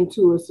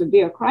into a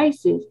severe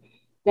crisis,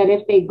 that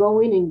if they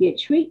go in and get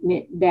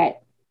treatment,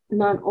 that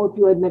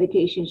non-opioid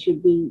medication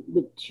should be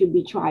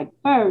tried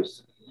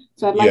first.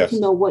 So I'd like to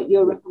know what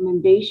your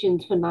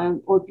recommendations for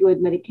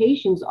non-opioid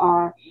medications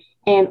are.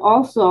 And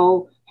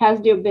also, has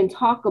there been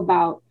talk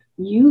about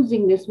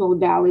using this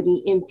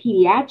modality in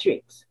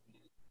pediatrics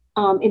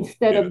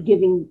instead of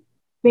giving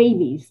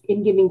babies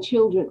and giving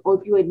children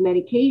opioid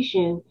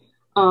medication?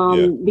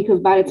 Because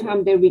by the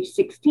time they reach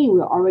 16,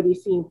 we're already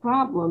seeing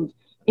problems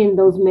in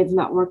those meds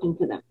not working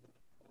for them.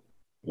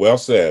 Well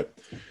said.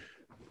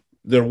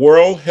 The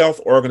World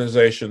Health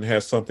Organization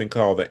has something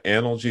called the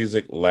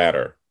analgesic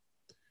ladder.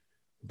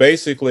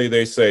 Basically,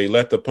 they say,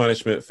 let the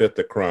punishment fit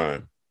the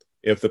crime.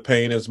 If the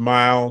pain is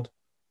mild,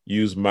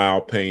 use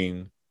mild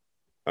pain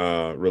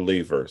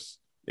relievers.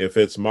 If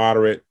it's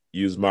moderate,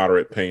 use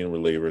moderate pain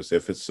relievers.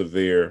 If it's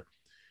severe,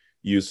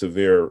 use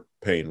severe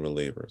pain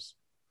relievers.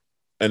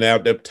 An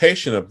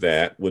adaptation of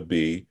that would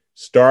be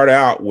start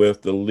out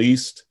with the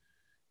least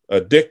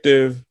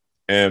addictive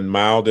and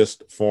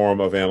mildest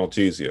form of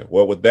analgesia.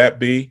 What would that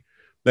be?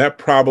 That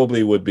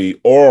probably would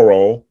be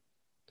oral,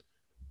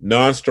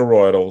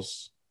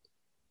 nonsteroidals,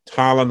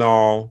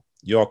 Tylenol.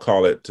 Y'all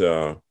call it,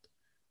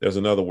 there's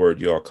another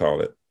word y'all call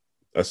it,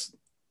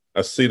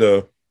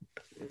 aceta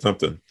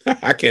something.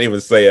 I can't even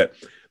say it,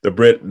 the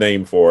Brit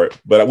name for it,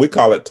 but we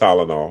call it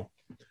Tylenol,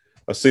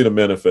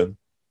 acetaminophen,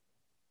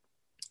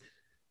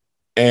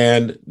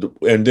 and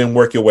then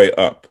work your way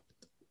up.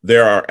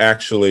 There are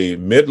actually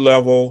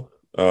mid-level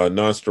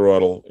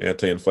nonsteroidal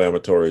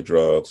anti-inflammatory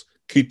drugs.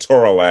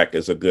 Ketorolac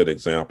is a good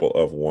example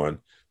of one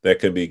that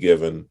can be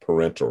given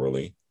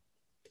parenterally.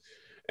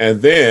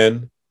 And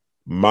then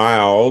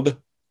mild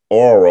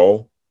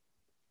oral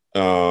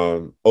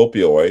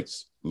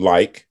opioids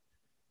like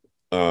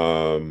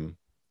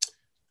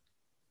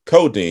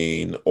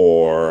codeine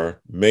or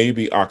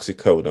maybe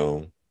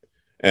oxycodone.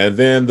 And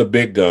then the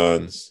big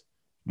guns,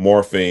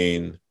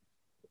 morphine,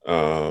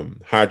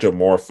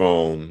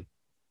 hydromorphone,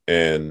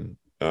 and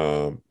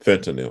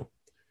fentanyl.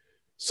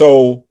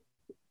 So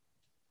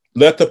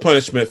let the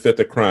punishment fit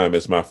the crime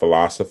is my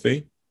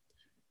philosophy.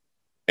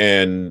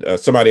 And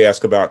somebody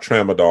asked about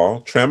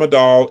tramadol.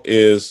 Tramadol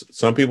is,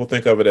 some people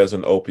think of it as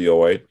an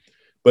opioid,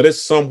 but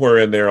it's somewhere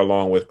in there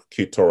along with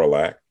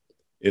ketorolac.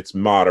 It's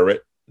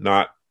moderate,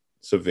 not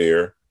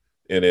severe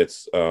in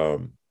its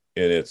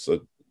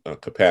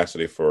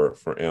capacity for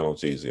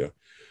analgesia.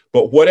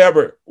 But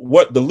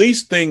what the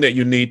least thing that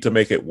you need to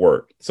make it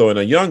work. So in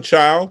a young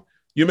child,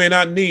 you may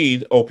not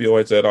need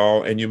opioids at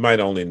all, and you might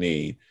only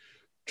need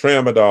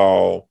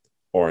tramadol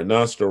or a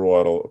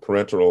nonsteroidal, a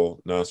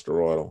parenteral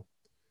nonsteroidal,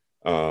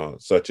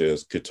 such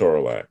as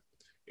ketorolac.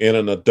 In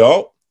an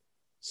adult,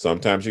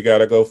 sometimes you got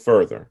to go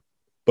further.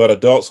 But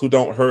adults who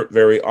don't hurt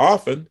very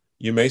often,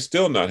 you may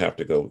still not have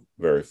to go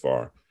very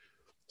far.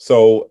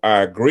 So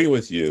I agree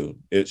with you.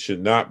 It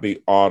should not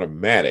be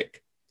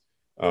automatic,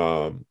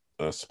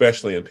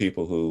 especially in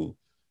people who,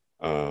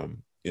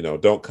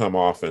 don't come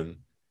often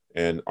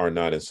and are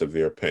not in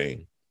severe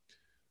pain.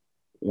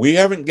 We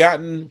haven't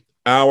gotten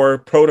our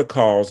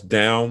protocols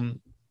down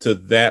to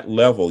that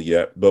level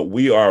yet, but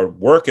we are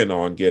working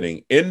on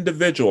getting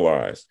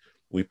individualized.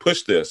 We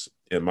push this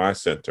in my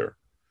center.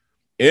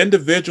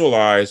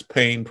 Individualized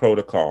pain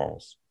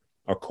protocols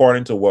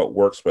according to what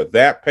works for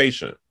that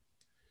patient.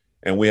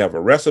 And we have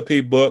a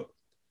recipe book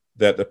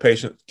that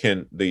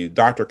the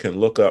doctor can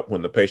look up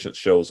when the patient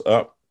shows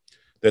up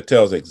that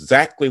tells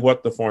exactly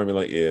what the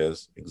formula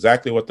is,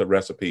 exactly what the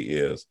recipe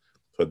is,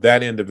 for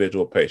that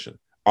individual patient,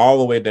 all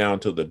the way down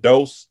to the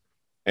dose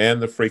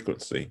and the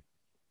frequency.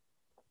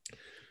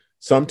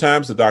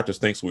 Sometimes the doctors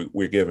think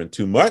we're giving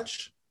too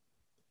much.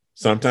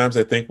 Sometimes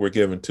they think we're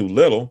giving too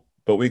little,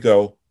 but we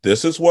go,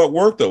 this is what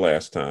worked the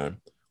last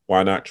time.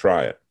 Why not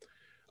try it?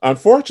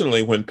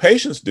 Unfortunately, when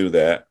patients do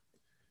that,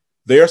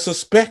 they are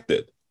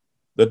suspected.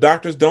 The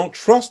doctors don't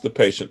trust the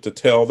patient to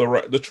tell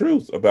the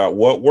truth about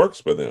what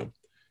works for them.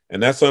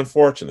 And that's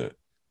unfortunate.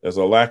 There's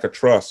a lack of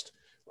trust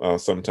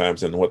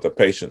sometimes in what the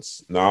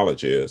patient's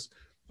knowledge is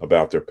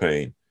about their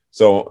pain.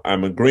 So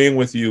I'm agreeing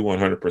with you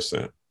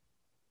 100%.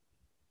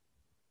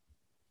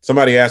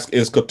 Somebody asked,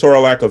 is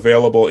ketorolac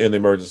available in the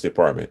emergency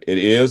department? It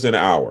is in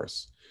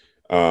ours.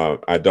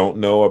 I don't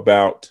know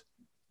about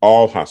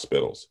all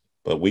hospitals,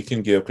 but we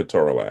can give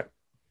ketorolac.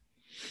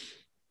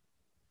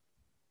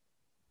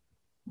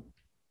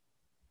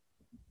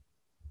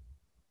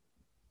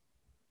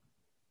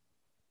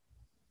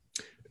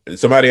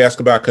 Somebody asked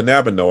about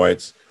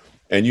cannabinoids,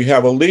 and you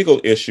have a legal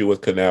issue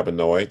with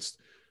cannabinoids.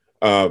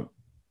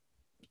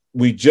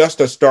 We just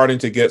are starting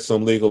to get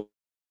some legal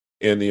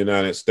in the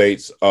United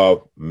States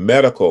of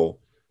medical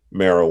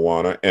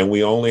marijuana, and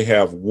we only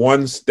have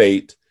one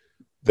state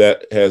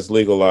that has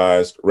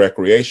legalized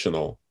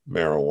recreational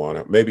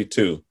marijuana, maybe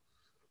two.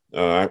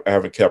 I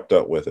haven't kept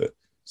up with it.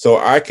 So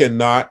I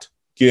cannot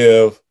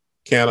give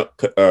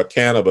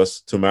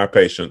cannabis to my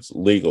patients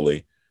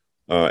legally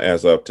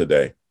as of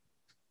today.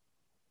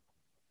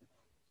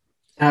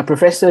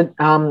 Professor,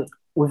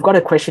 we've got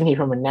a question here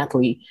from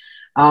Natalie.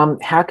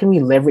 How can we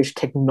leverage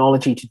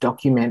technology to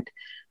document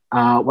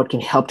what can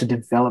help to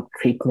develop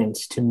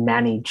treatments to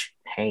manage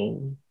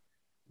pain?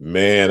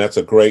 Man, that's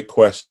a great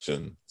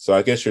question. So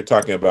I guess you're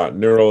talking about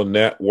neural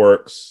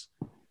networks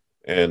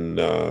and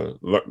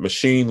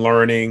machine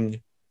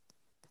learning.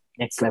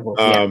 Next level.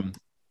 Yeah.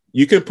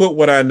 You can put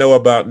what I know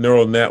about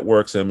neural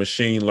networks and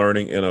machine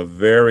learning in a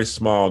very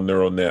small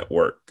neural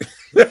network.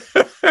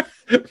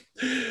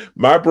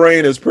 My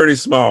brain is pretty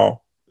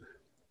small.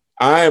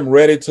 I am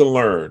ready to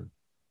learn.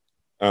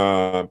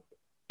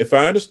 If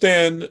I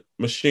understand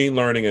machine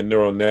learning and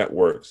neural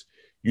networks,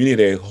 you need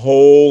a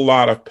whole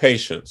lot of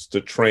patience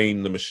to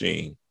train the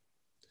machine.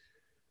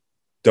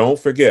 Don't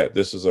forget,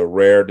 this is a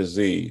rare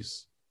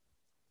disease.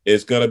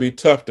 It's going to be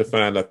tough to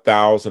find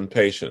 1,000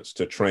 patients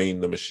to train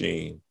the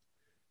machine.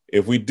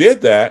 If we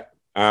did that,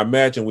 I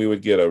imagine we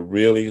would get a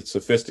really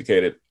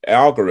sophisticated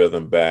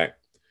algorithm back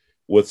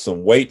with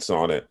some weights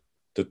on it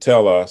to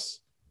tell us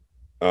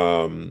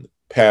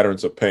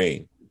patterns of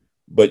pain.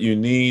 But you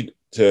need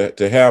to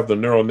have the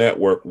neural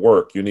network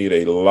work, you need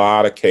a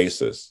lot of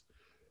cases.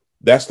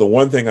 That's the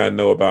one thing I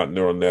know about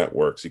neural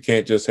networks. You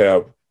can't just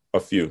have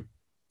a few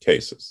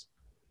cases.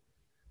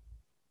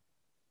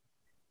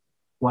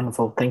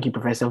 Wonderful. Thank you,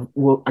 Professor.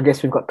 Well, I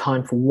guess we've got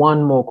time for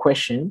one more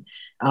question.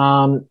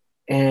 KW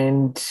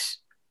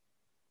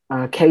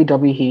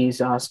here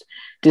is asked,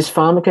 does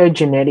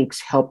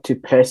pharmacogenetics help to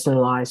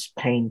personalize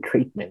pain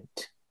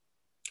treatment?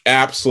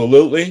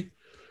 Absolutely.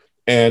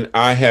 And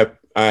I have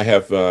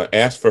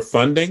asked for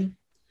funding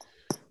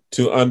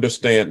to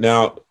understand.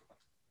 Now,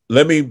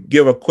 let me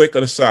give a quick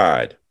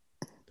aside.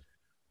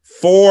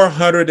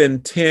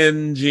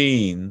 410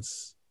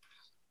 genes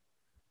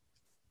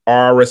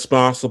are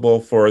responsible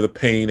for the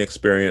pain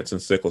experience in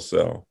sickle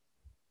cell.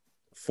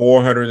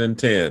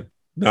 410,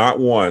 not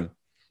one,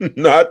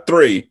 not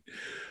three.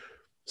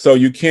 So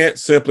you can't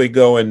simply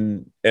go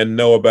and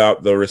know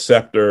about the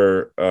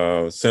receptor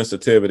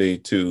sensitivity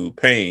to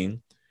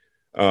pain,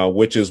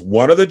 which is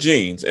one of the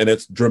genes, and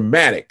it's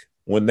dramatic.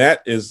 When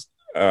that is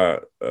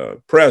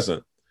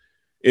present,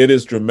 it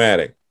is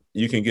dramatic.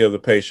 You can give the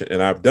patient,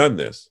 and I've done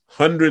this,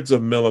 hundreds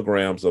of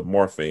milligrams of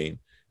morphine,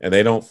 and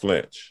they don't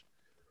flinch.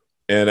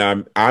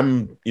 And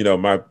I'm, you know,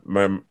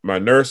 my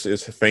nurse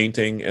is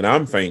fainting, and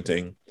I'm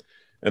fainting,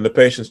 and the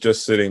patient's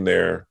just sitting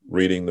there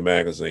reading the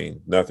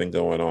magazine, nothing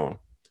going on.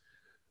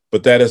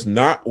 But that is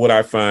not what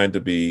I find to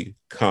be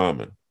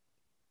common.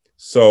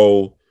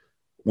 So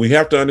we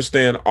have to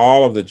understand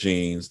all of the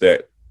genes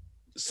that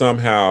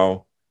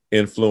somehow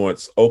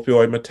influence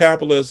opioid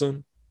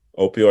metabolism,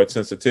 opioid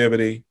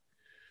sensitivity,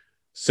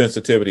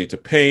 sensitivity to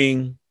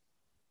pain,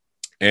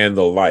 and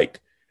the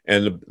like.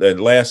 And the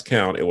last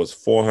count, it was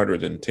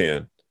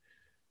 410.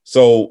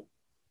 So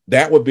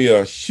that would be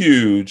a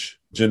huge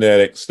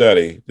genetic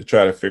study to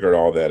try to figure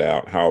all that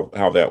out,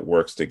 how that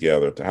works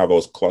together, how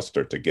those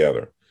cluster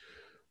together.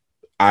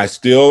 I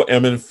still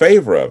am in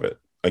favor of it.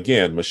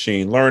 Again,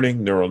 machine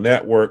learning, neural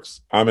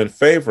networks, I'm in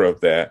favor of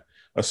that,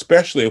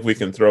 especially if we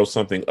can throw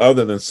something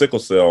other than sickle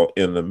cell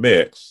in the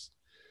mix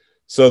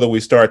so that we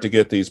start to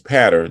get these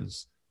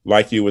patterns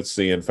like you would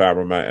see in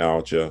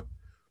fibromyalgia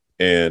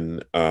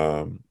and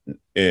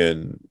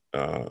in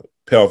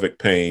pelvic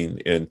pain,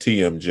 in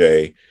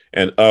TMJ,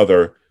 and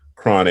other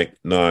chronic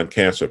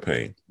non-cancer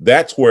pain.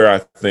 That's where I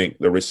think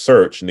the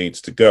research needs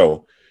to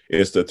go,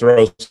 is to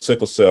throw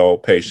sickle cell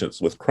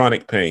patients with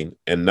chronic pain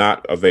and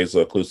not a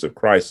vaso-occlusive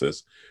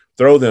crisis,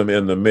 throw them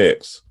in the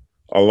mix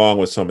along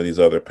with some of these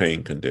other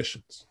pain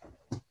conditions.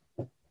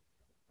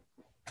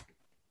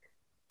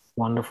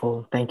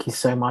 Wonderful. Thank you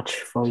so much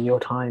for your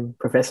time,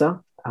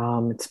 Professor.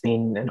 It's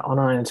been an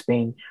honor, and it's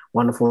been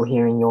wonderful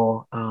hearing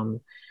your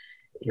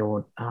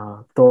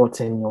thoughts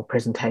and your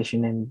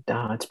presentation, and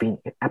it's been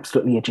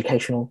absolutely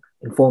educational,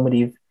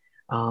 informative.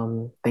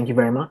 Thank you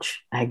very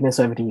much. Agnes,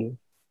 over to you.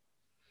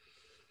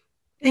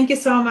 Thank you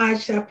so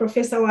much,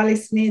 Professor Wally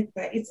Smith.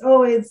 It's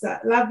always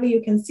lovely.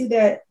 You can see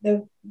the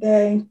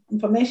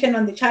information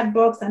on the chat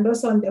box and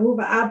also on the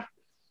Hoover app.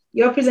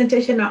 Your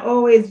presentation are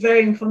always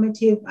very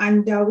informative,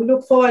 and we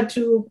look forward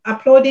to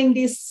uploading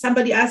this.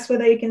 Somebody asked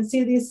whether you can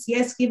see this.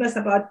 Yes, give us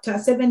about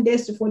 7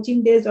 days to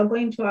 14 days. We're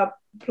going to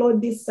upload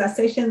these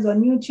sessions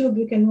on YouTube.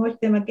 You can watch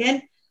them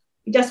again.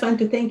 We just want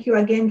to thank you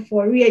again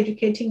for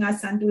re-educating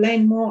us and to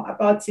learn more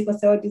about sickle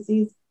cell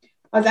disease.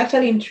 I was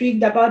actually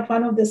intrigued about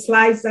one of the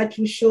slides that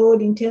you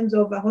showed in terms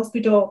of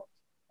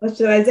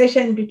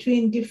hospitalization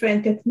between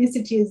different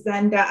ethnicities.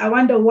 And I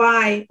wonder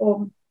why,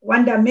 or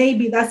wonder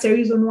maybe that's the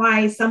reason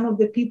why some of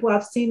the people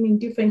I've seen in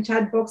different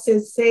chat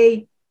boxes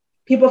say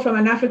people from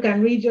an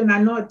African region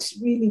are not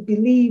really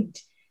believed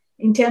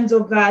in terms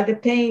of the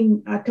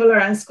pain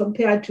tolerance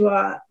compared to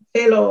a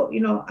fellow,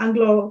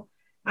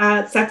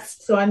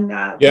 Anglo-Saxon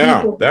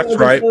people. That's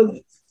right.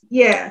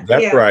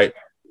 That's right.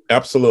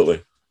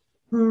 Absolutely.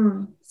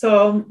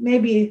 So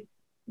maybe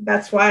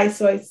that's why.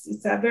 So it's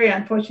very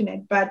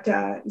unfortunate, but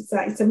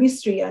it's a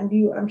mystery, and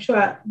I'm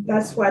sure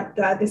that's what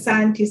the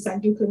scientists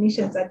and you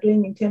clinicians are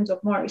doing in terms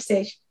of more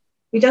research.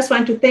 We just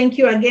want to thank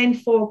you again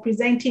for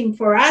presenting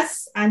for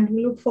us, and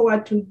we look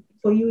forward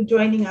for you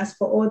joining us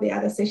for all the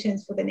other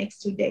sessions for the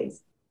next 2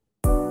 days.